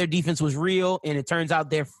I thought their defense was real, and it turns out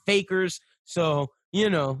they're fakers. So,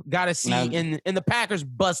 got to see. And the Packers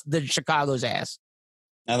bust the Chicago's ass.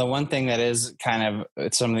 Now, the one thing that is kind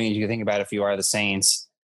of something you can think about if you are the Saints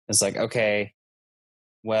is like, okay,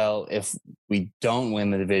 well, if we don't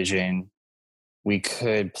win the division, we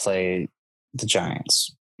could play the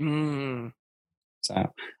Giants. So, I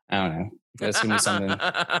don't know. That's going to be something.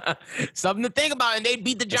 Something to think about, and they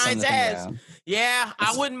beat the Giants' ass. Yeah,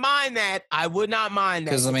 I wouldn't mind that. I would not mind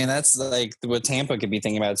that. Because, I mean, that's like what Tampa could be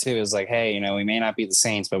thinking about, too, is like, hey, we may not beat the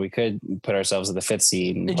Saints, but we could put ourselves at the 5th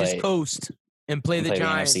seed and just coast and play the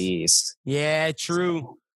Giants. The NFC East. Yeah,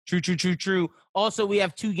 true. True. Also, we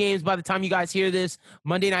have 2 games by the time you guys hear this.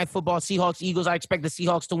 Monday Night Football, Seahawks, Eagles. I expect the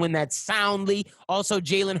Seahawks to win that soundly. Also,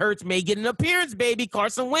 Jalen Hurts may get an appearance, baby.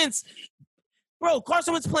 Carson Wentz. Bro,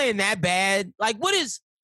 Carson Wentz playing that bad. Like,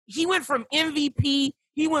 he went from MVP,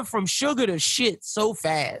 he went from sugar to shit so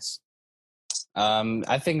fast.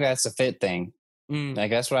 I think that's a fit thing.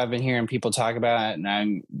 Like, that's what I've been hearing people talk about, and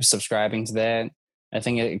I'm subscribing to that. I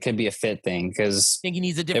think it could be a fit thing because I think he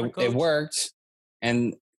needs a different coach. It worked,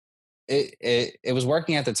 and it was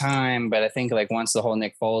working at the time, but I think like once the whole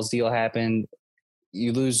Nick Foles deal happened,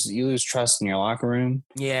 you lose trust in your locker room.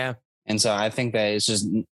 Yeah. And so I think that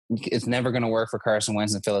it's never going to work for Carson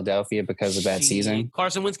Wentz in Philadelphia because of that season.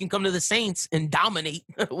 Carson Wentz can come to the Saints and dominate.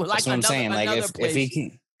 That's what I'm saying. Like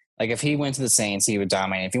if he went to the Saints, he would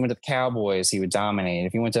dominate. If he went to the Cowboys, he would dominate.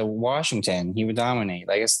 If he went to Washington, he would dominate.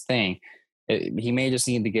 Like, it's the thing. He may just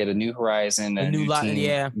need to get a new horizon, a new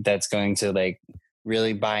team that's going to like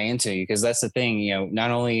really buy into you, because that's the thing. You know,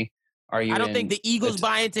 not only are you, I don't think the Eagles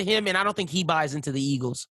buy into him, and I don't think he buys into the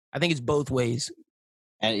Eagles. I think it's both ways.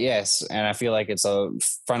 And yes, and I feel like it's a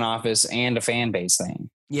front office and a fan base thing.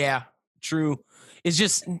 Yeah, true. It's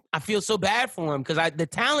just I feel so bad for him because the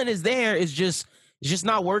talent is there. It's just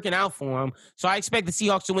not working out for him. So I expect the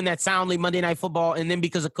Seahawks to win that soundly Monday Night Football, and then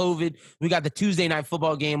because of COVID, we got the Tuesday Night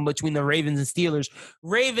Football game between the Ravens and Steelers.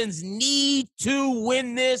 Ravens need to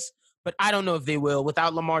win this, but I don't know if they will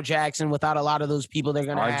without Lamar Jackson, without a lot of those people they're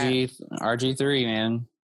gonna have. RG3, man.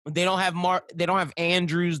 They don't have They don't have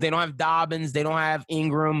Andrews. They don't have Dobbins. They don't have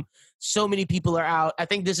Ingram. So many people are out. I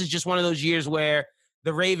think this is just one of those years where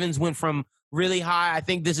the Ravens went from really high. I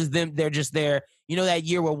think this is them. They're just there. You know that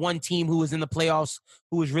year where one team who was in the playoffs,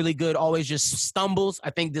 who was really good, always just stumbles? I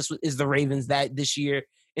think this is the Ravens this year,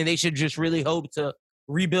 and they should just really hope to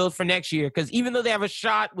rebuild for next year because even though they have a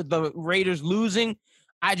shot with the Raiders losing,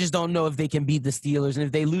 I just don't know if they can beat the Steelers. And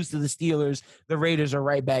if they lose to the Steelers, the Raiders are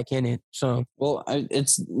right back in it. So, well,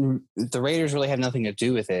 the Raiders really have nothing to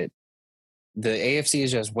do with it. The AFC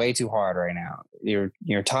is just way too hard right now. Your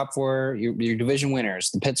top four, your division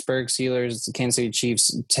winners, the Pittsburgh Steelers, the Kansas City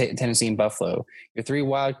Chiefs, Tennessee, and Buffalo. Your three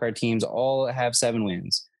wildcard teams all have 7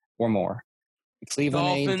 wins or more.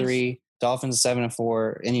 Cleveland 8-3, Dolphins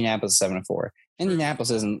 7-4, Indianapolis 7-4.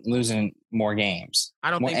 Indianapolis isn't losing more games.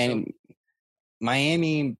 I don't think so.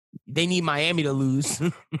 Miami, they need Miami to lose.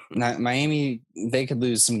 Miami, they could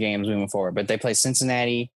lose some games moving forward, but they play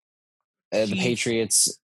Cincinnati, the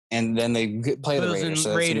Patriots, and then they play the Raiders. So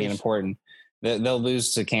that's going to be important. They'll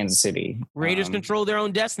lose to Kansas City. Raiders control their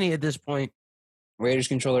own destiny at this point. Raiders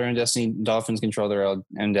control their own destiny. Dolphins control their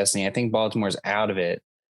own destiny. I think Baltimore's out of it.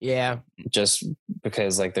 Yeah. Just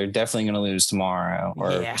because they're definitely going to lose tomorrow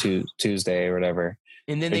or Tuesday or whatever.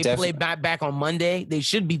 And then they play back on Monday. They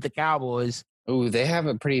should beat the Cowboys. Oh, they have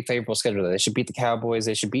a pretty favorable schedule. They should beat the Cowboys.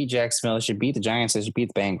 They should beat Jacksonville. They should beat the Giants. They should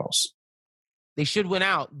beat the Bengals. They should win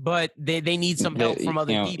out, but they need some help from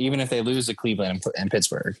other people. Even if they lose to Cleveland and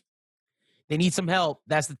Pittsburgh. They need some help.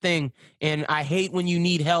 That's the thing. And I hate when you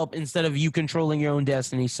need help instead of you controlling your own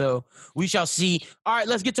destiny. So we shall see. All right,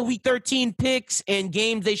 let's get to Week 13 picks and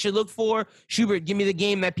games they should look for. Schubert, give me the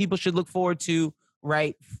game that people should look forward to,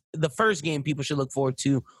 right? The first game people should look forward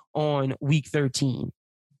to on Week 13.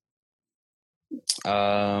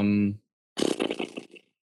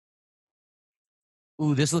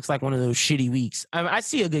 Ooh, this looks like one of those shitty weeks. I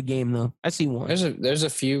see a good game though. I see one. There's a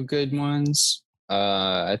few good ones.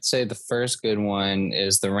 I'd say the first good one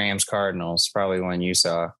is the Rams Cardinals. Probably the one you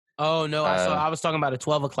saw. Oh no, I was talking about a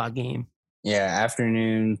 12 o'clock game. Yeah,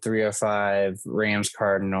 afternoon 3:05 Rams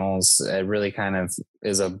Cardinals. It really kind of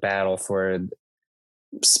is a battle for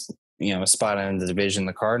a spot in the division.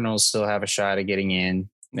 The Cardinals still have a shot at getting in.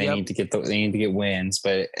 They need to get wins,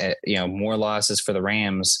 but more losses for the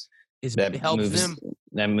Rams. That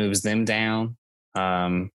moves them down.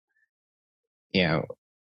 What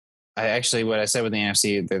I said with the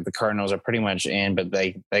NFC, the Cardinals are pretty much in, but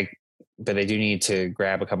they do need to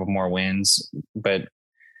grab a couple more wins. But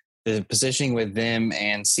the positioning with them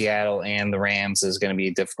and Seattle and the Rams is going to be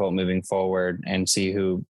difficult moving forward, and see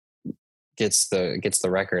who gets the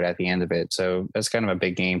record at the end of it. So that's kind of a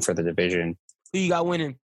big game for the division. Who you got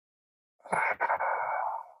winning?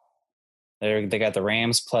 They got the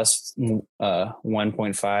Rams plus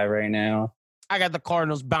 1.5 right now. I got the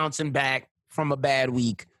Cardinals bouncing back from a bad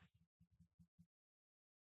week.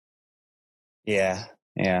 Yeah.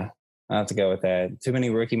 I'll have to go with that. Too many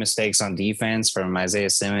rookie mistakes on defense from Isaiah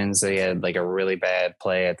Simmons. They had a really bad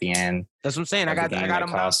play at the end. That's what I'm saying. I got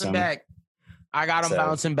them bouncing back.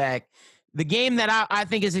 Bouncing back. The game that I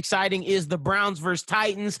think is exciting is the Browns versus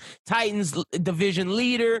Titans. Titans division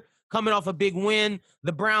leader coming off a big win.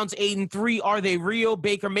 The Browns 8-3. Are they real?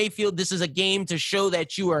 Baker Mayfield, this is a game to show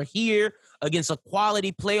that you are here against a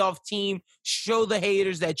quality playoff team. Show the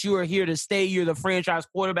haters that you are here to stay. You're the franchise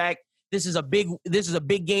quarterback. This is a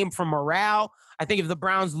big game for morale. I think if the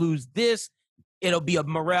Browns lose this, it'll be a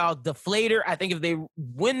morale deflator. I think if they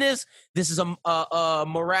win this is a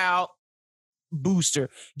morale booster.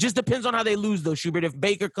 Just depends on how they lose, though, Schubert. If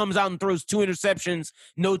Baker comes out and throws 2 interceptions,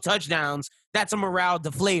 no touchdowns, that's a morale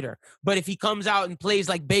deflator. But if he comes out and plays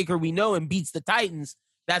like Baker we know and beats the Titans,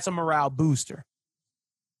 that's a morale booster.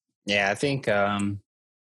 Yeah, I think who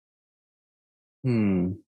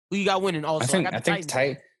you got winning also? I think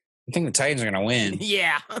the Titans are going to win.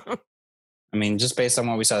 Yeah. I mean, just based on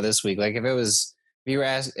what we saw this week, if you were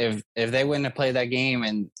asked if they wouldn't have played that game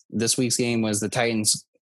and this week's game was the Titans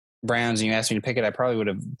Browns and you asked me to pick it, I probably would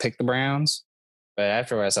have picked the Browns. But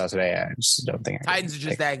after what I saw today, I just don't think Titans are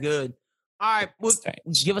just that good. All right, well,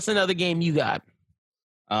 give us another game you got.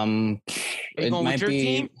 Are you going with your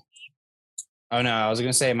team? Oh, no, I was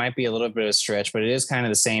going to say it might be a little bit of a stretch, but it is kind of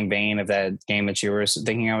the same vein of that game that you were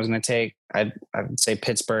thinking I was going to take. I'd say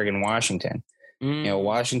Pittsburgh and Washington. You know,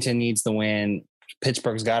 Washington needs the win.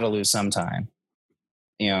 Pittsburgh's got to lose sometime.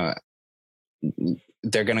 You know,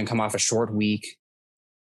 they're going to come off a short week.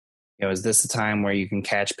 You know, is this the time where you can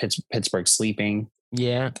catch Pittsburgh sleeping?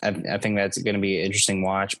 Yeah. I think that's going to be an interesting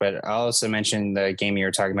watch. But I'll also mention the game you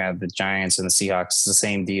were talking about, the Giants and the Seahawks. It's the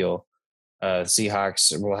same deal.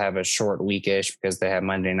 Seahawks will have a short weekish because they have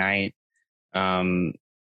Monday night.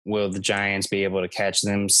 Will the Giants be able to catch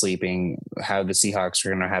them sleeping? How the Seahawks are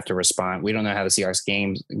going to have to respond? We don't know how the Seahawks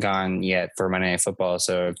game's gone yet for Monday Night Football,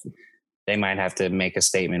 so they might have to make a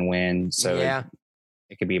statement win. So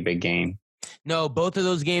it could be a big game. No, both of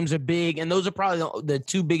those games are big, and those are probably the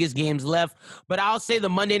two biggest games left. But I'll say the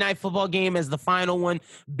Monday Night Football game as the final one.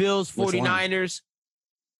 Bills 49ers.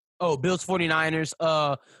 Oh, Bills 49ers.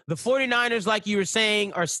 The 49ers, like you were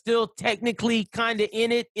saying, are still technically kind of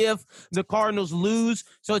in it if the Cardinals lose.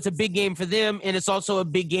 So it's a big game for them. And it's also a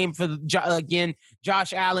big game for,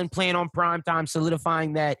 Josh Allen playing on primetime,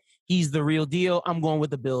 solidifying that he's the real deal. I'm going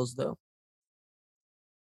with the Bills, though.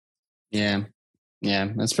 Yeah.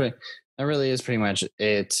 That really is pretty much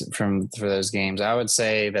it for those games. I would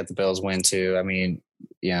say that the Bills win too. I mean,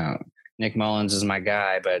 you know, Nick Mullins is my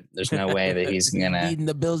guy, but there's no way that he's gonna beating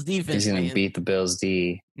the Bills defense. He's gonna beat the Bills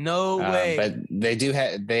D. No way. But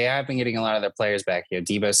they have been getting a lot of their players back here.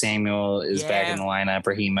 Deebo Samuel is back in the lineup.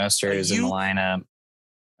 Raheem Mostert is in the lineup.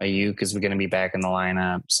 Ayuk is going to be back in the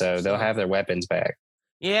lineup, so they'll have their weapons back.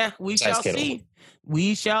 Yeah, we shall see.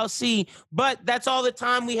 We shall see. But that's all the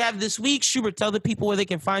time we have this week. Schubert, tell the people where they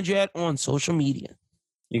can find you at on social media.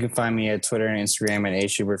 You can find me at Twitter and Instagram at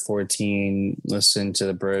aschubert14. Listen to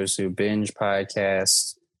the Bros Who Binge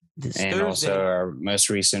podcast. Also our most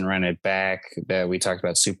recent Run It Back that we talked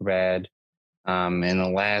about Superbad. In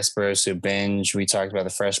the last Bros Who Binge, we talked about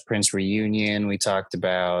the Fresh Prince reunion. We talked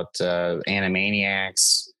about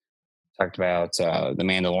Animaniacs. Talked about The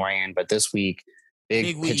Mandalorian. But this week,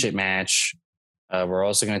 big Pitch It match. We're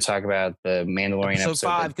also going to talk about the Mandalorian episode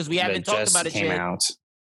 5 because we haven't talked about it yet. Out.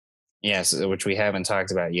 Yes, which we haven't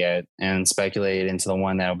talked about yet, and speculated into the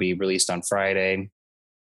one that will be released on Friday.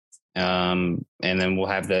 And then we'll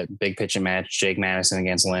have the big pitch and match, Jake Madison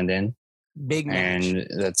against Lyndon. Big match. And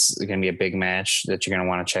that's going to be a big match that you're going to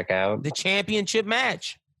want to check out. The championship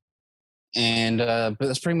match. And but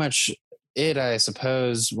that's pretty much it, I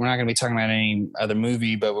suppose. We're not going to be talking about any other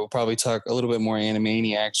movie, but we'll probably talk a little bit more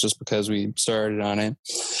Animaniacs just because we started on it.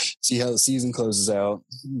 See how the season closes out.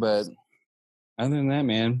 But other than that,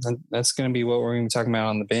 man, that's going to be what we're going to be talking about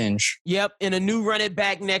on the binge. Yep, and a new Run It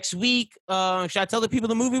Back next week. Should I tell the people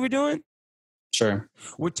the movie we're doing? Sure.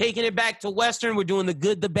 We're taking it back to Western. We're doing The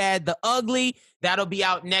Good, the Bad, the Ugly. That'll be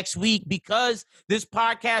out next week because this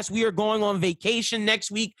podcast, we are going on vacation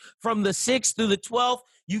next week from the 6th through the 12th.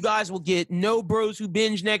 You guys will get no Bros Who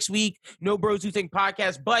Binge next week, no Bros Who Think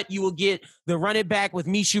podcast, but you will get the Run It Back with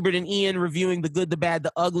me, Schubert, and Ian reviewing The Good, the Bad,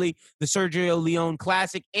 the Ugly, the Sergio Leone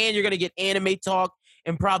classic, and you're going to get anime talk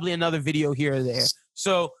and probably another video here or there.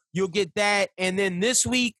 So you'll get that. And then this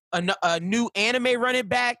week, a new anime Run It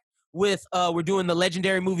Back with we're doing the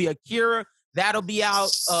legendary movie Akira. That'll be out.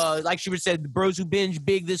 Like Schubert said, the Bros Who Binge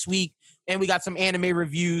big this week, and we got some anime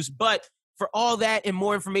reviews. But for all that and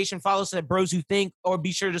more information, follow us at Bros Who Think, or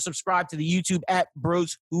be sure to subscribe to the YouTube at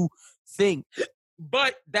Bros Who Think.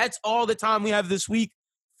 But that's all the time we have this week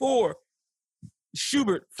for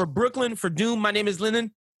Schubert, for Brooklyn, for Doom. My name is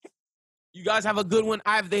Lyndon. You guys have a good one.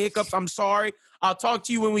 I have the hiccups. I'm sorry. I'll talk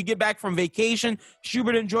to you when we get back from vacation.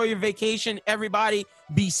 Schubert, enjoy your vacation. Everybody,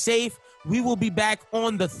 be safe. We will be back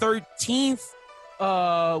on the 13th.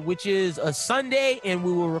 Which is a Sunday, and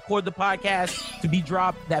we will record the podcast to be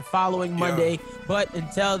dropped that following Monday. But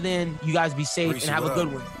until then, you guys be safe and have a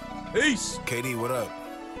good one. Peace. KD, what up?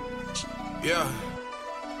 Yeah.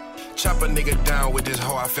 Chop a nigga down with this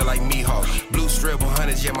hoe, I feel like Mihawk. Blue strip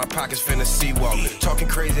 100s, yeah, my pockets finna see-walk. Talking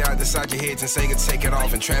crazy out inside your heads and say you take it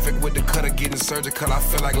off. In traffic with the cutter getting surgical, I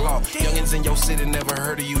feel like law. Youngins in your city never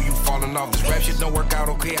heard of you falling off. This rap shit don't work out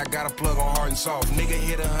okay, I got a plug on hard and soft. Nigga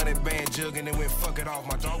hit 100 band jug and then went fuck it off.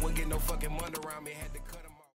 My dog wouldn't get no fucking money around me, had to cut him.